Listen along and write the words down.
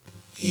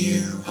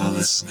You are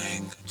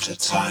listening to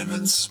Time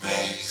and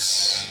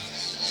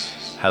Space.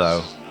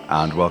 Hello,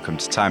 and welcome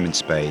to Time and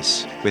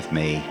Space with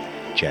me,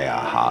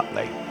 J.R.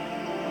 Hartley.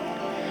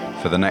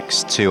 For the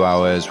next 2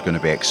 hours, we're going to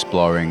be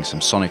exploring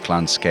some sonic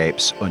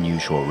landscapes,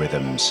 unusual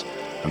rhythms,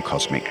 and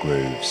cosmic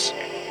grooves.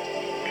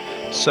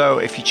 So,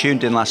 if you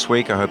tuned in last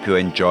week, I hope you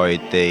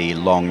enjoyed the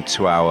long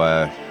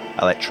 2-hour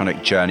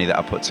electronic journey that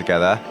I put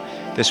together.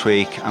 This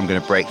week, I'm going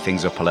to break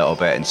things up a little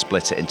bit and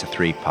split it into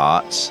 3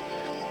 parts.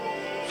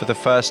 For the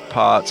first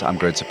part, I'm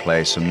going to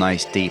play some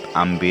nice deep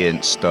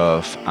ambient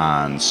stuff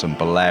and some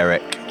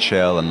Balearic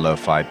chill and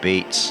lo-fi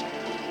beats.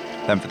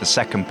 Then for the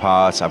second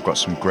part, I've got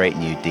some great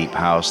new deep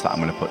house that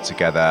I'm going to put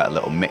together a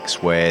little mix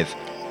with.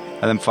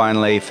 And then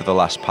finally, for the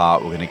last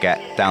part, we're going to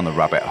get down the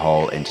rabbit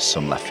hole into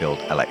some left field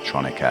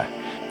electronica.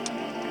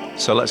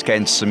 So let's get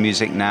into some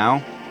music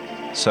now.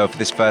 So for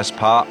this first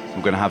part,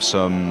 we're going to have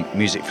some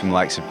music from the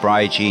likes of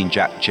Brygene,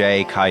 Jack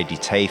J, Kaidi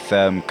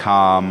Tatham,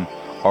 Calm,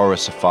 Aura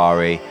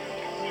Safari.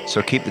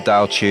 So keep the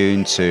dial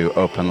tuned to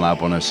Open Lab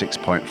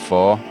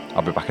 106.4.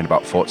 I'll be back in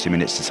about 40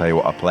 minutes to tell you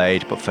what I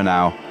played, but for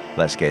now,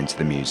 let's get into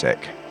the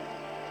music.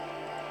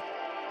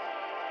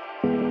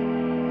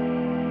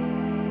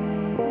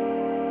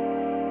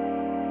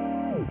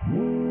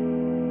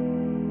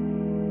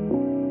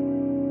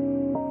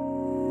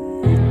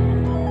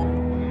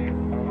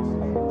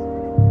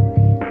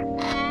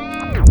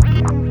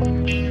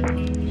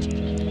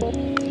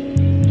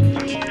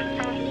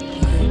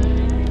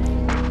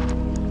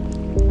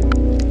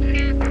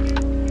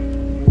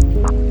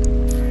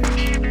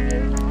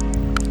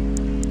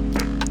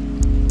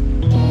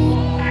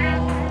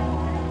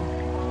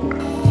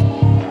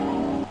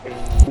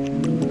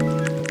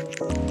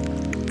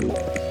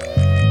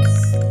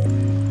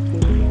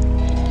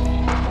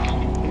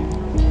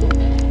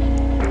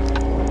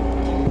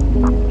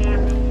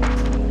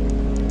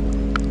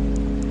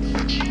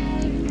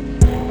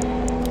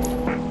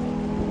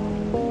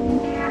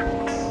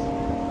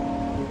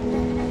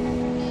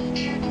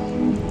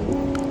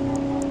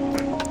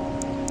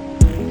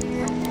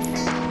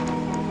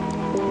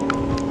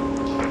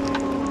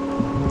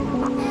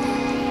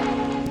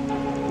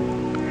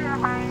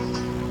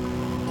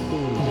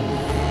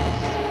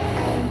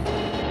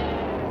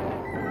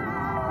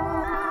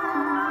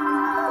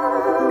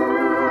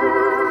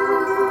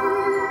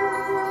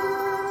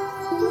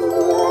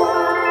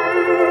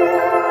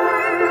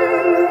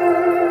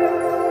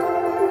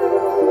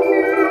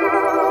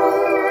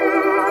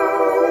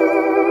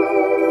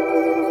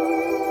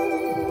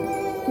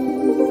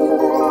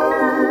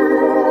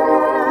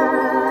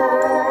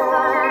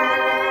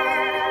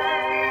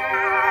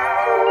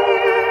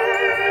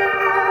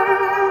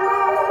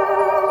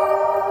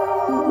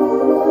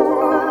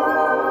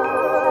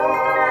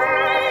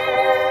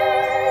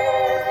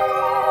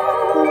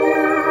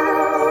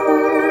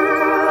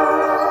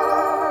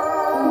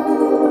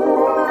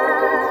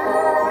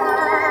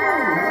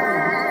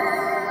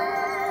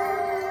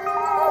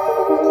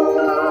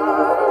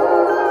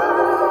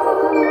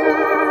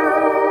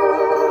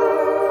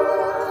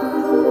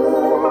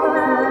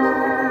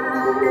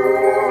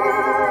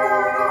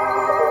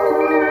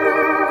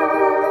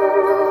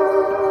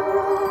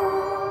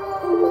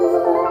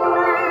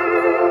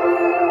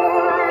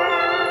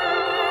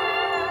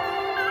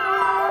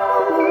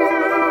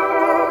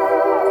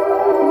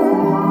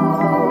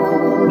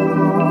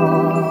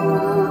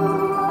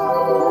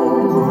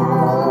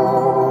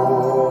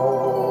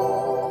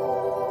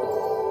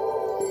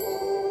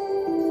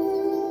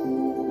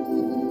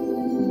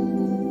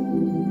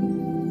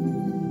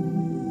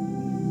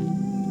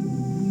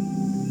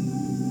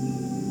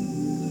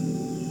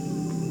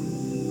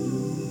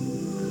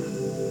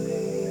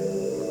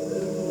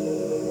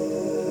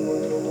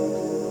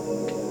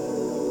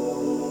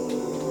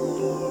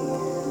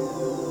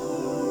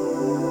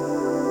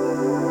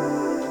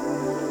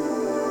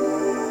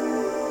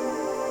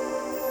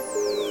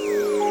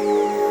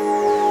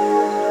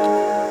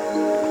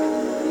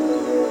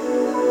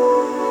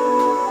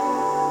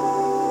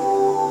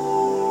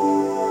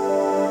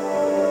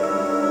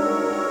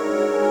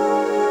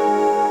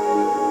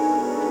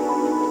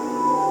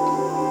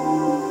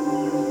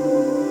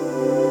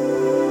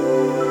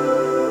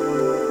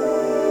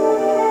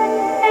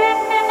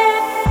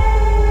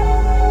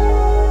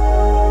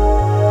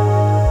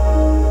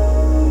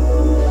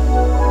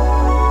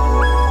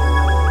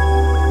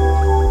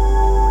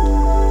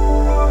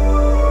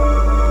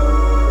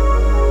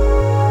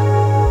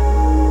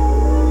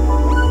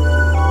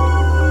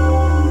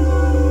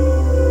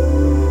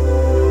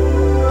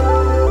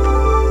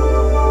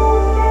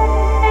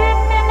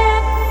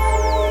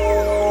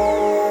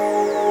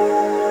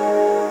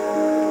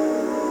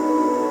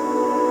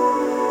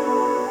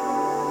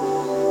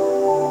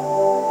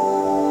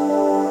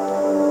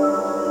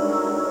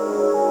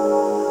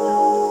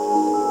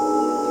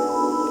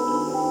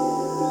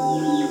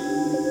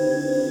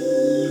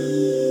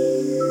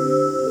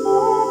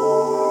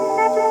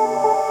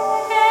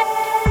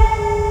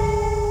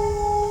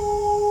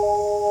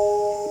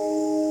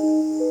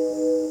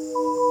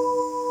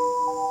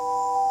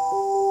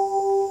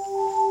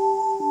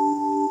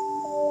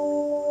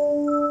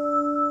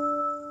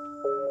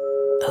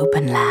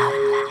 Open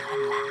Lab.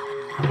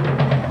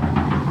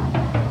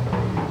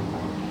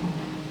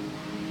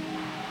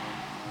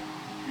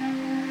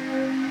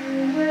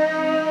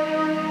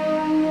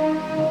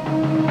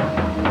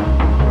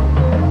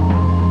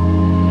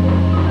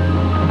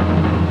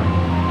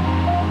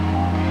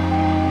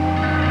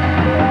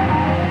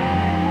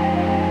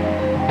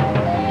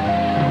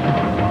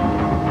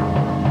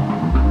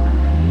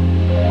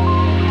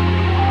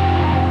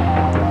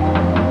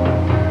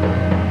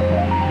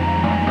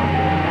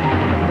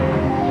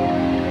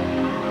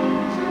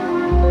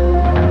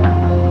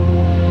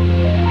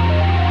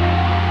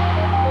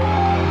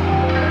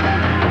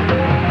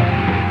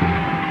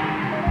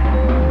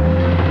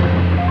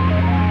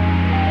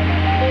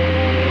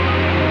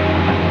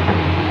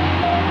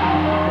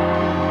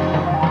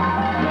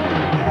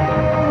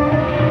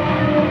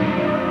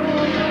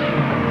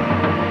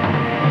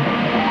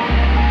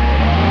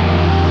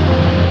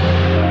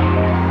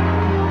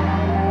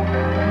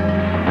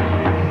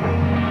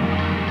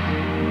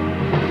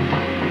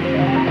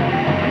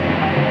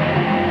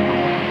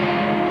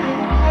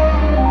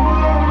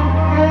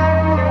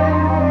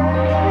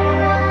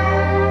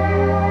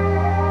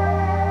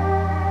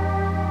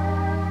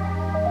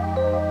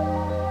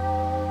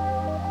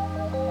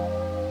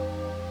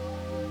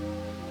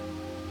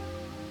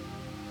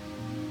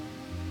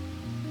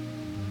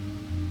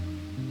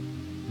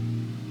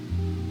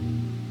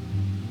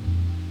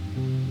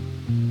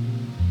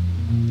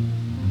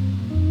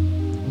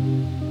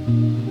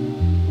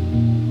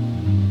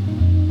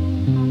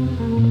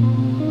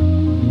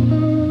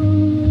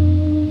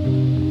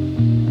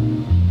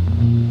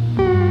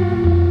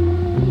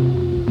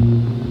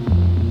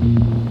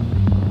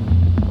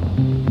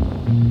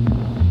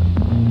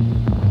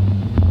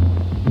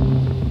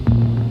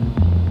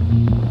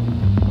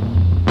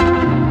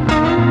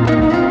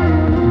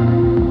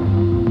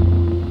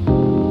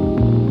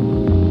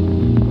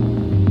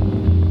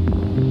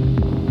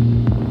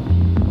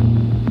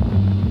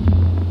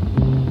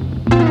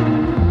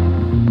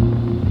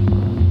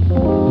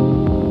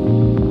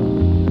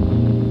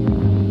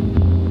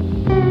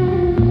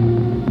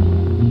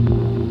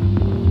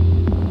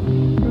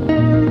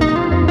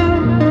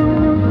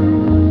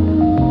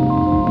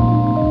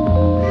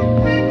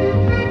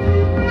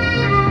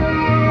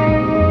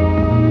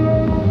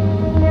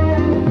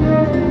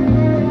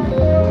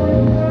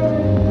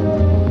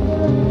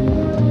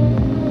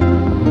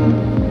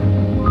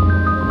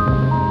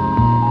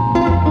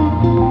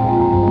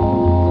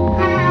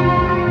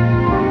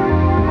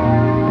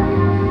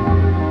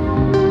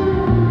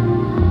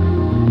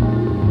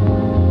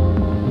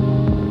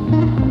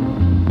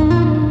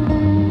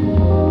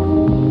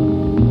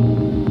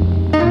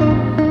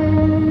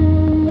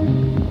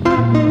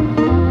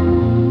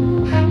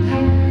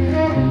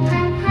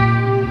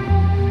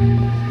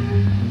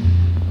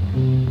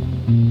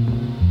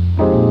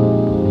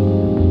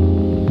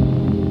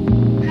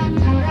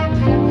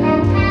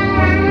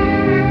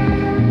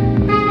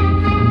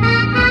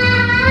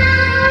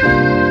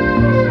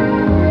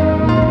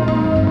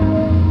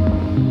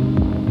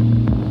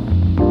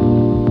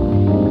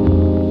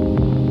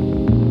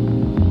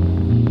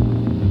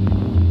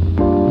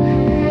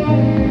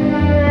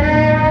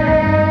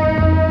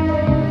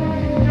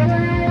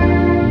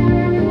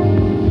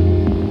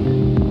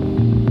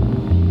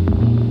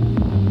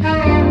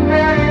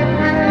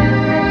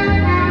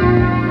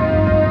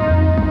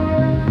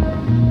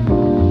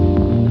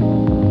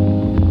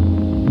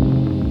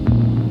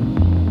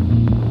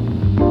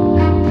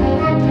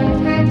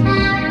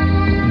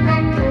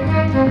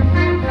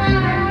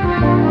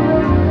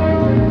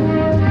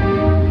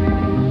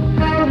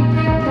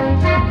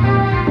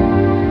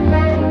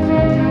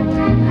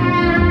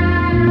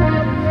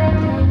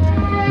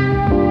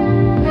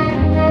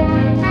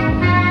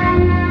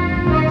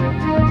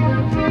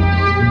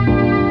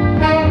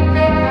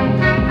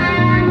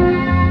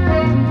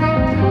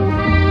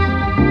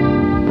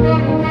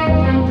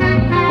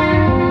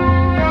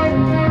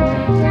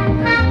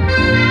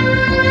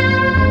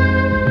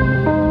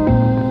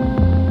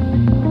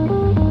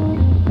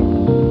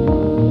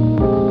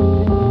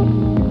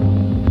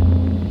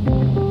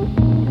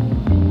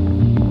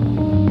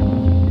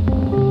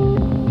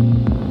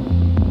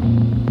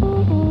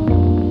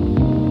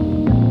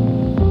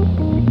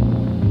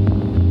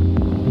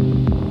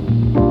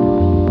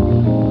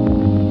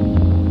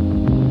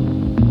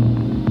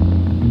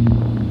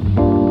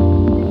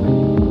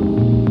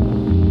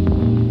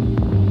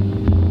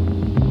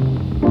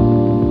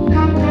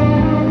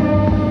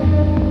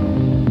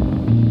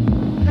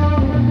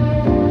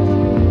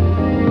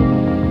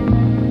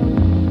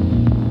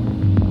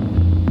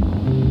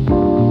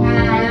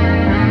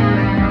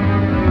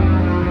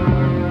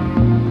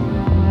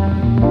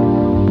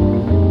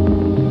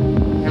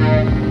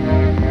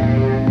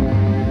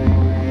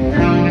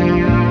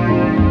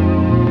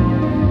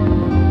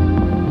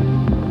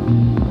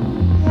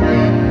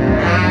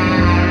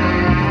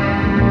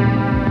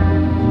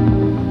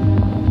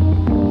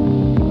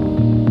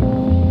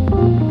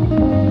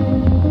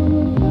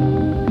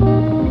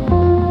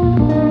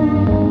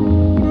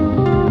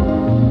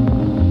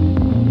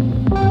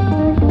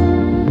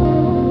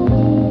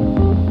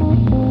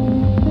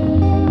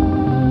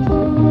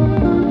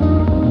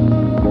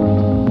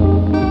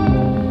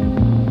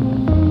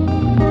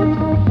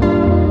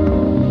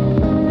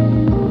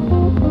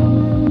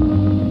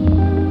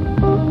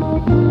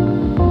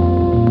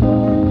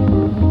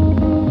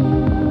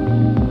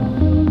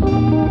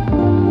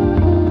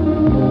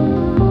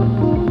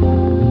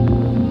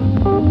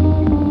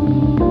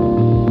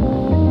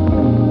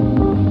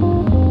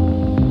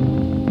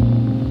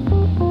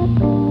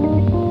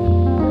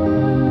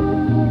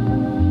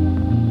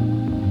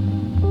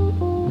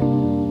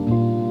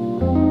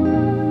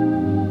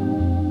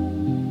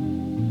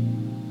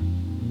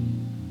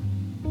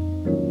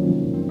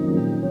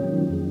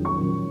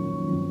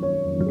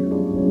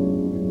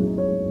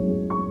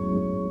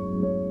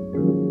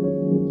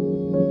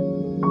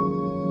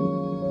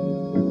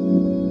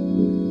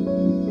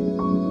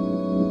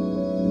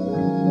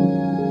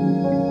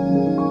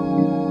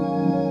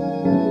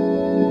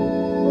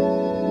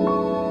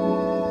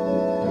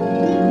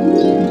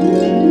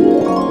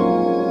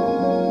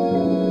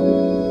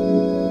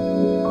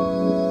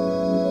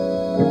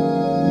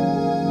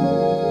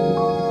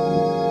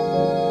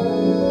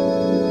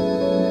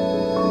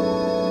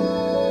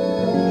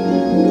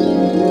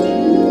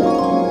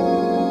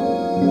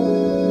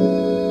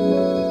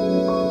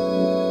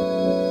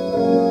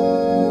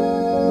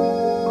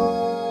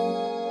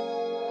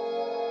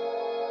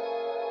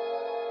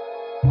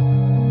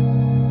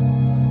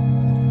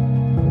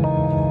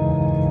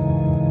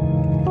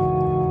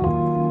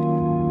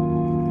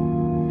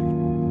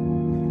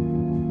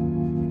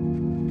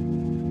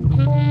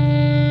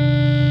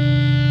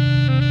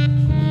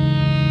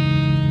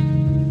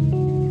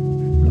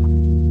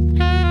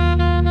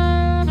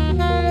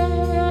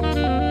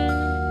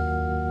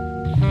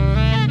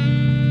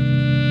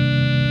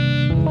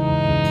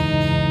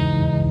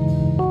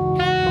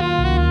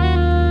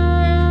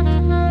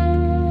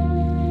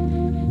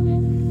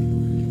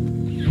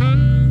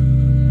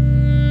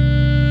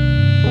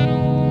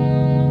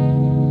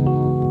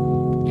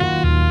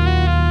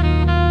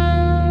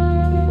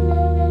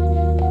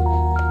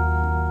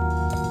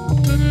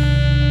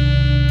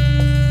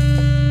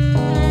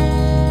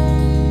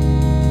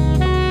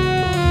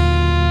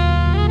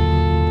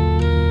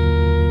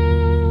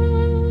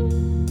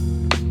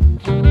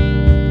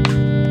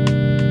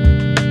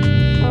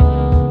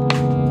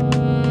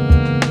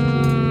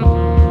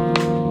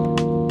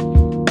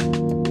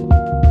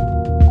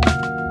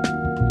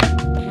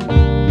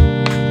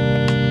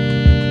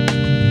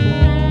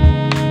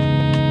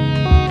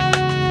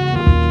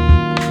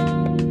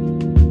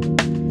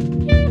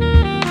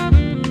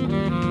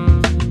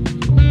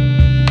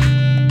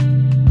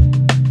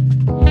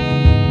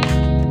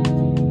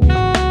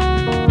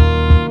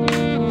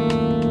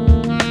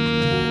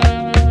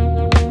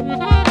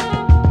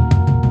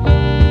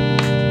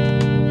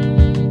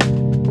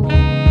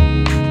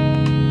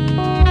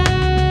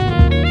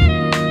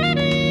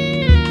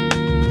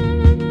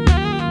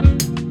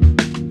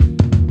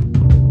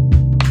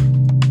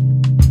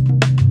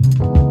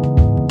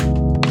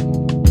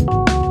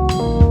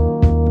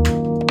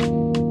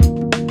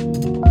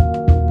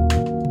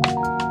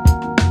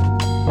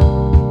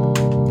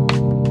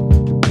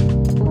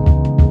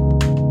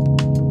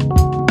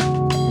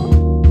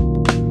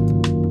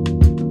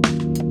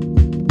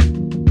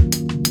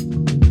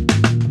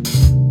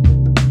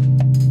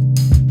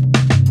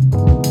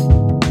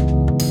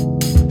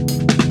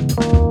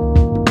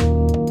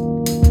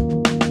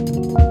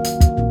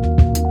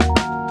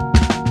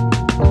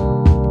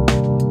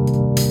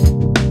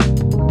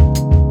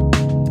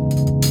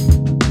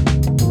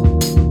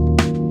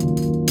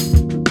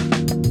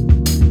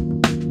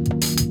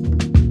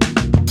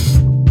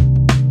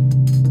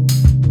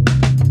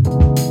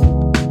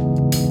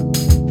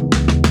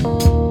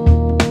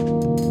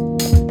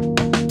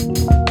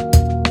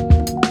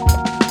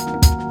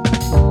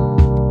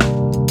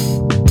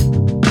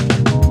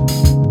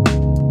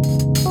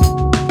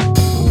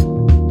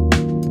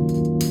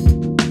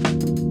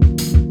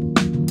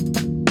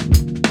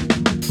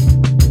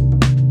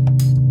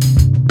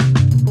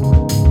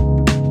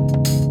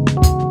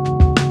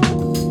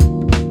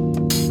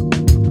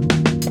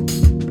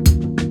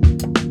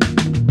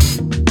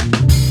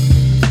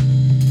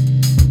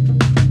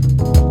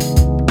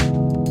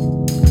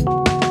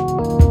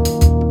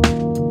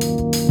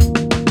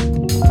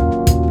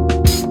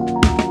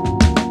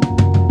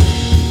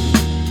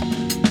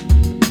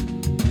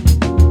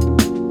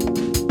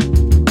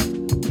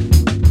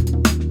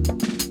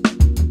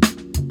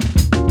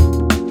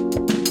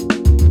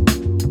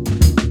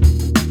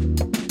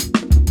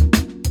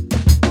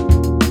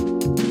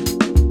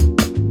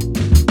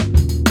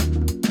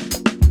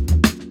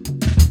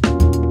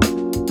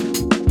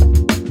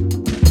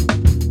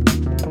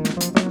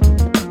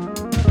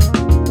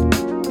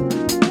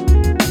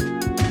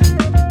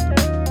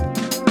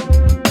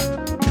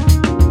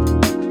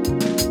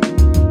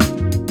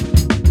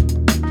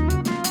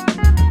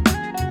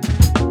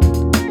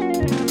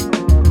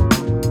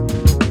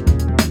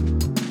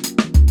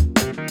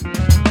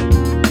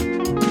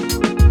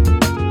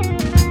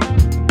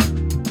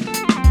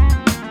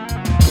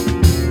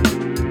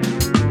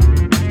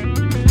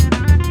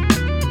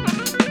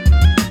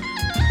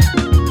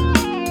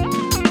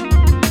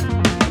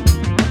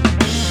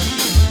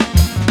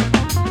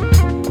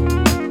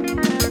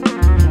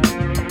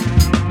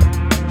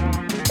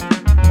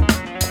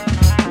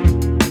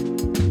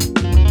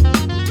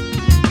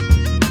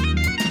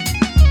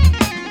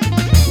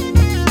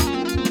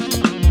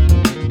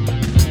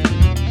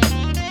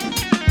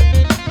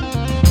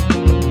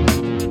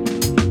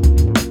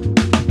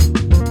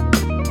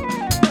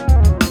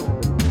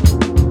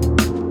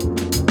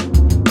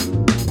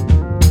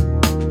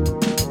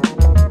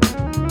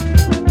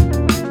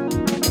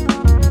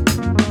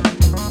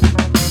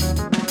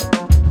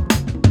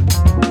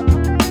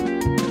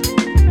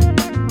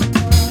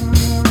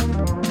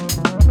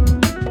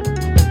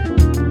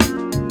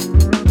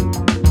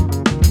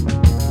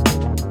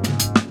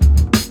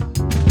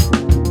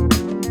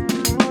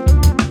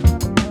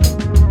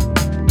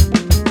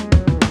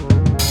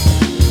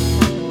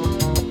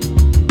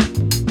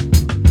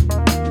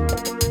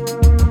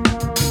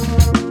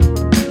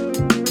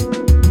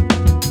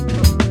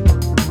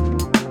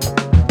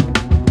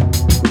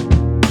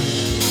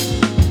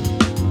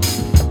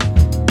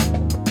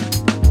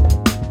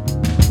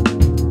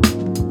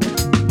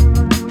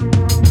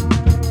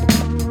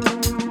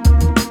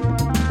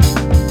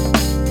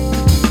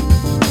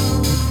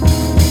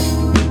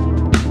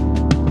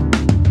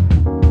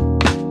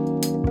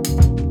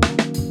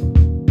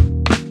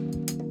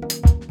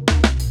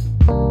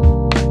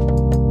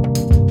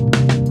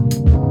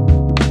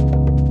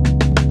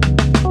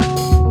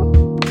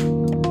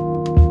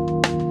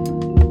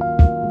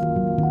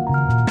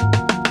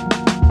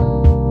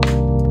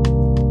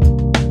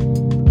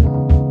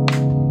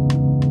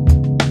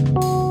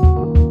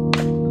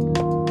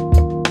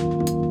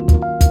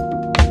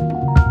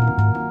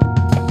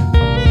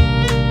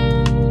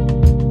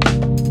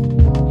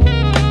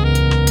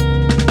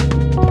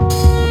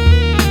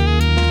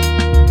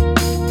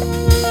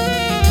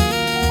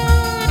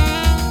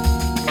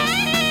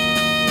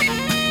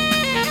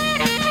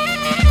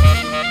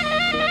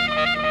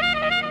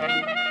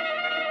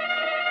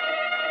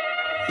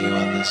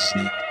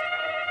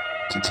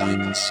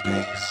 Time and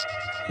Space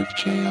with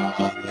J.R.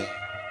 Hartley.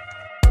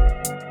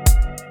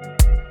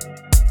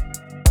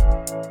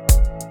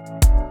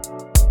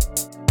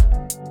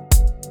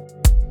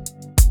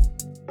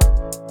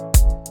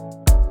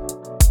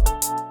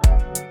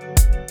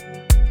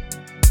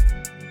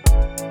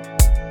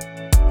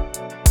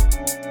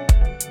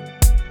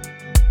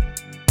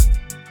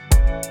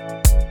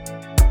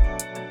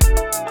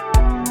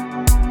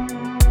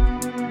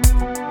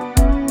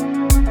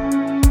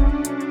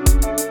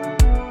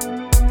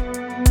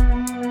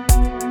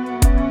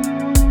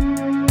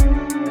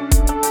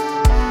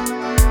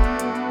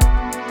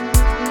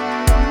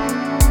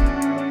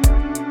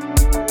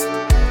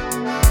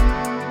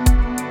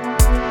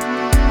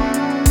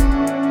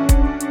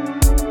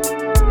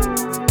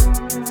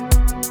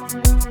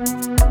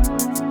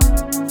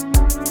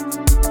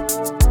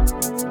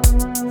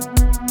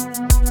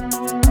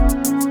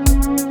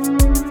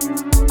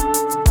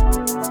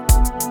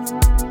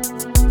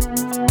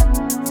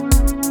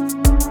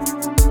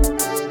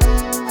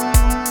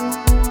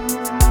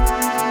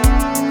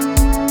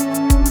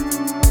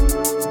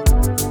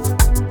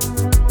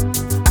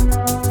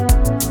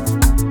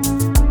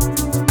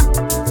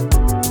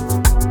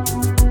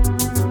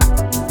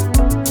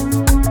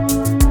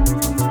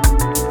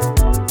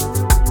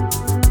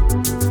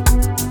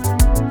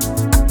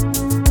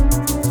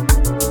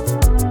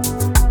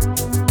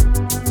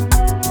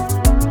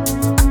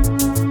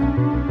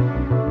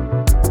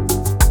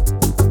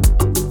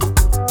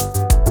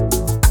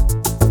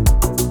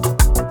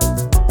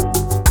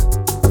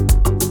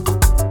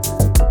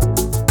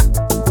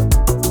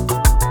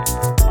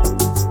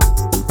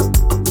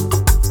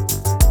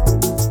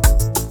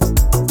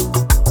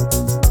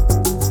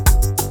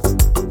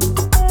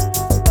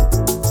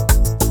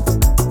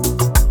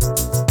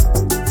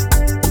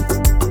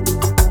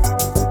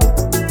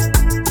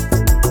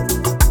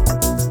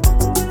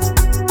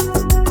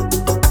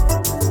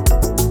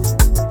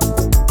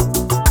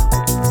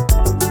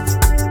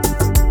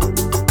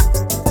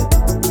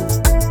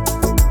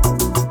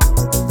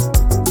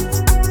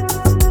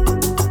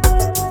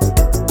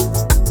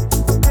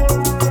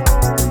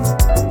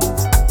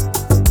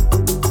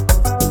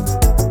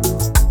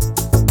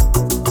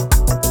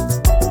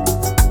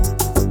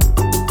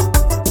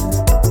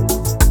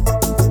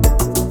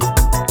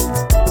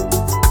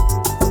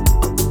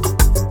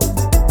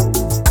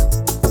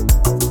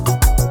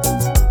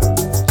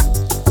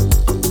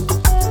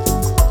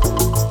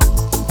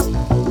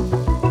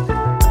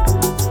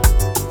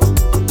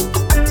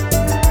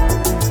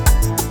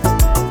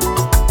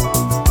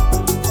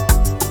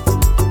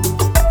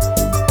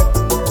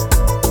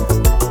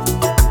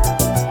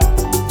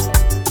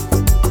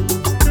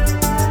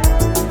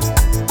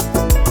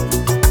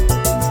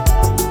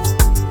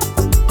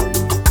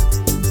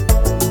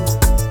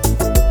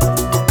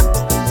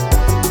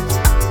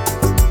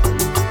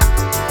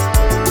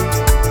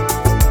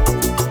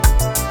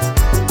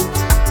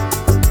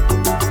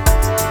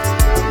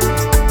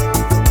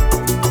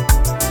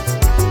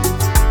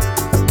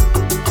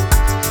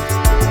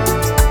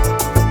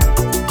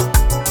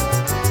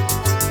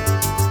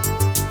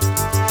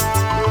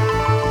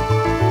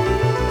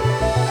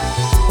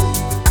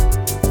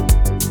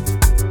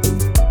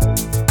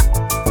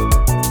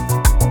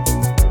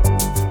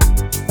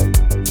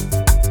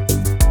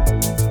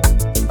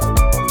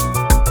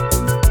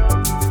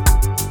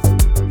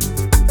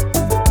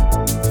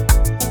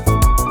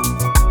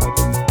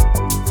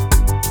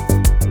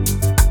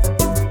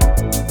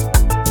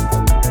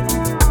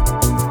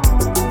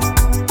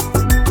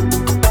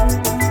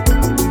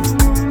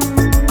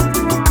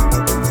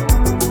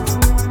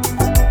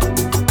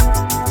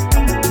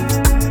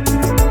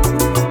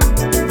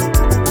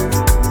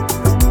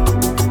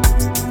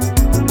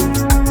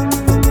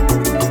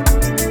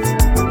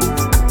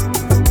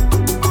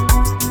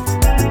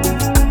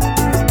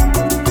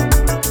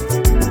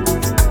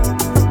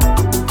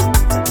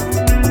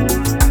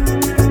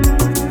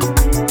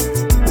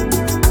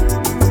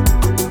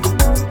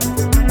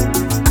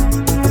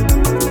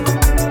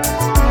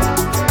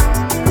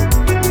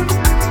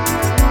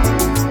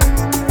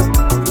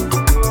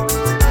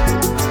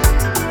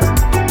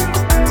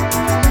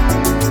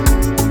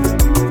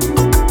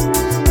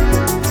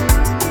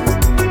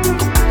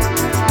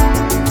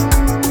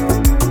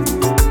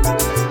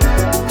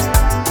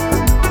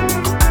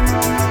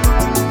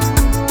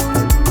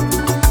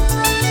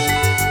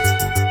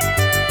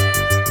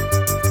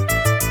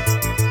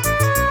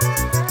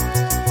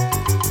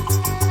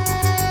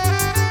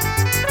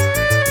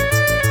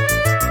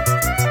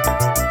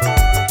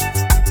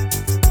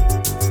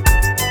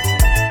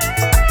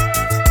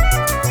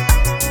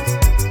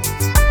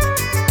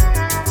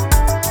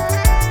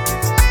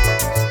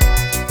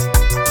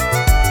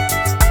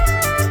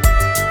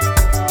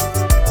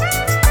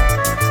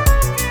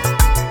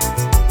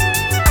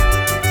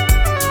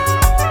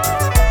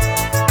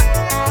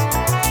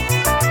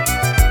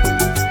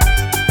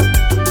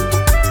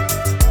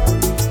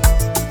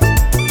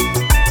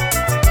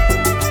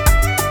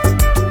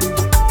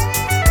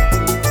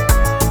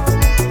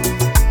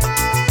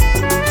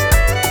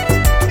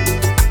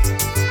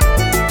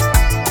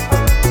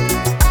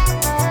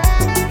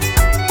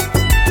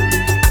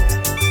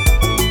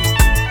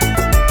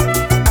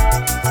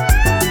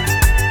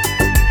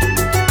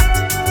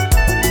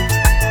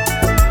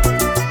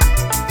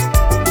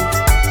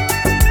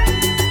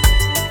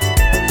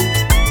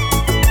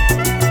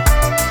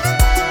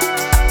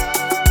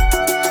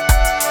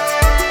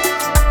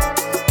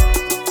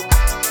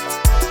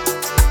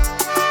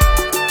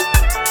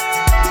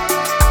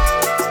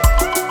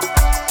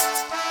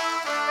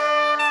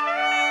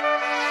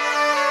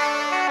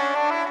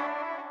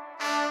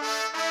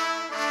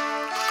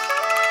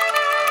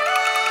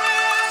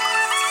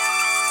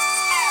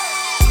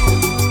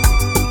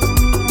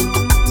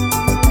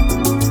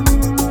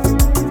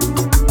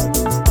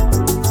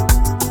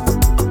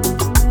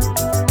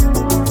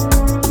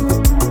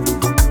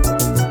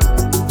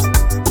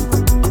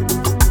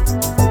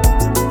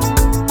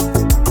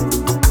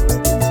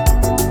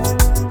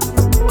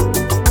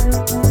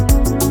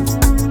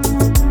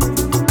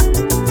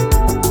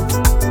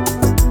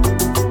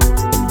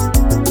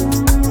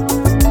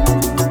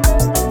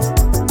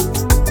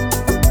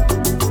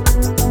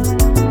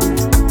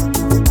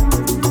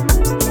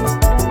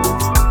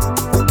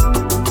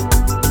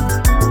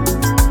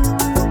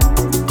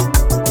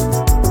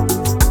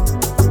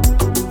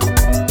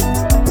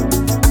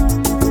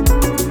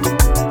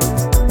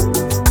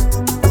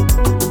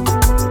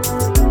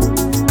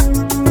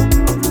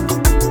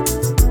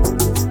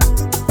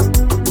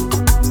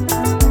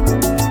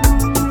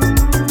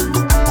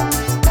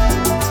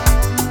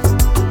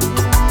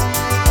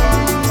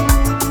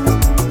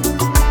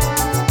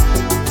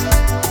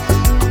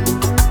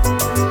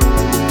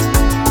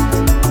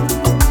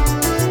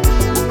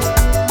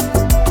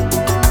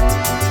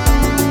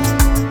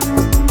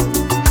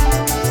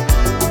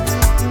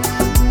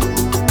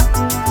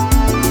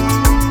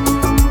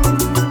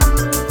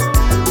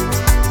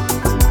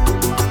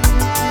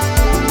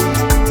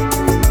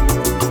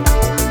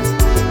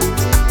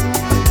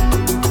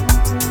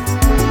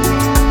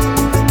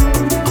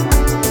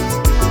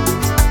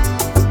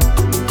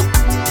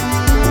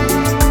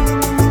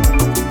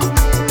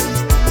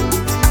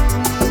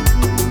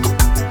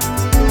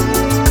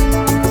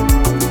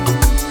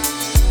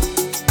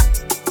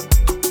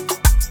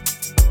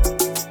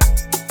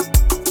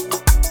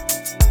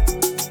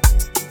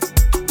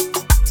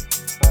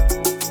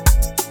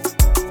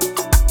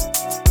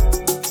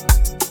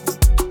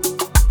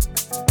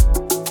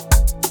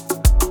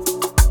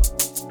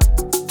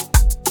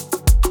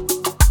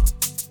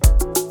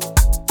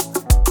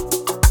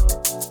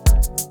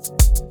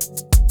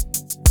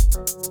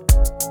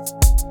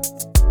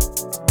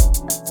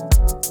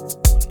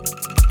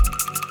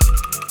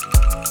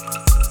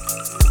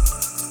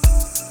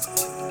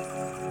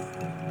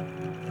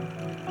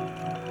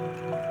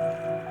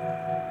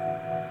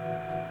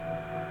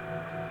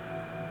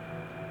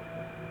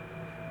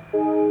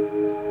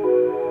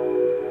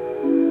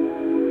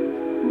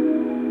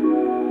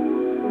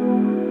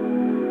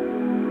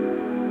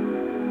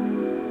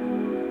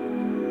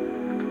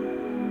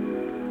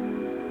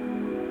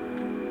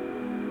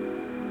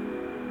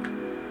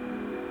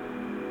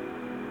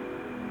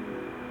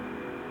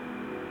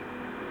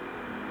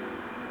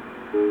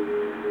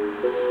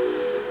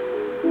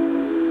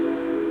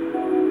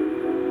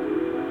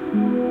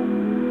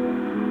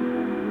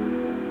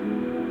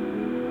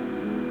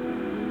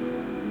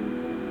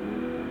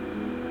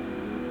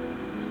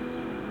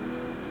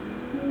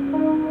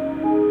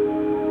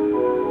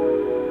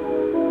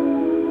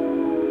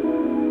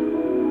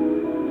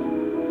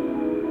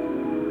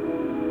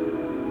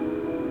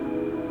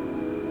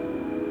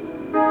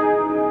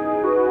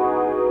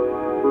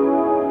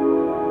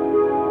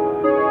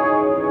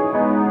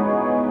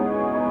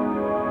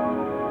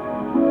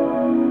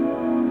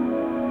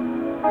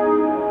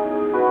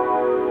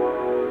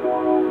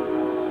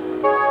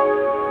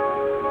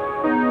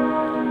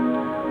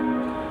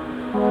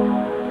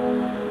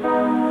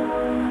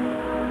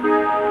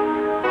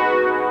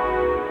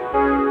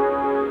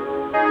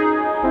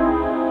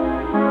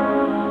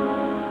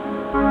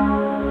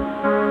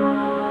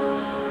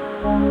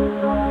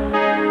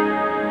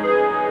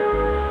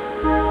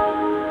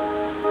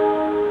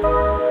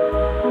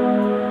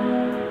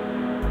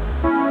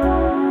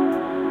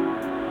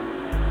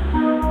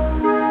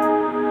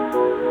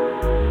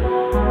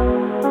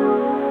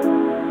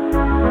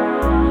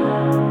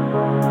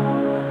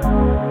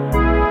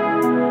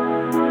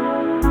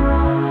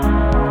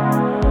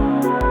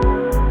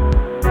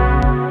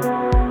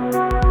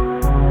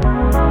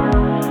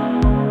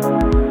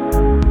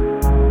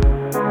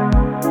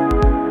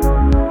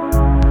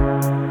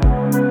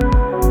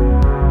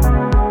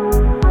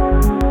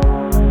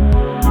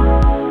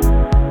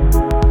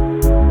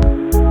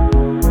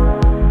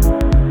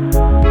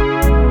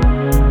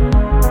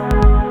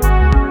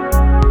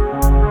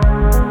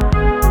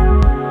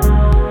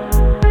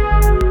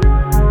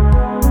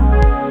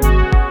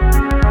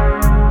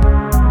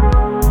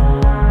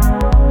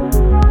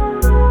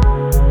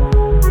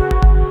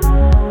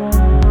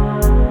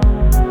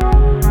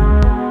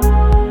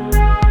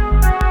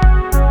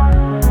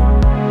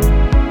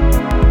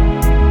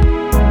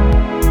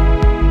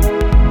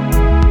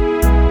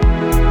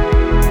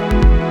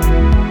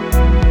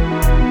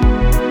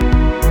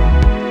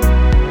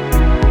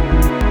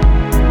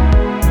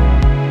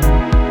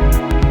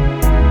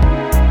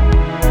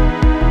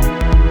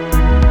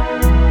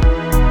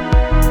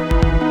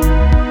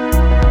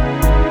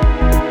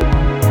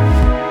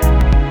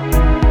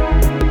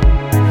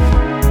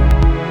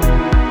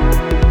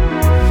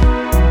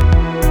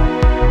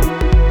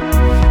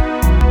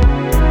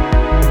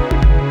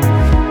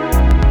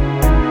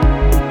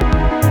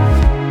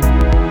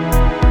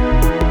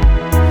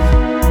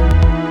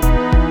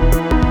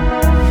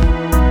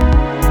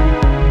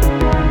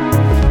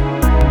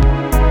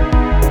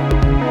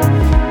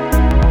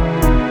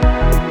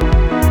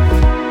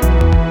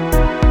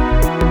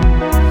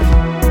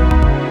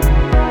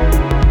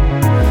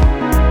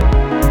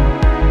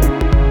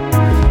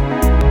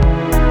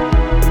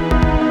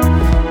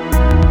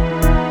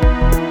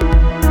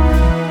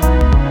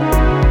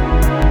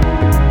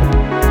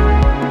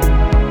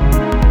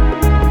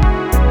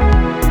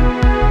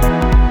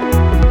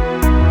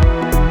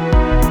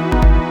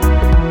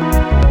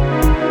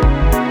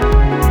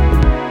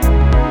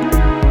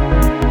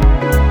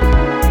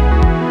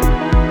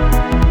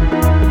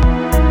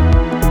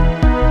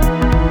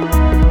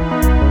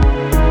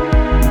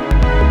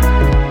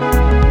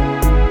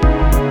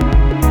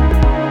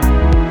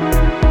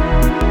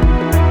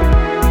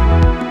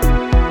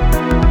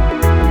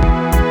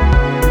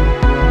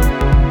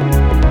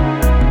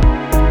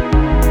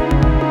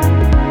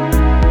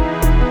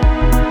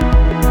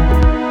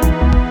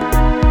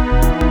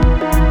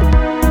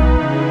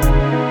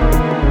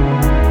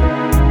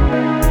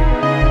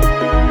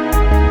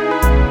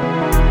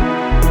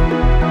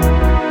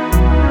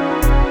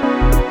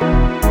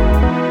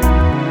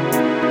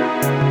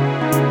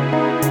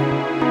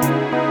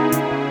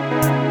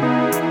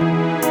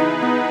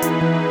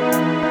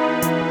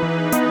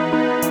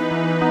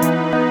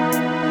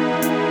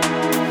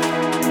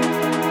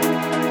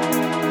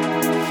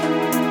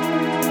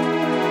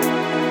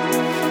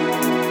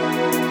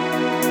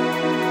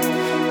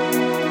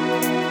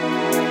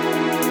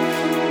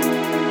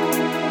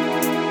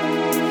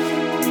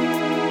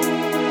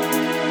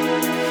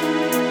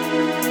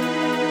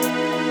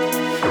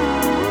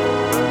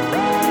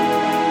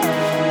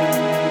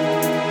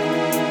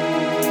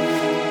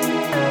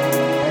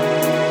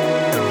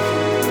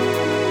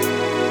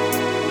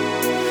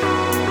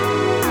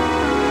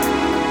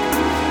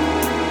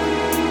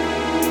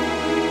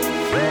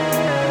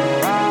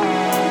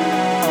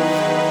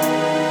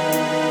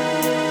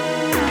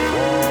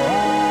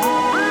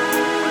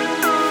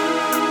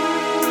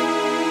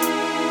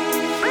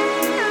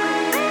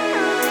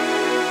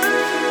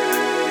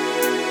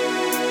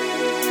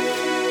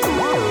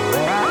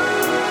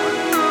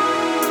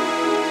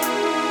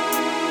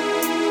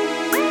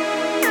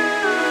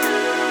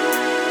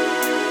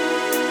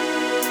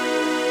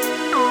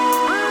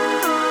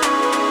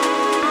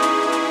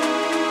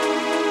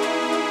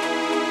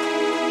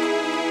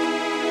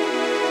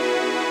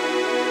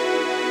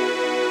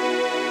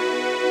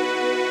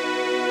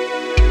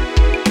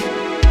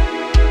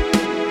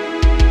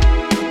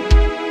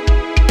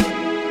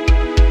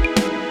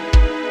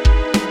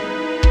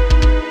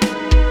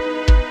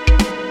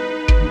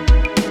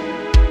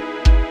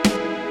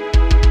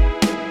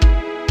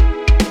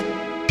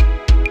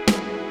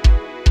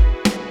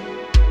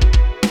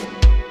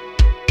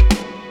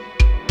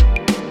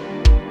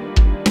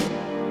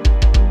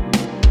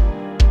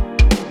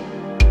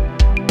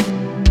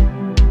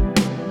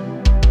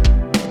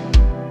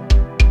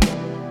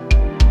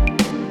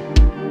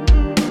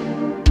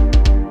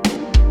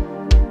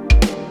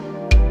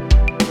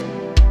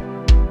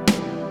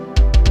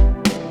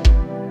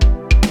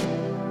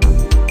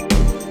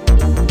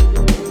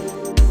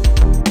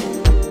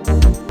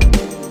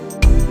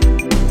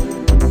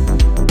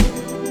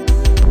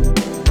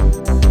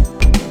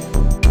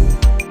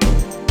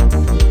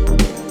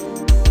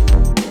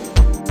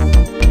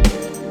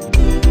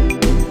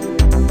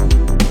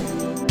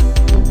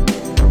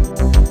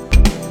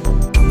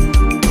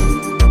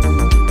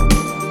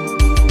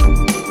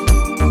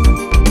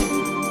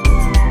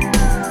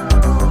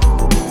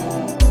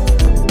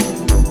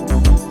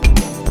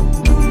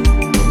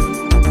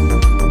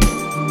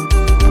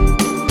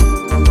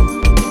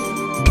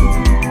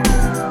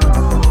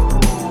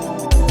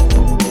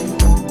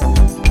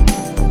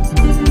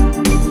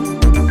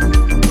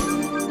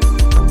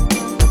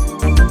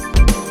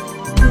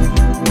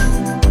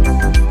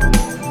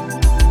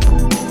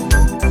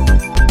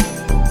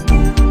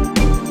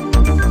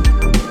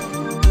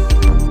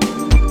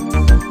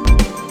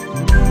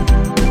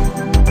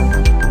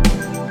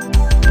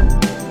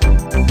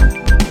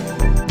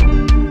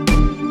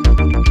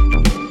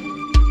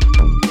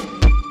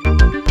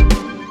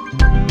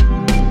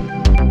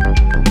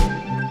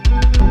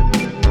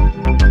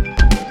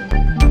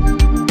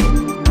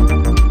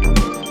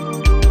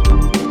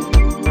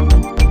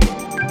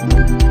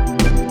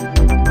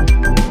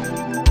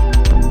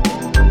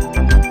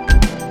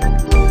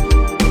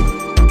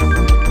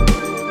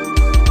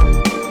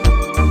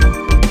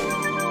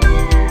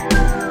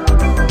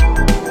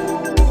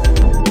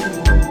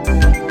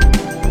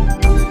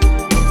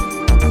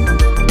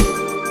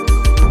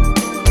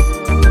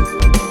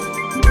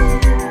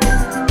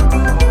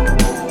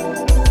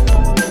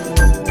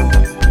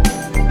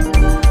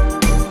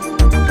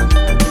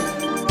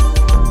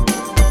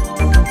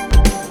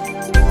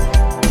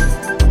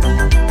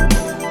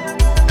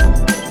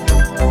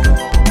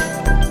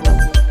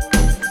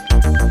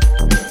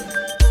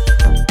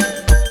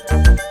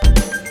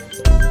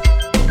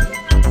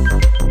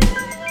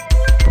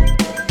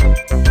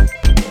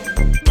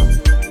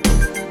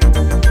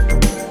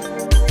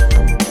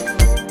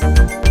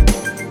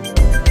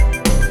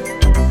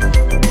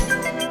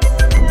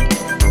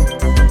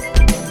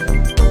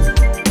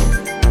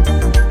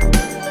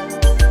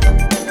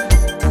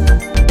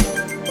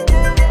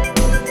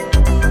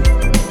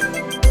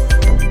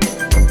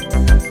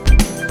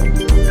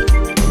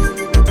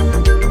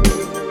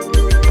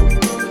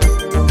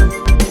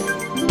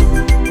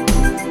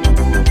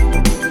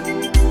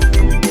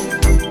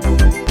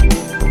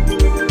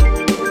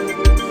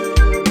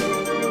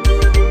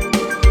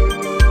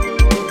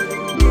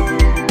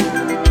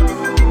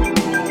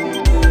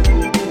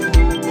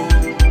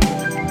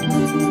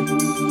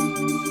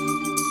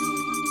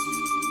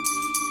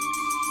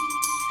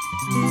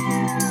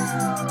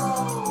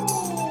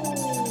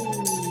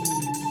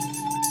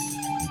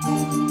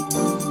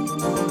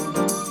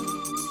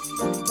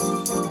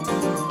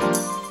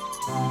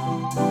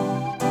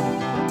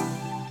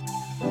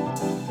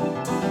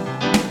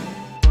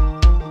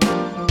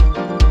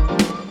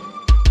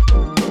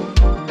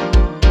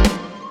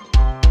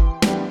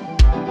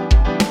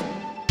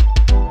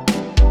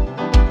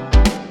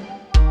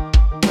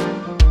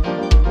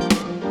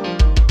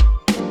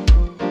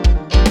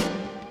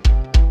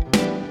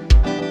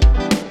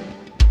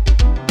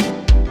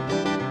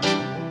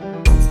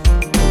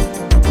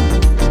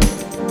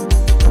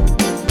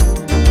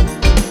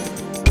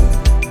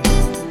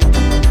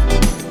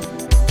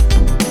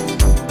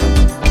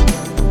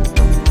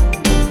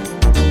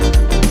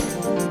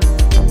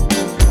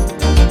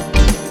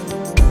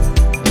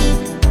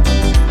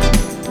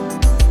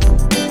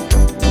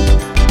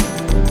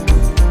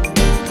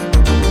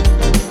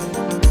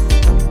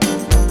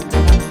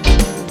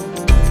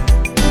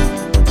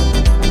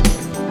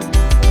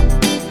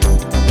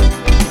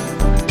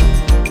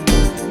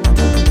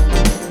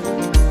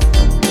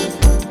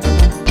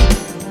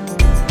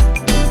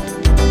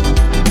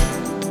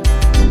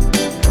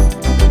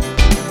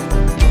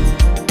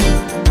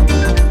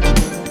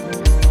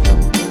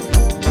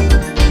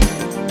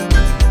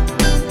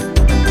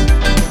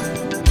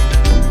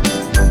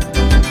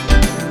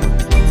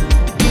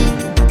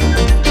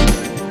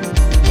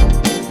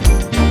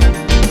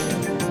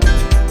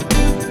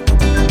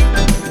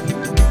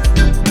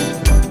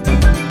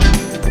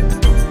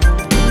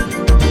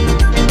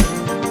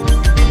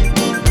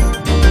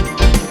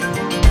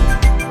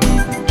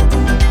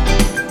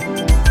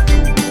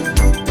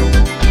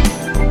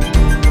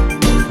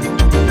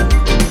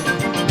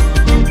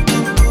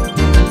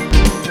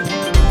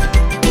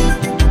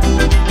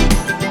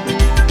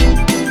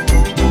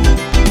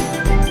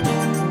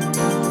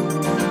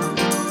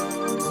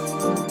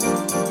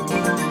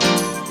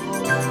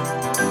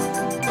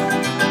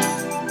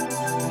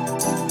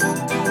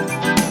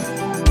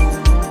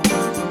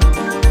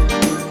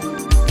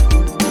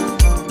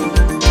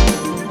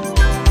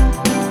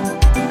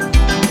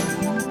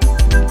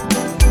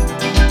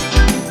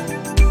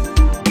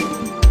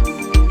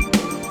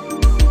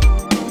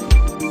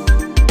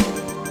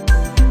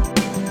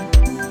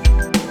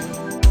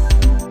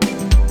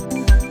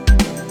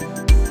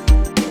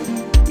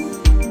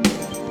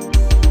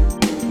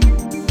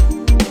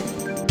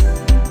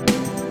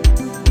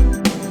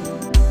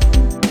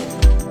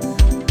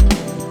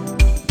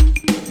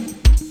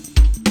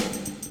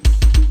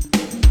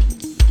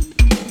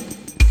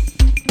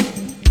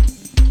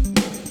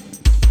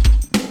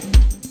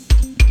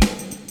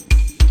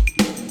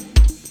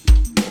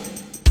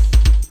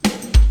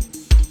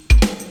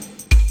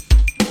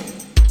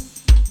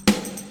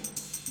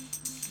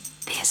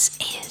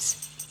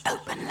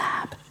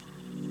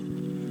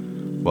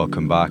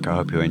 Welcome back. I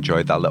hope you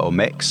enjoyed that little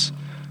mix.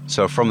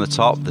 So from the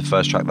top, the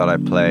first track that I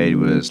played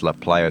was La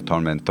Playa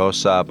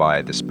Tormentosa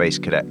by the Space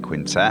Cadet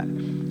Quintet.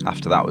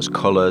 After that was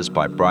Colours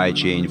by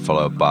Brygene,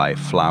 followed by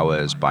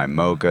Flowers by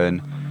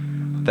Mogan.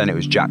 Then it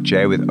was Jack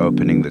J with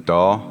Opening the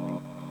Door,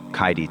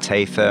 Kaidi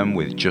Tatham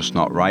with Just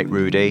Not Right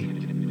Rudy.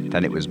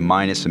 Then it was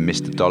Minus and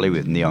Mr. Dolly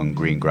with Neon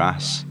Green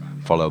Grass,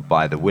 followed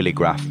by the Willy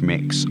Graff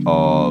mix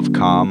of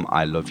Calm,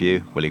 I Love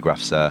You. Willy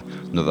Graff's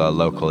another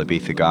local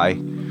Ibiza guy.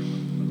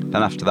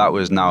 Then after that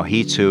was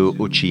Naohito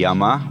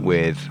Uchiyama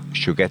with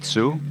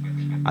Shugetsu.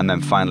 And then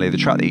finally the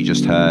track that you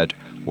just heard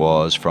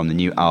was from the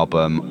new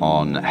album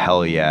on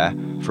Hell Yeah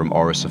from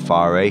Aura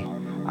Safari,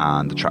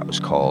 and the track was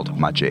called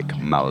Magic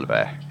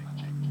Malve.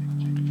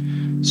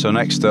 So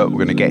next up we're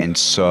going to get into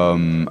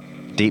some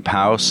deep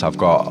house. I've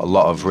got a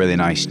lot of really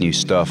nice new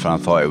stuff and I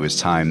thought it was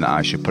time that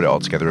I should put it all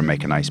together and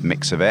make a nice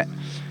mix of it.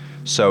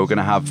 So we're going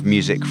to have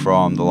music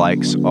from the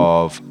likes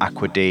of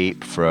Aqua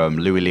Deep, from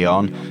Louis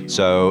Leon.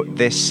 So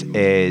this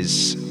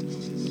is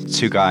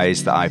two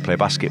guys that I play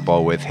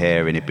basketball with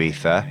here in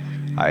Ibiza.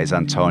 It's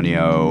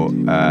Antonio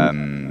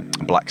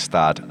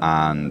Blackstad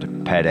and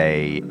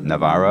Pede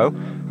Navarro,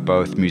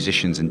 both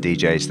musicians and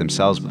DJs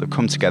themselves, but they've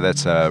come together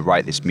to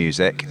write this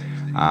music,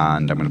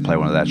 and I'm going to play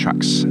one of their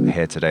tracks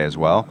here today as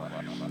well.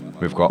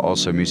 We've got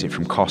also music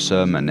from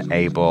Cossum and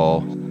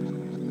Abel.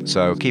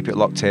 So keep it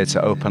locked here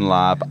to Open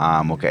Lab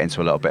and we'll get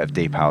into a little bit of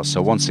deep house.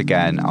 So once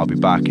again, I'll be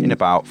back in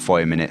about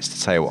 40 minutes to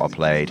tell you what I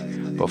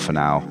played. But for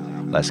now,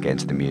 let's get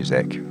into the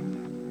music.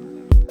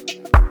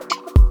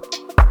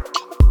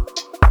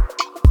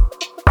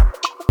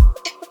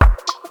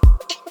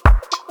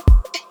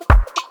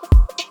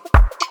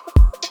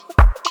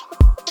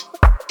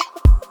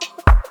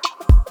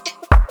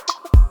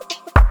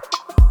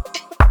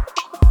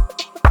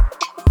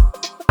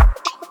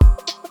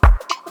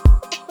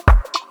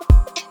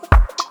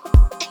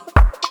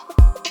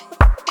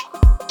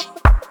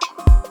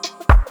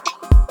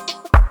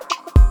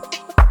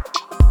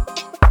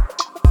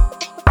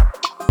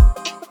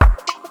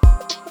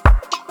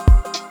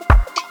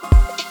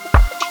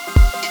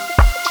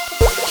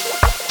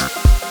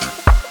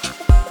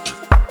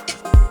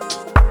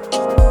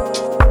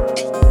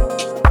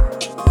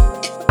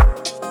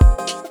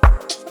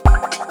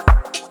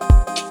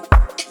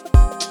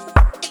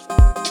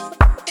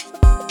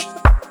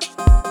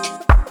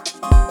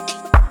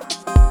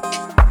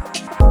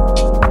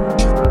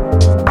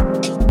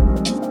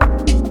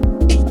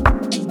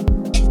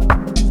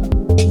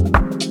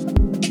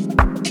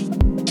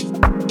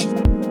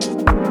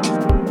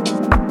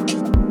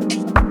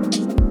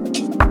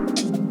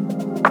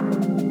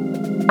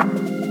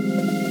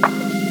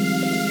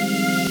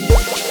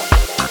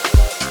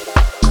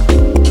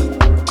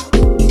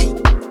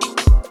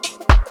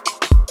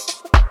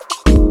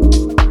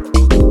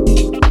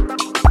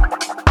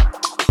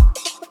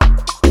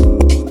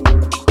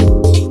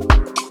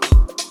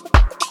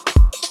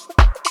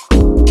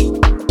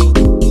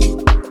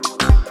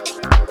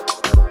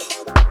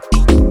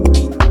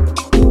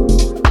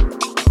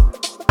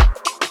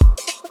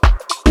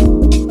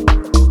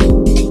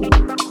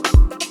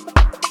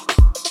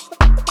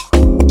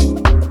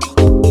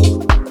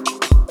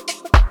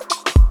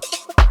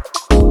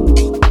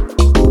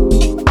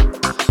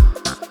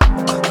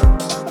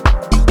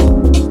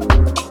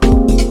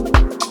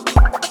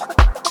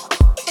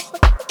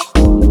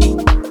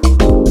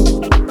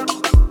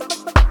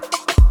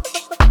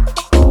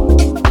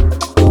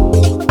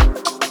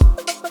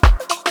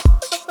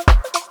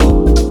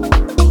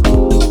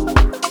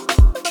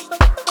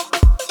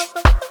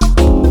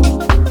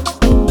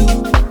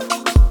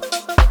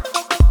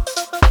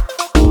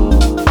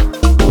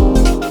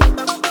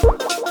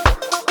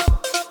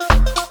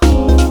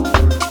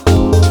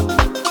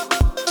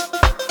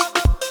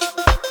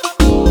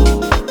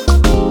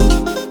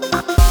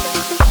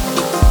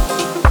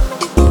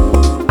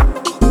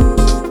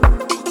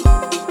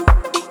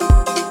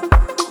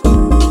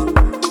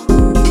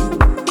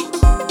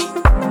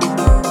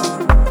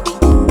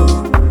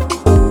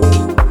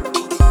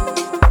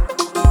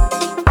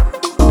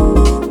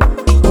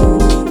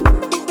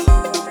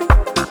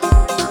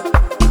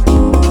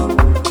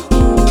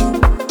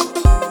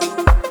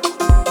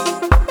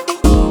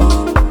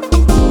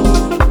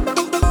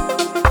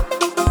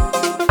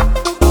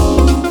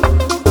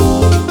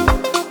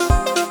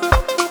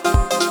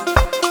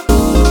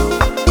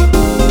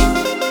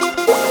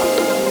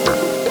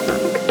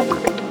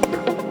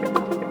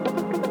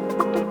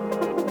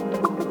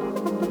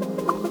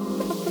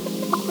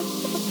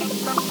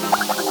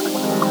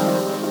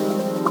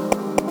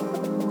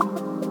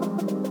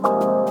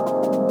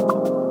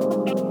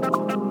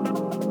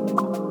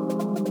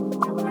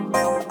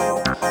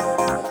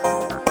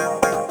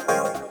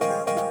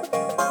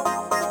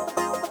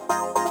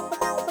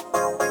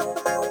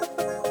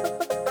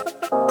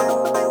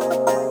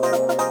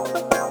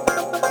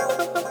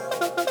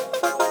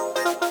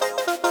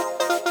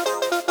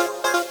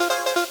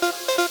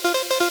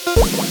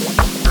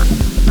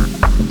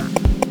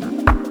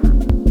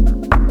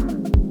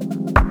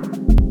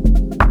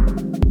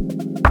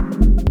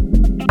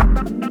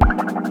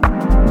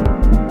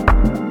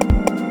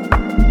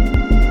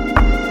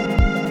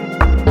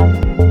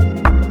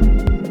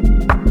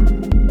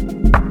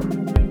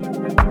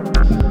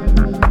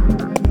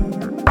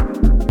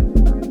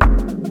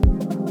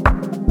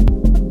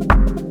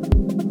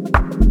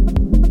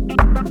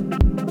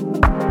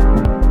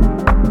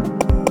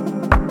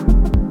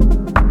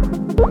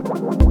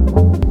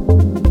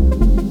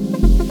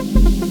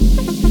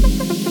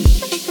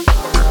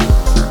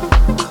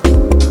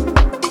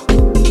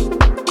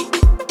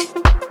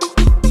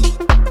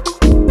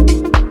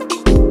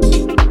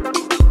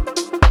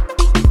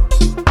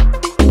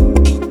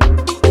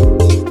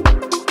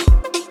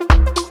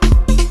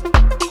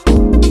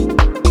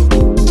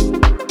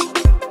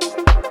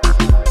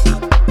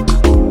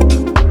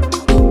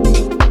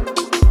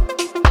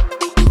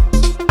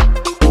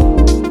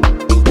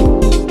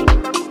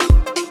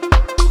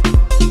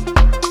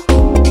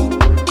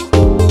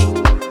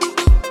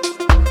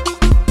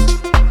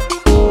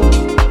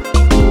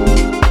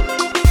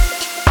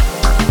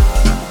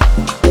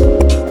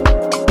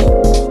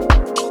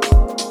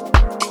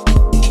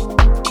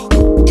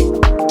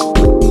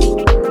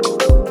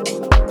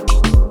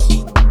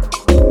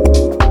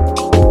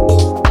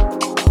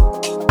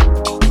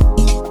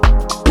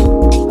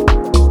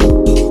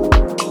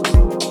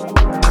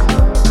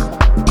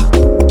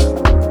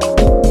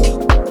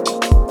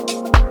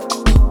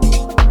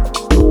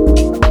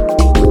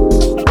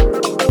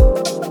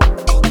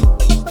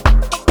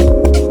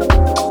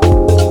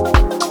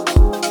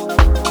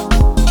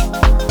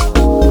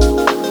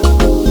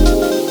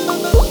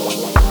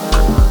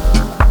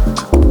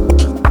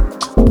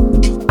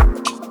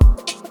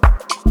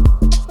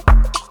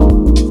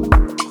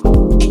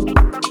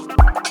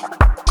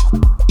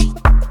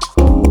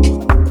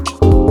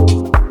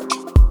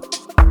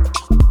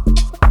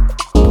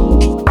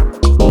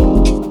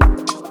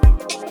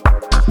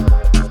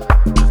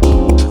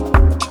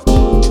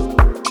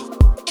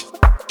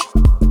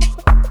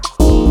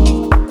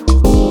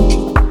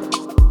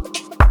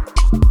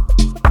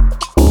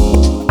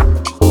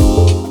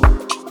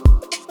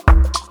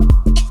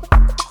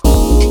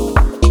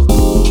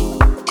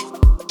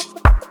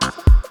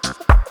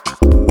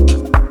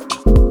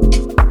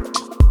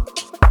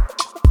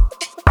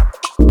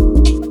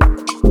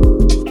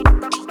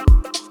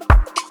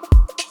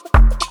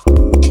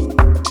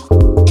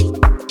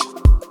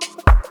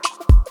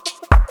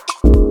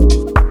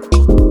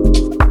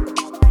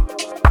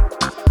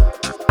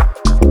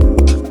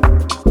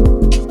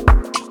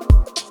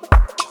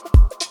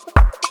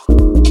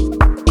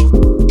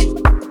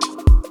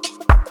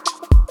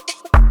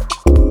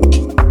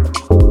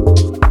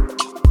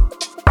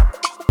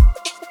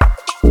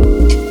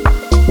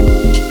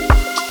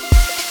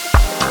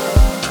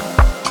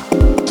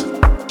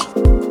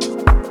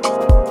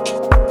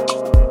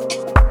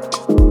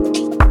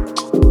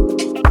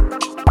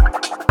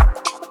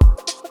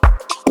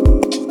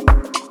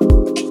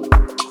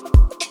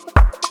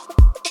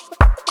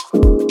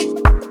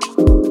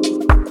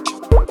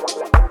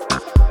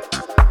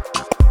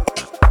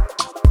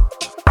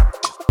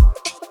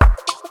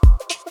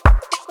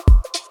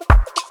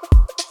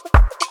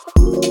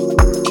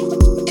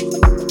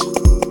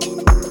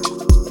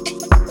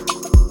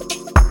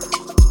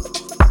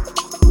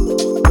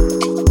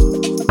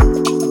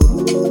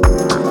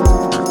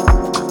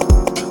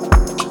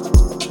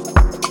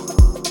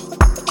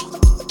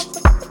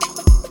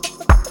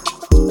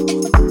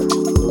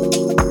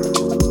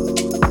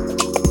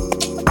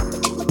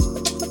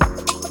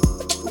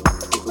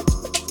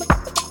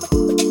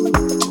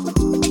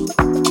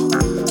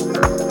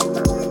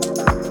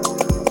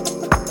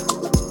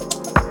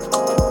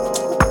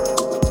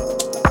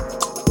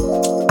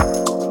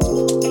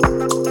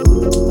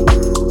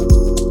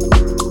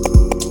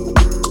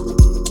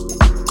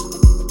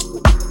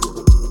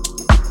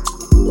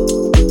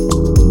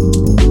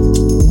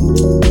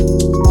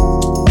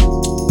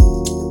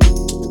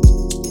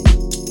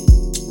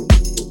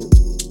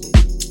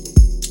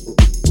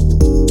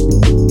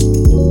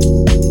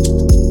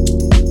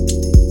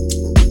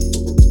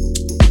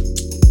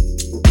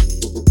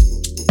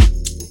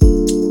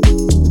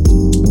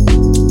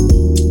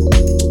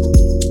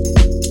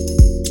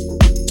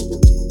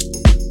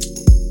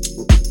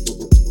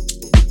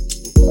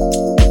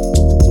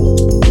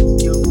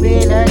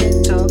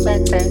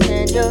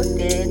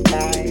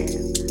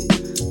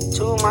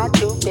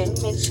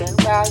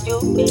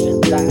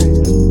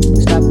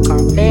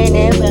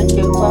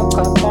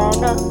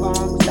 the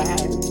wrong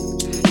side.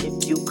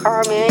 If you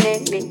coming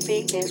and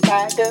leaving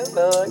by the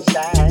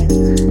roadside,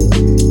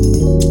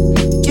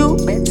 you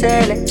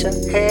better let your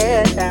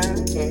hair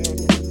down. Yeah.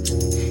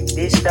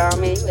 This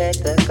stormy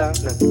weather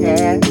gonna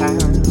get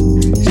out.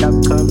 Stop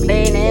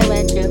complaining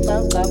when you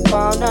woke up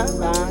on the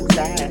wrong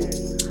side.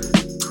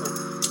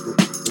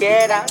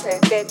 Get out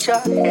and get your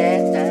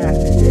head down.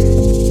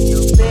 You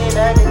feel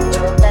a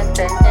little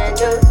better than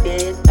you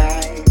did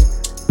like.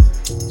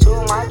 Too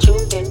much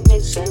you've been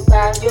missing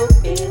while you've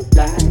been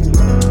blind.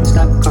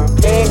 Stop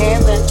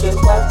complaining when you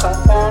woke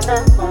up on the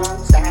wrong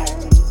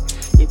side.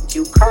 If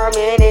you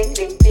coming and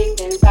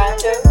leaving by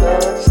the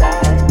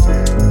roadside,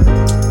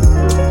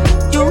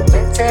 you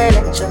better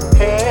let your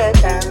hair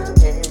down.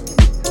 Yeah.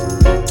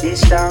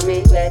 This stormy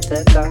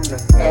weather gonna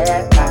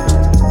air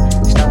out.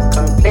 Stop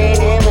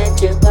complaining when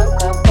you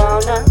woke up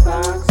on the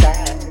wrong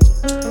side.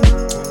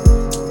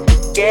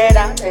 Get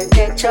out and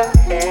get your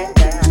head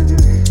down.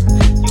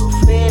 You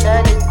feel a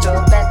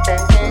little better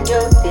than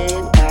you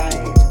did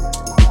like.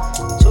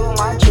 Too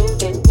much you've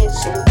been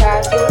missing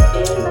while you've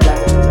been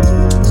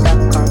blind. Stop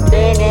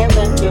complaining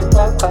when you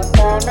woke up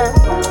on the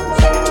wrong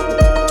side.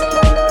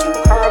 You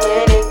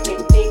coming and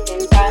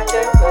leaving by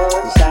the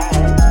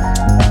roadside.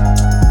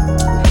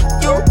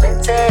 You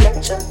better let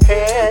your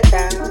hair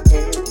down.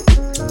 Yeah.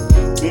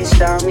 This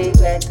stormy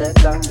weather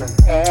gonna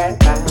air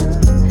out.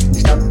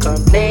 Stop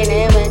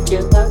complaining when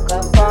you woke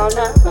up on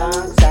the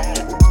wrong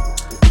side.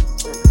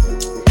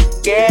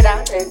 Get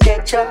out and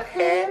get your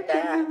head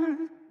down.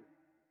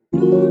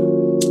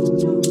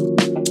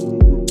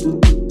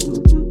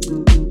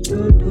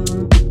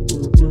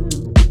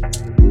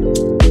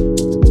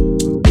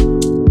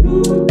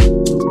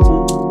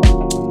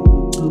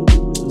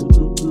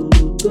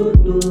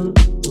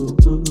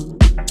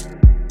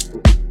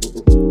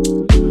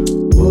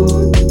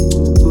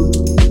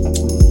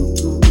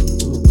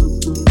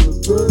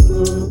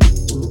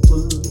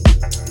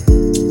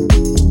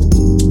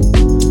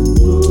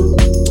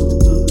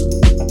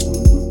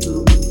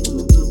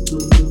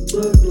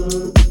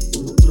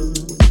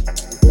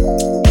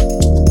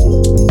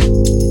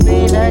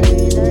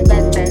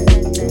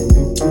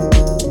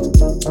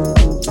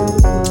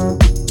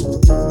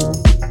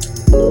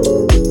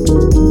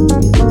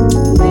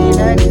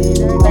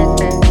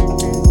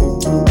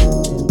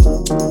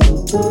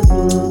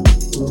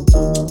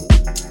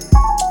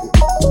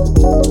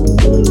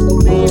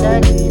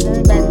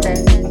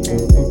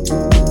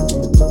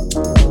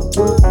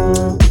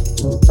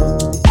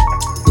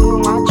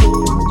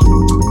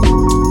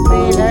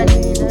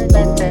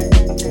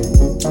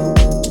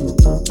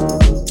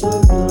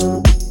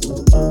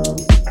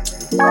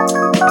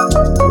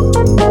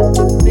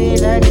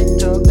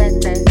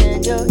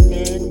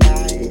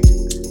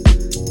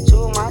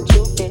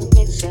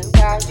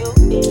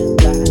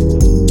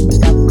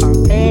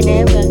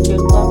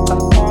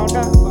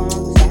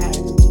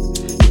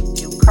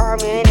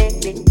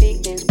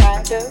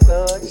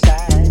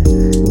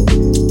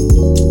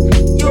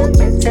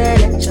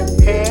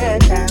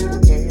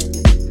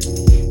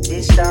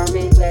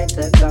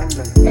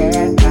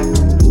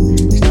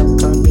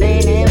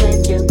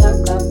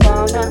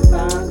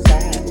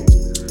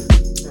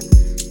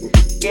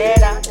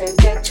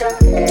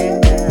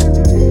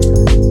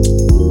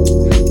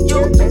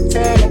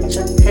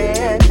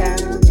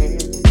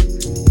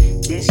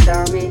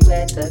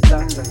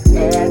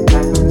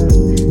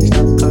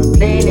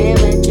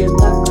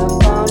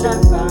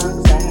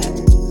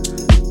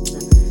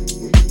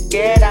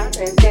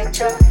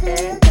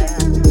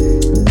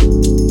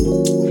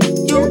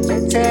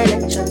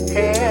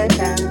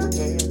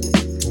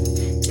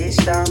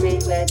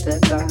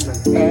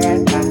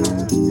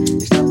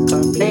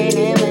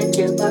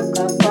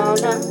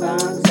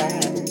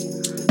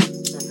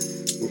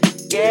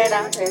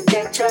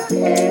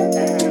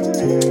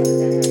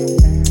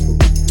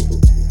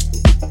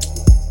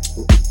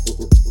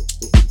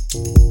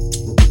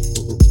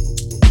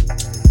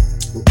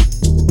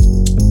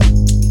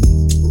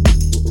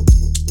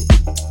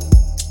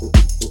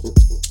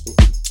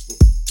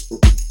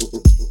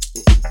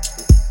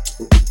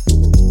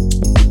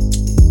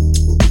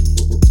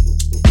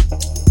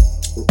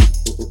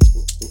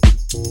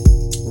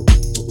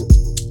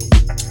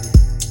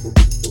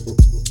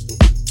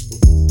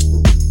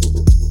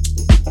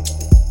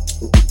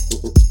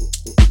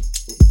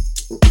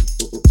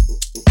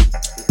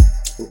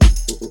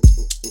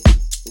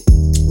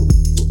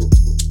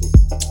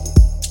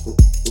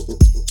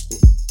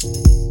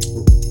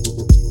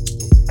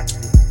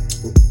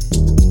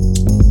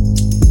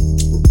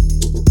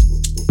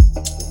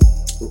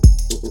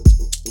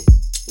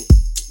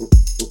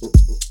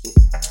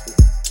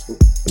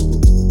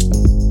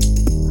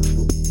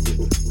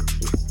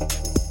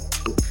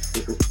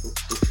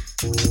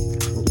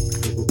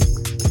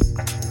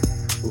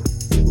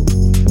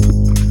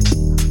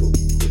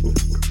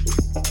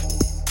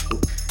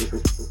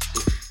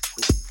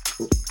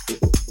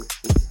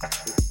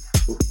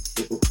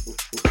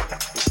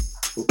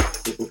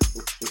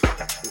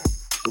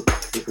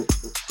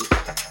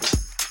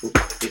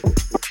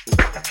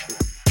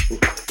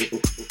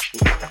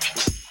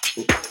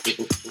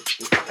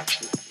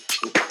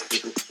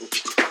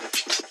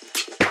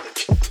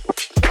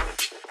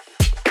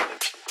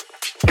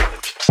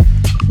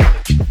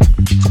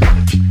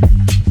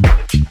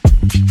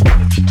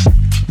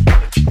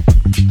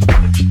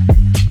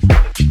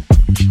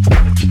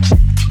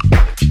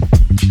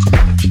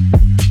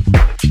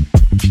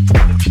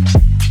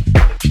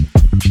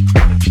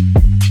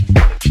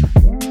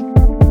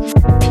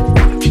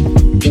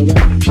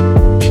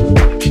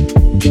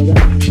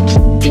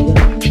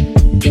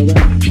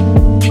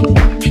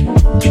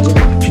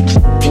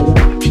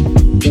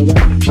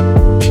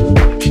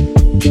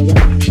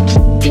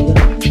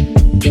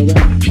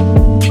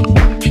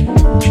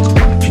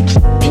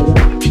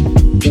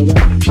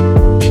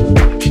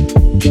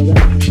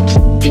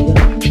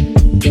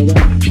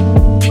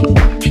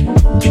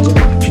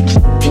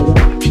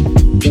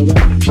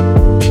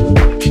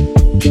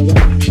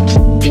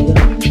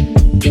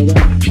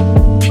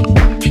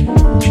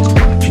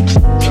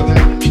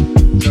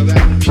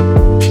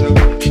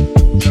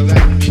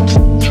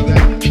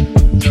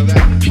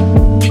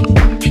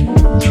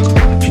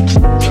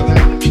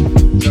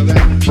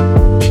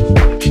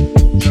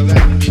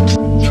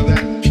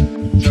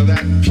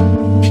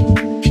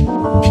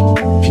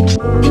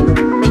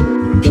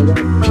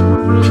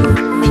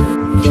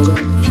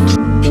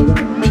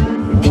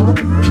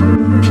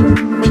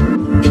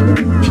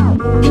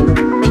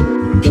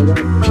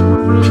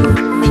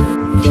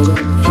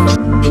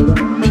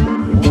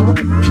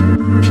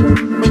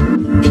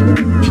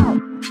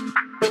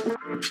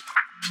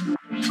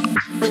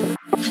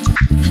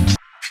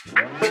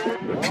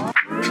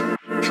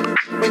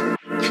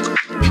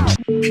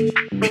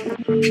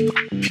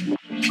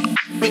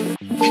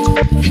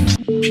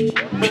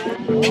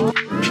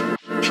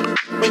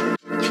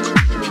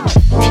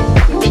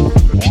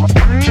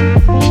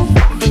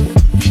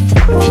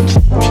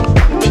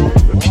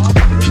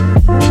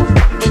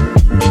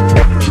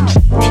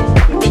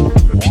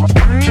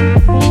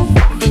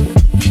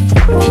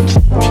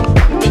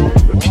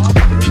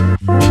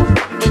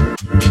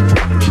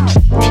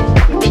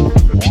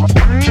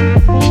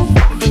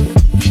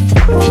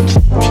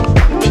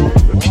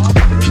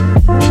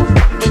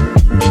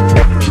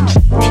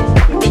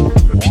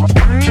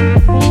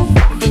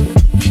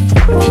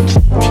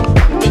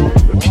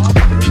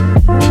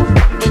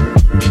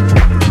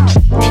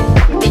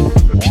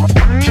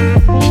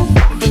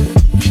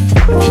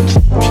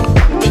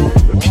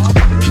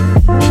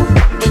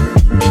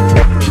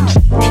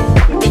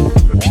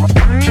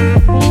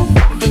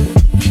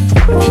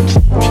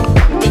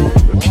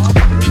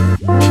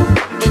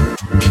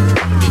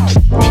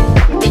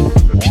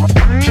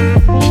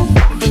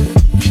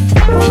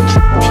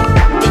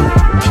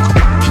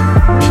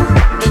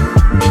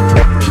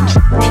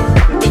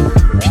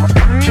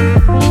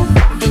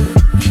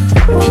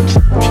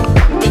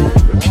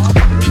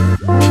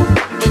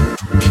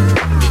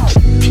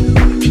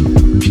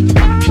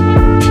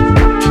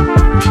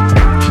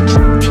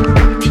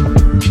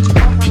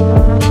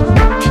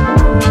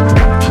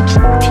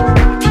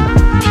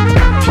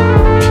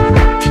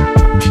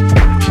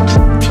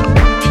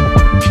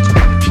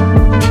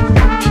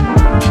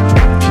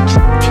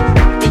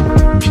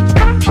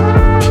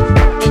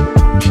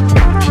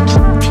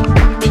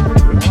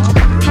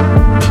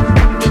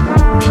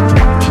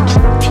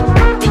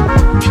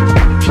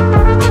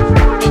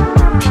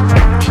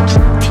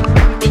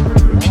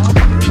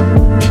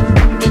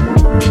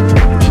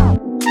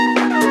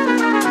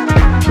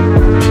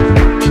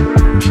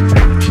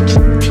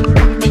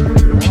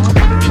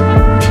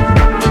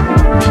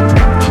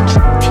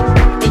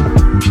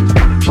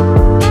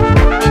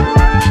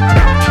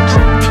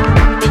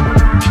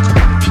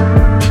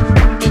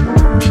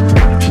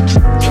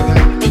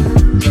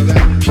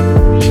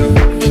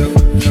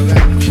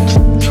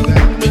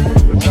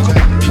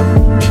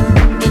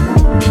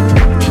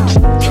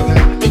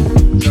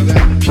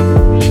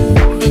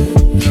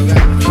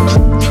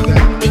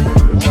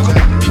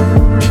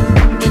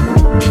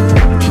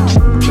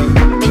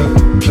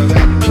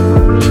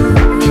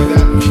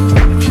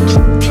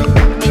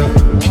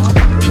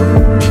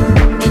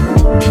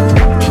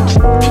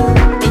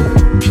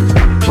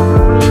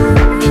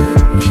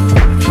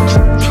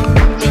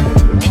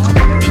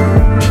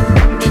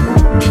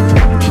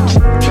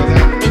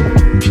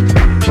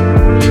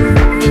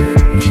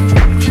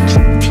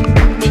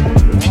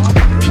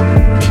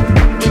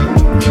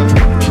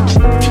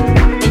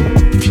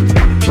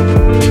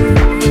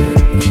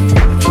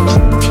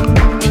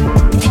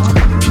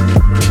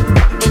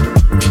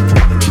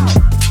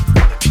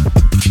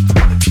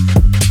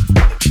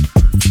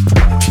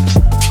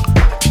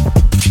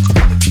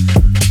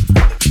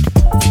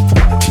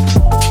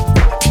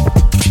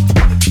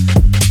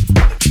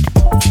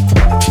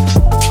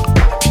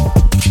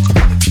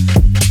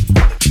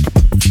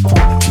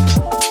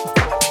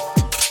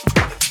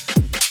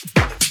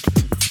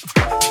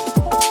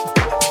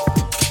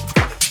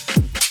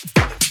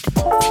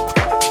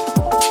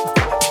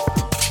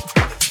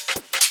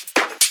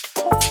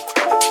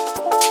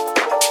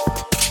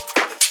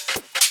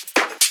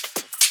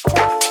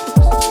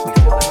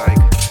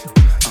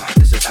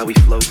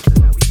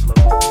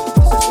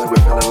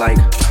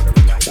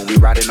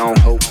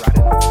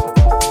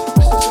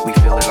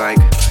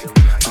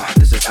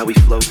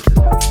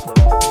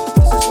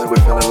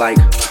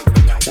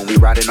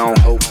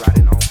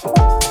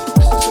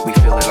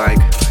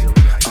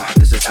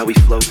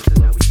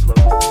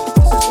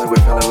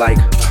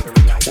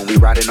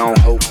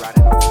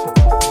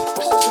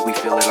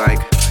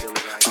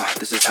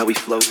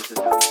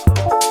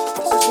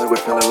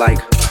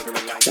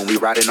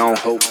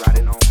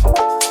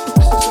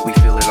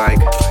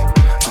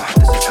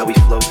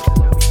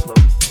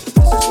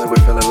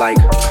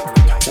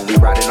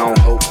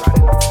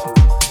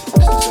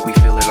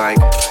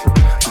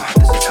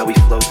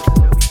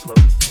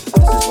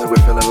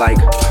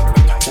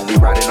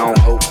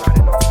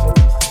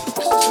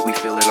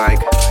 Feel it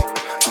like.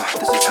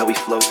 This is how we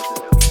float.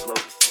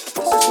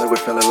 This is what we're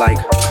feeling like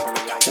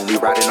when we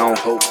riding on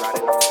hope.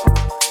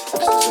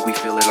 This is what we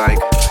feeling like.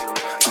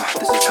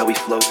 This is how we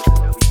float.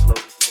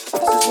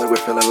 This is what we're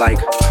feeling like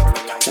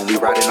when we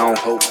riding on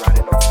hope.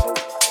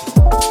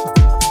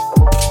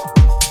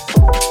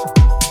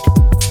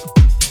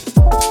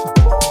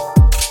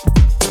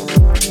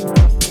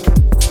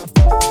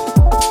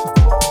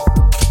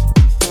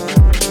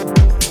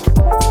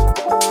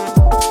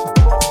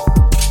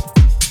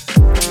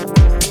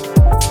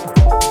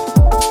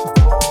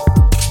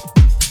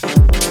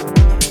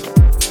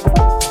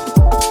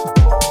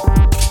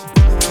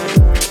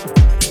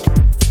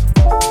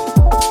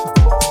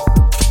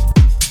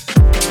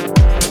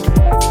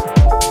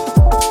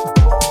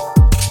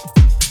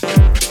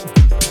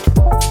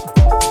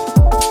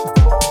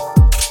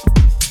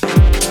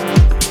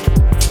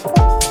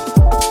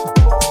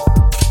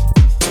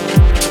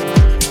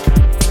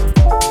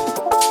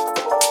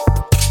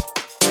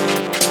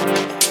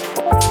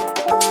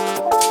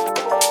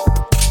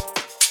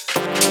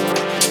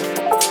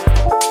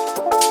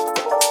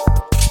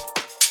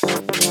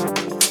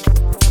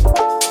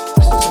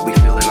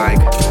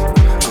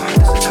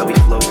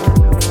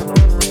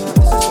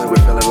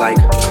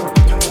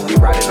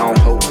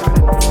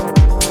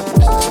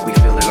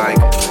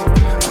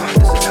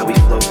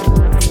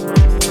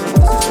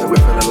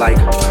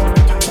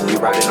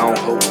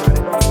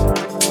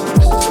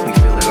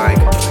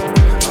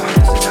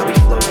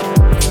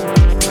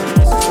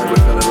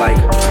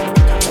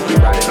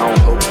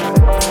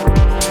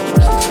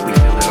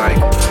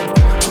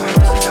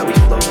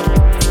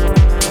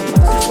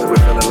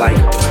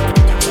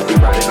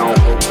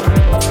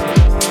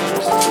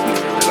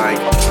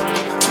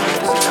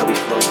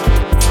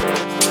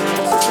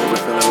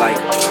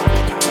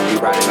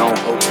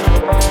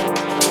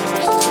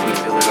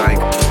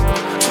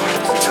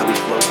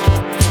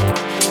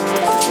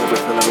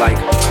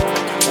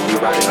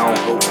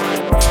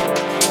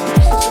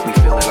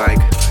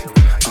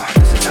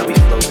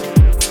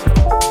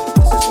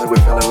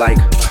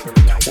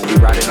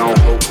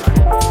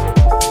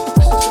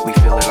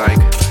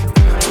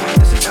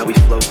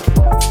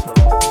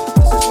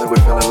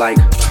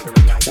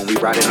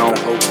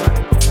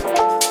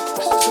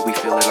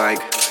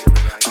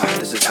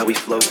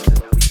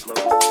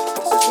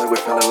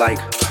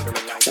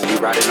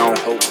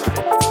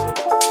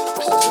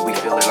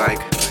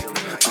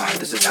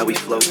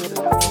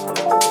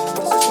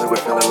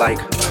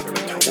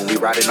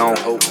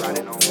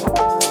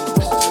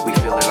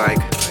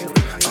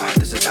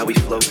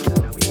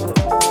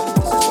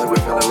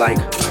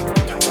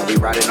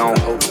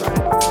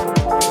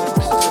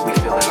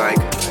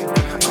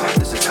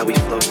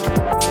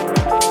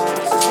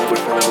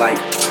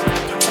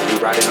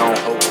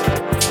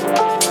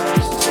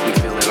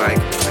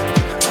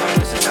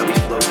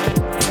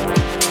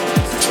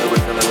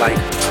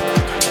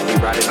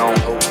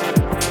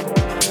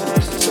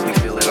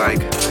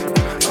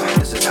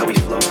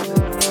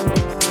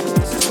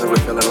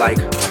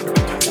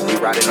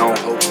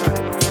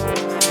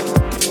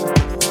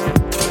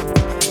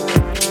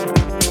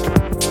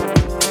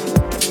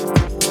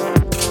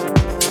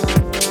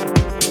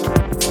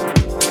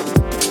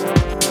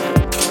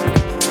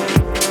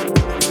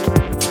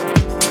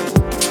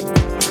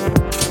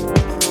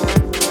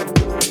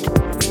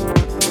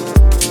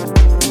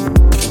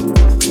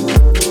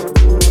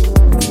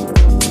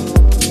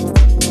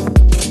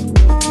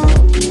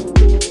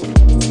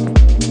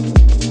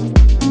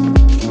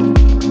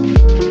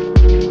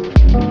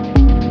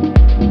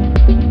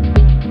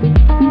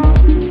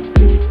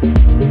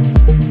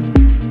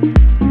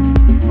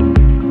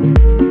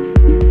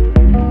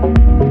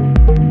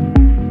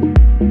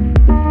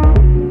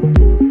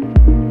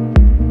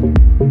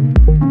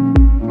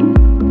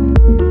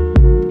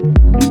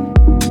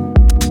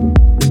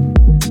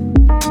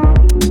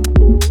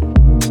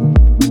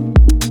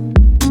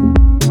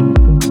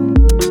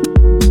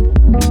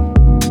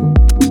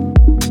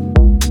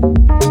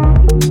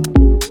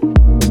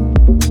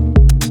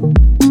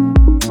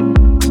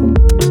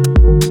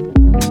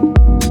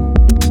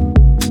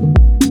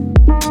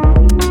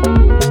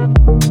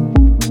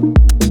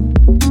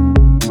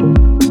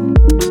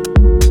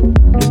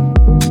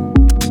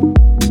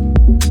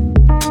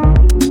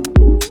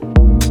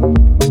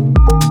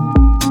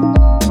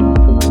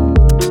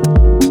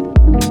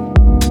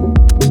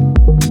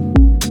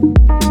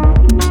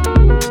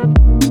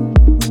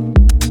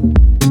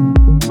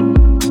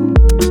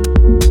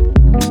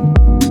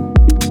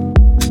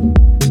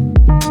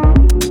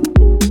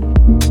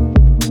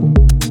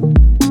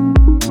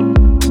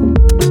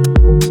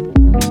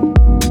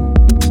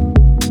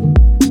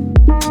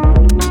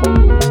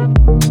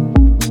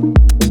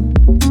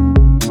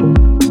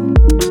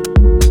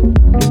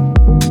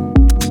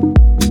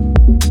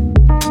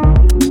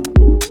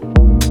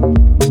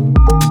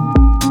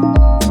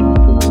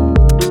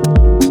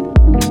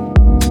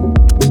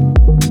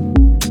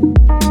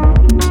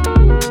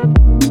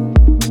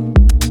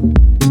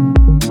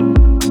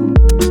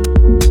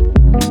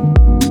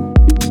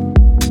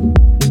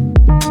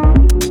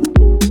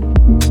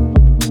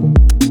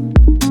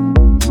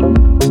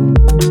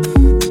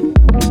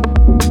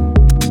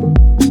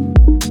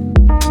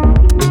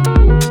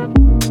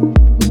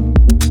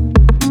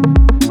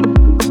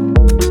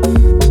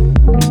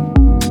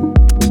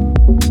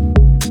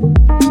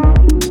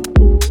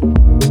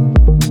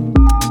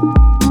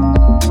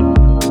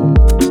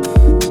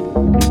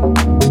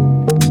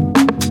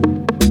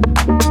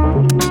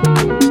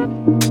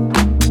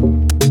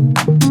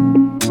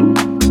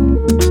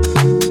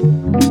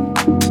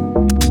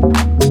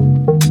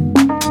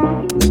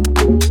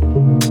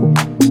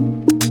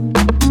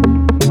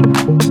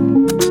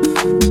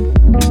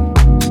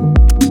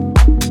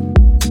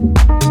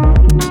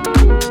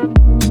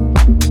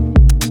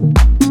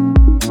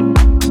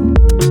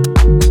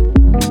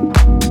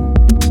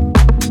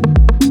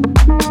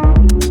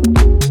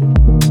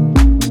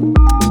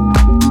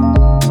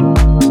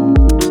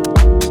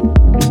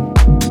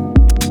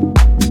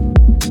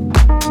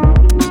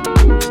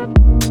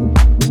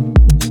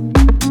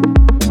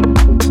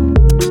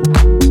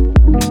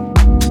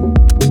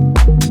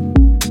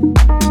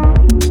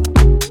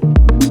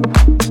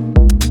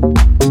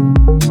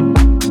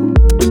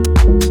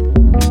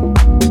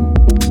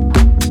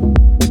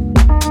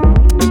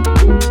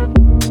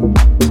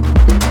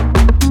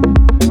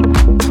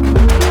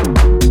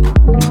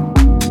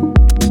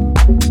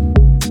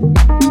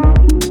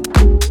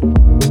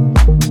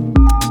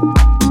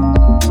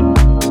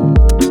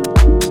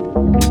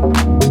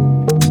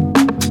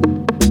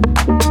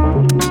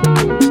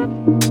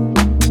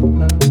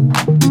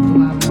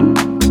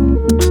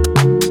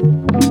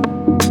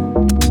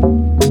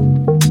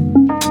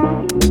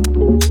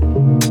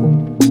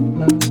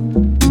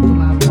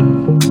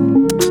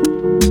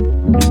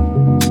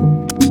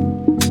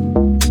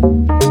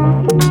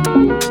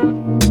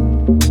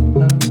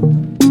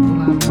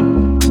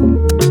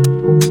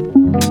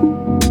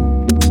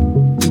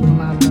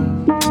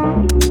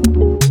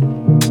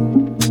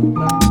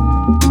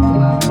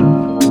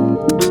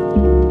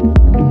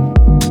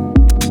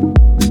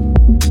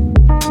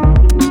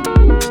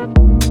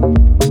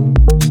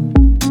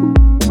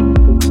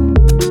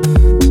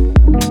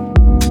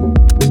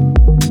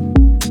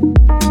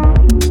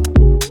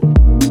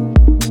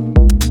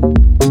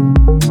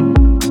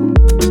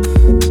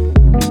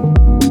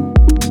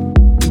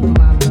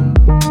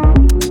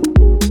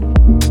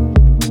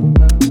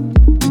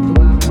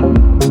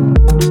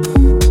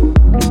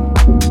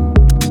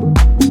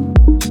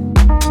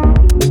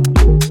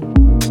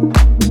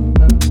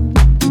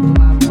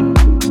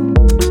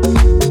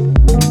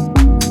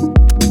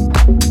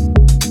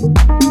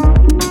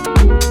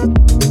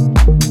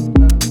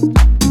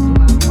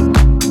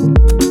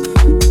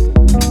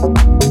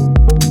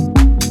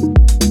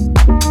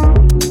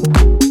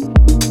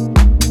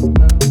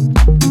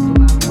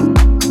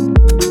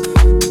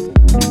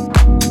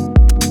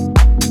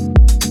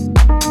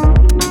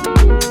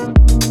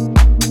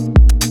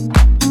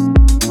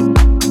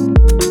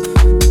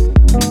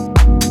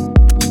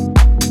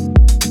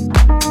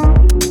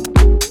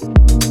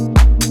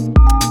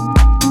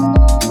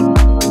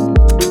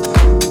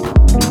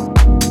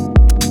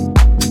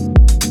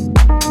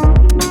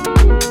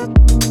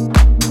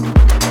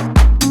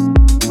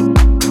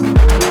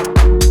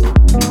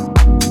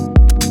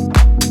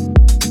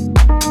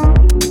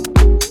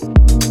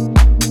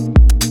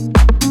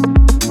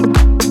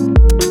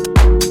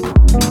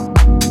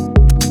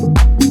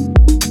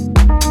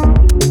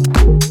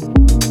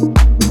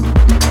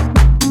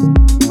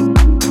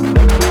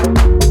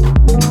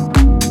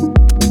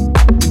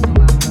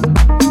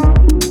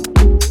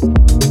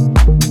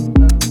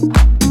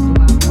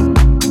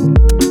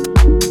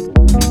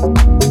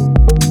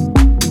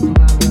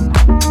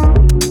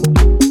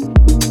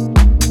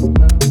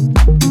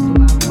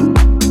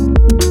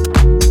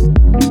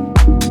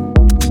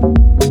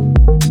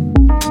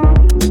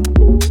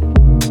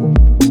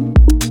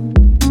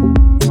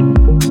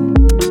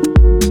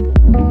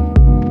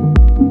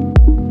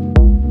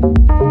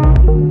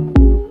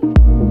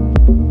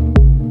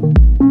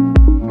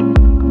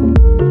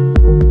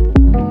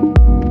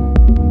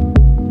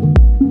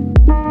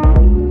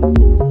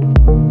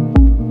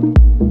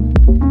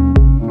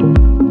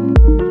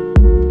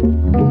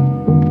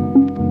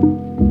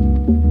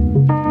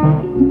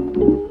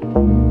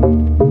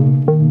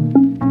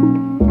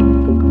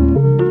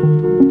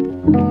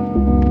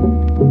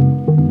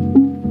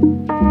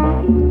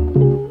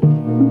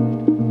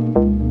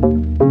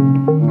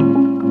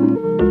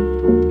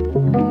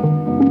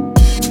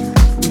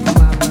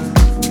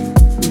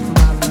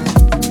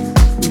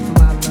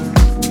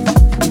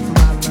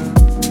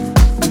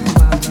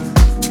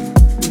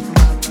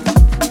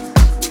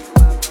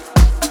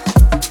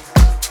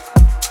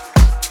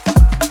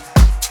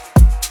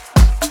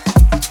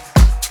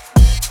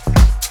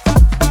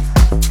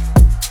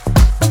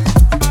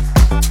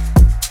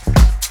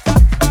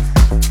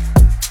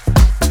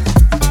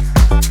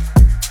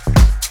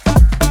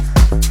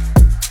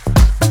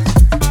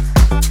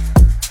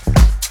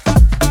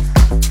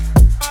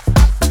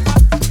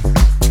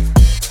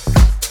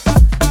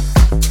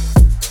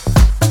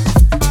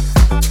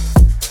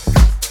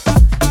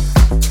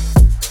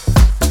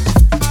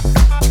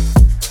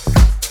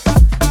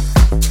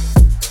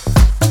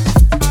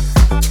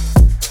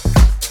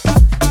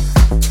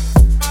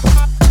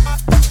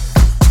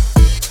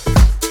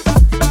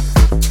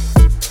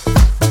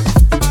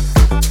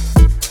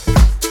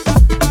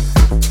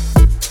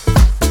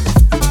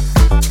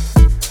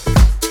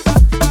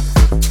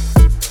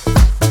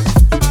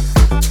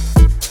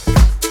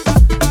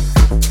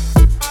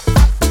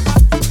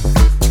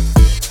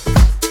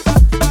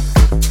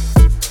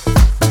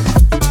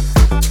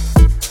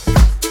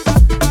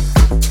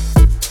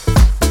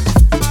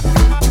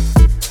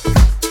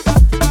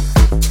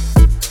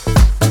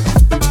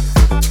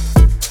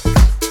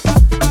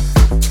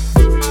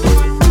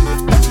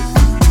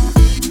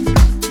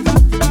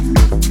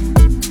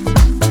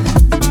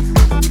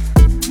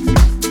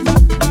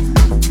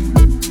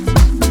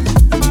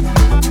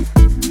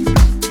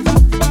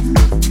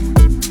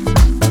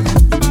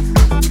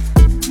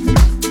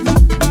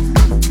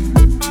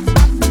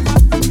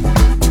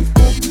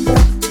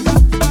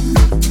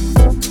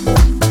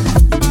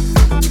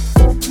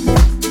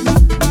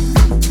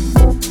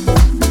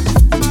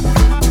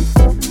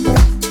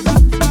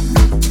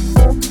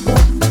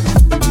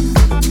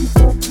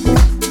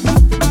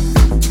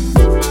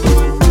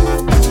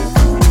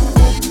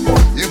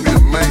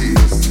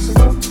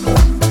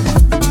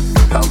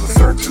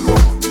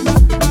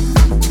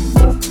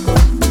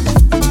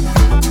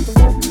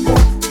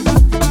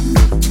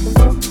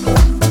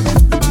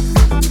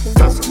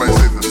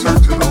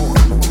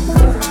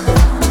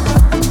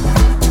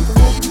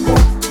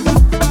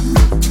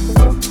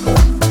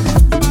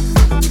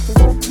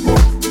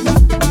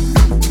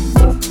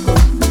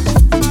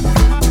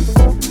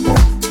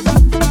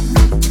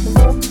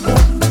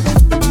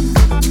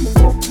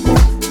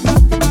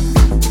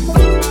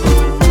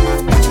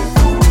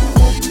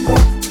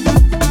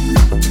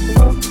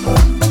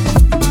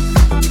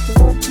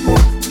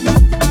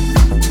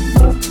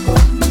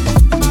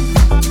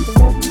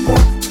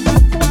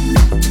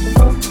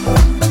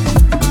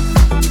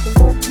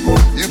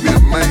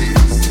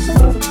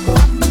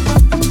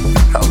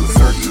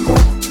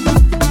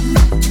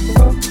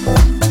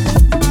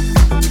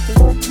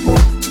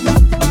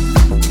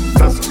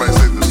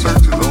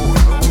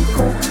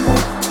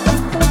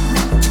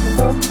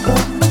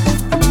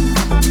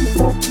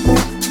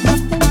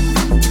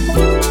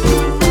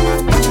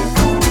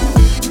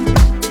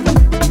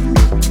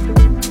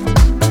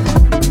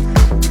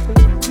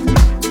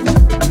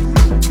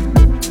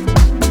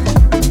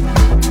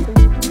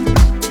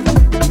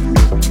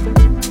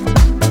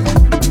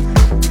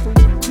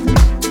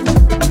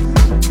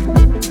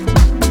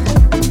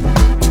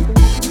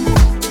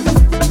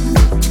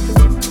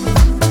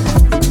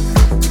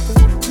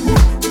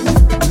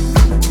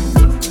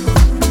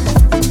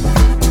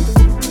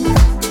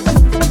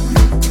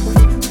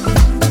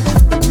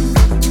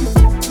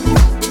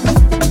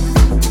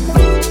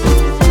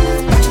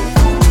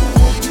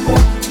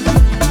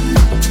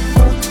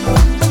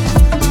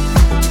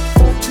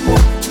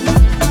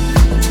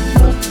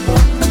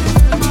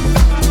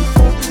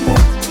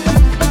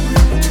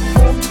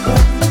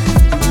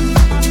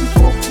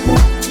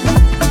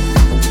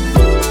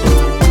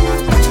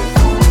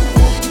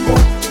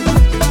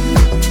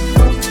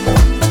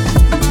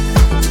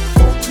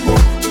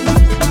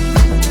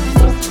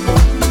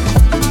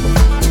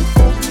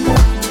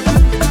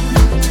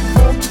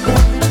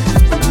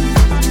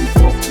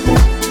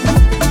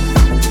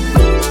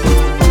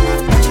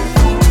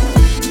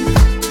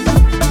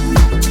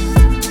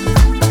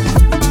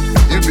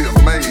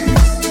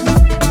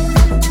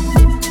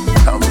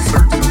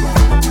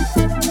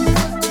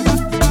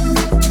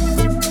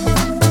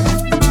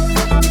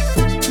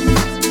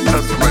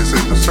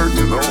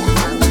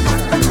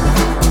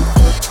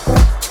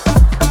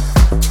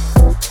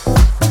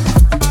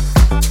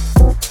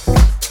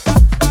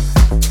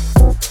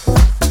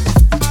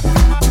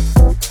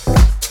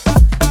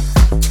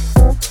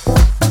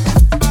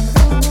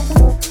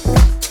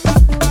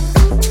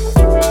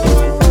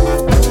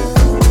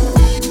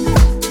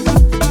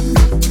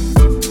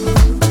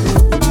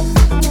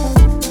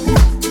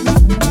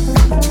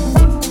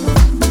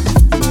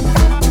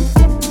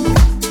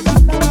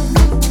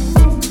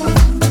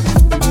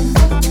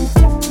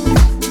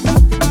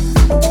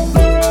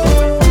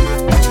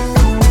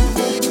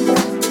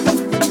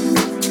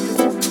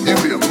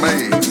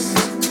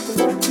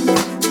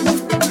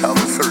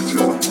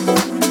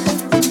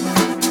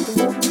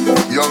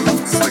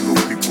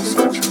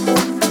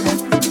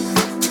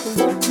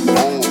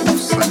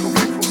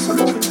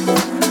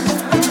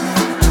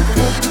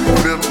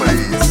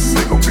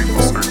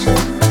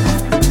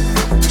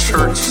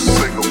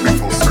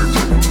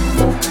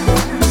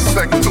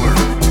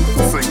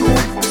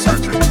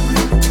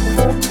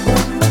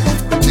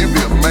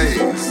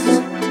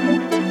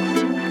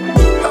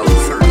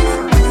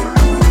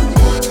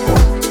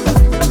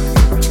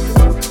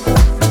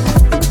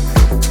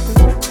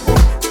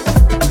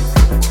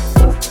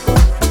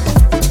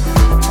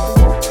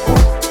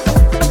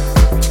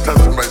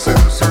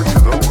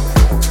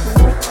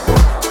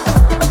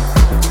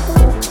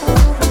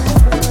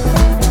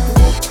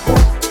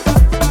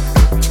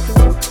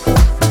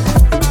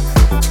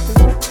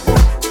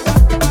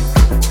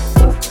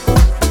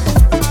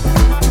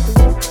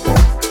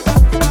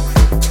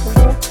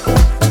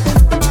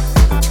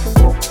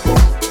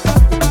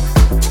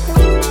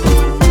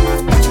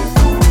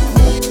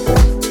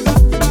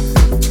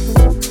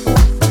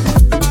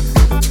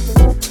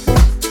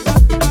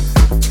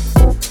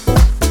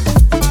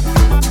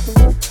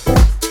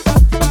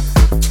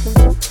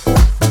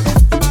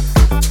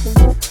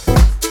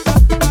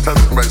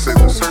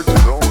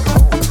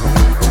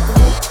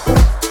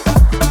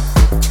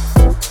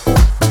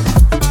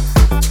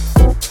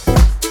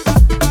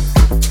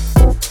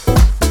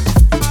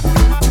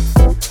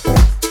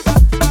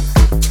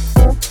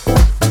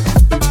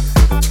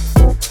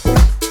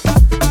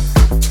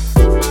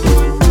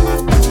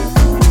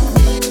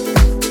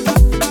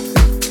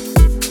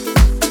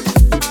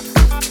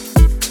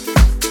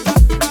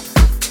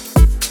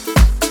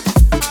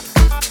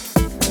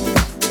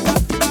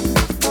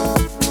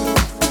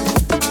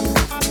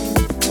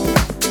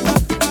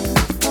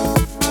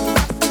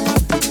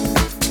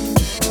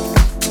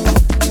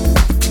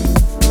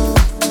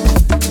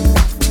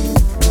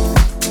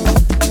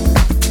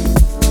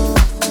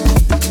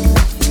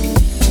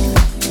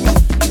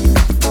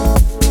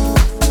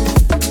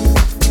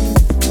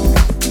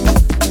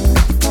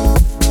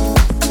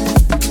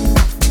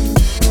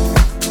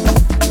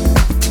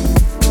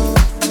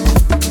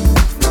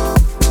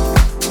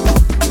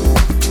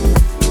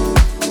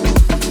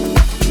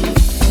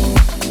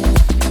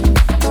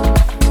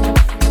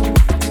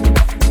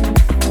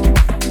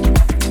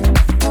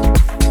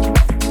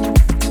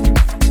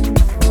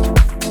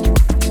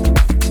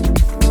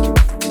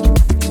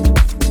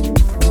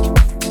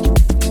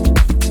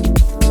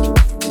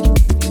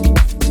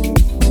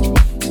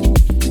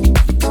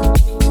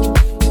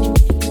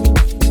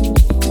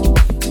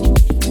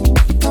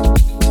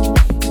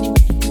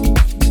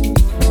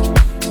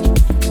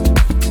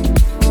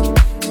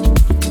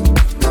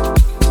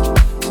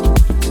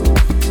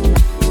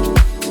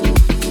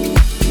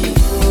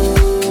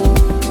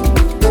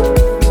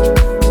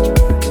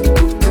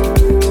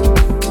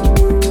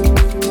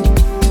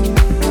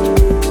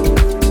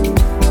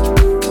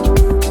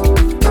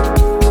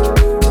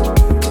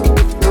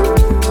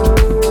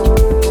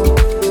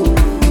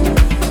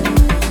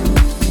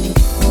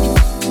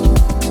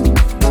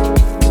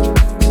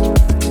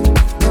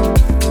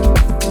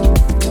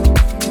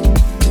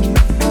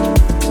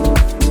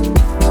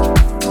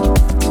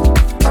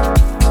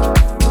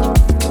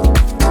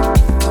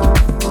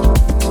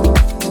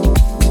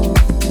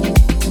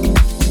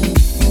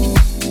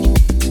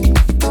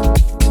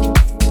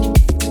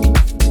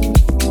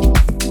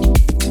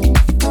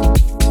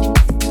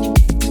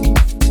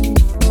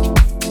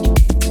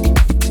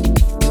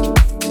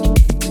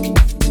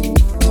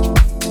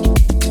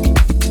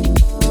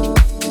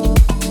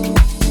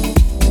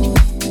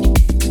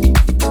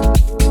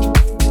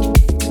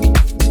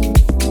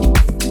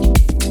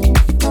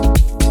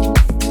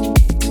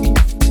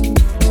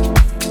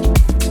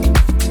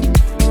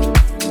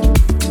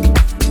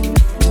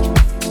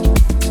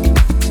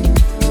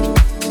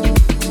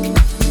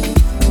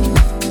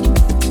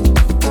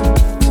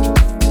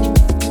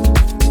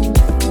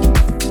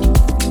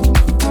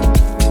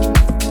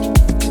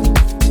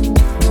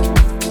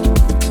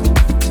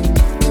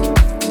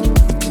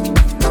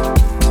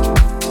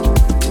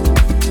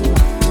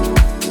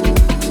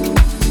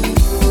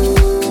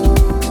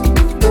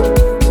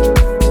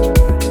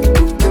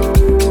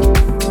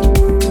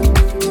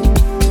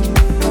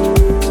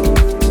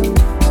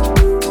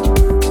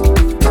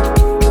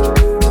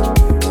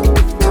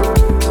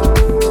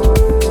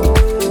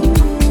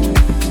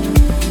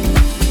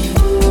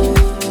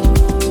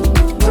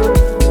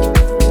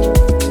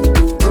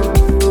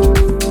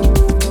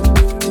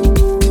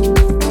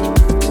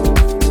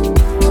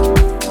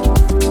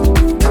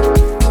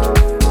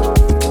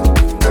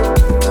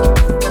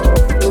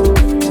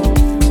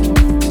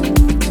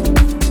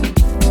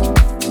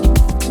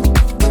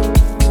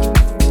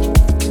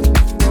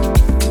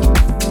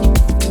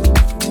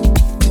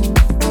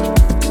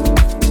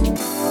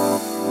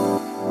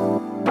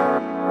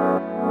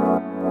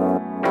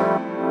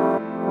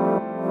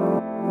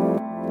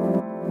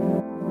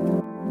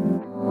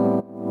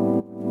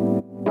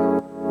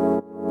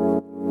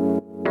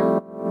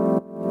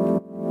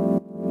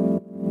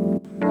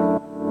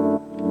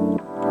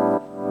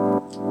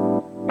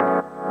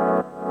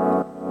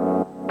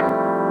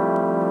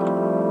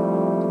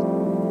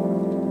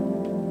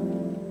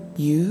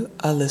 You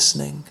are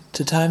listening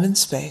to Time and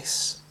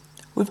Space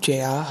with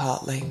J.R.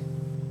 Hartley.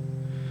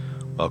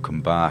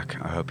 Welcome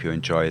back. I hope you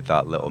enjoyed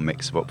that little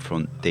mix of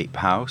upfront deep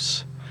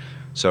house.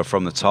 So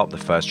from the top, the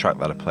first track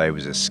that I played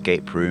was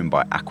Escape Room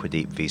by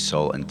Aquadeep,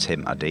 V-Soul and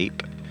Tim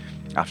Adeep.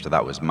 After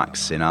that was Max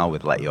Sinal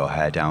with Let Your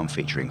Hair Down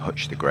featuring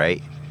Hutch the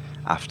Great.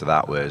 After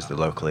that was the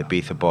local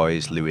Ibiza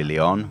boys Louis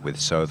Leon with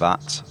So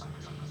That.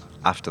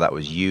 After that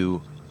was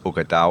You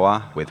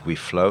Ugadawa with We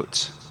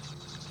Float.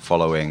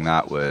 Following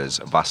that was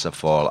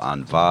Vasafall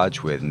and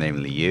Vaj with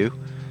Namely You.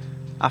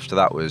 After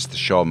that was the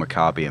Shaw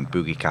Maccabi and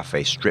Boogie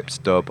Cafe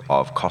stripped dub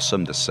of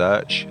Cossum The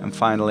Search. And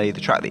finally,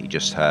 the track that you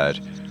just heard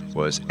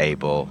was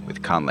Abel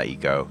with Can't Let You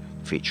Go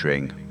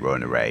featuring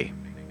Rona Ray.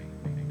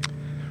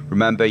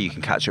 Remember, you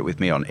can catch up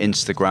with me on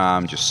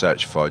Instagram. Just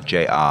search for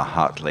JR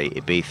Hartley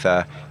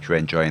Ibiza. If you're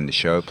enjoying the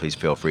show, please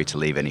feel free to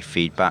leave any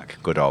feedback,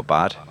 good or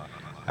bad.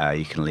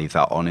 You can leave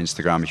that on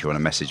Instagram if you want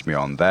to message me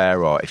on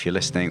there, or if you're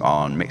listening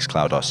on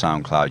Mixcloud or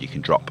Soundcloud, you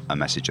can drop a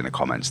message in the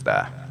comments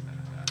there.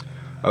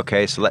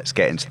 Okay, so let's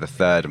get into the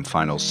third and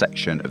final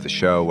section of the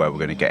show where we're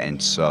going to get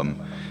into some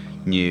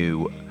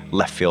new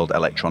left field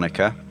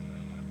electronica.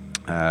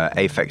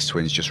 Aphex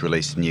Twins just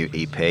released a new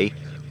EP,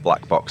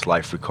 Black Box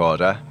Life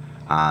Recorder,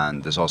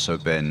 and there's also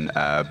been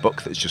a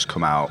book that's just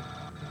come out.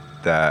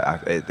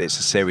 It's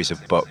a series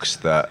of books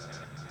that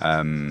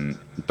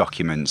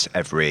documents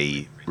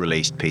every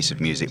released piece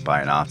of music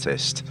by an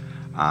artist,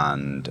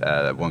 and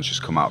one's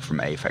just come out from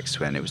Aphex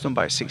Twin. It was done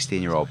by a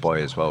 16-year-old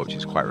boy as well, which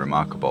is quite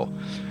remarkable.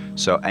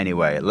 So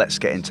anyway, let's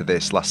get into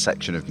this last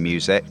section of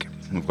music.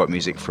 We've got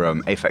music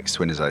from Aphex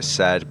Twin, as I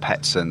said,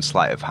 Petson,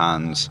 Sleight of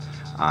Hands,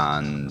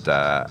 and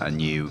a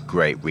new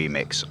great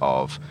remix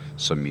of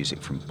some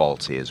music from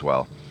Balti as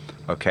well.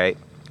 Okay,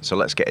 so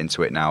let's get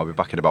into it now. I'll be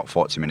back in about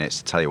 40 minutes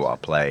to tell you what I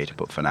played,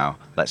 but for now,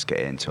 let's get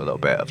into a little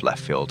bit of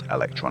left field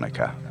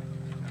electronica.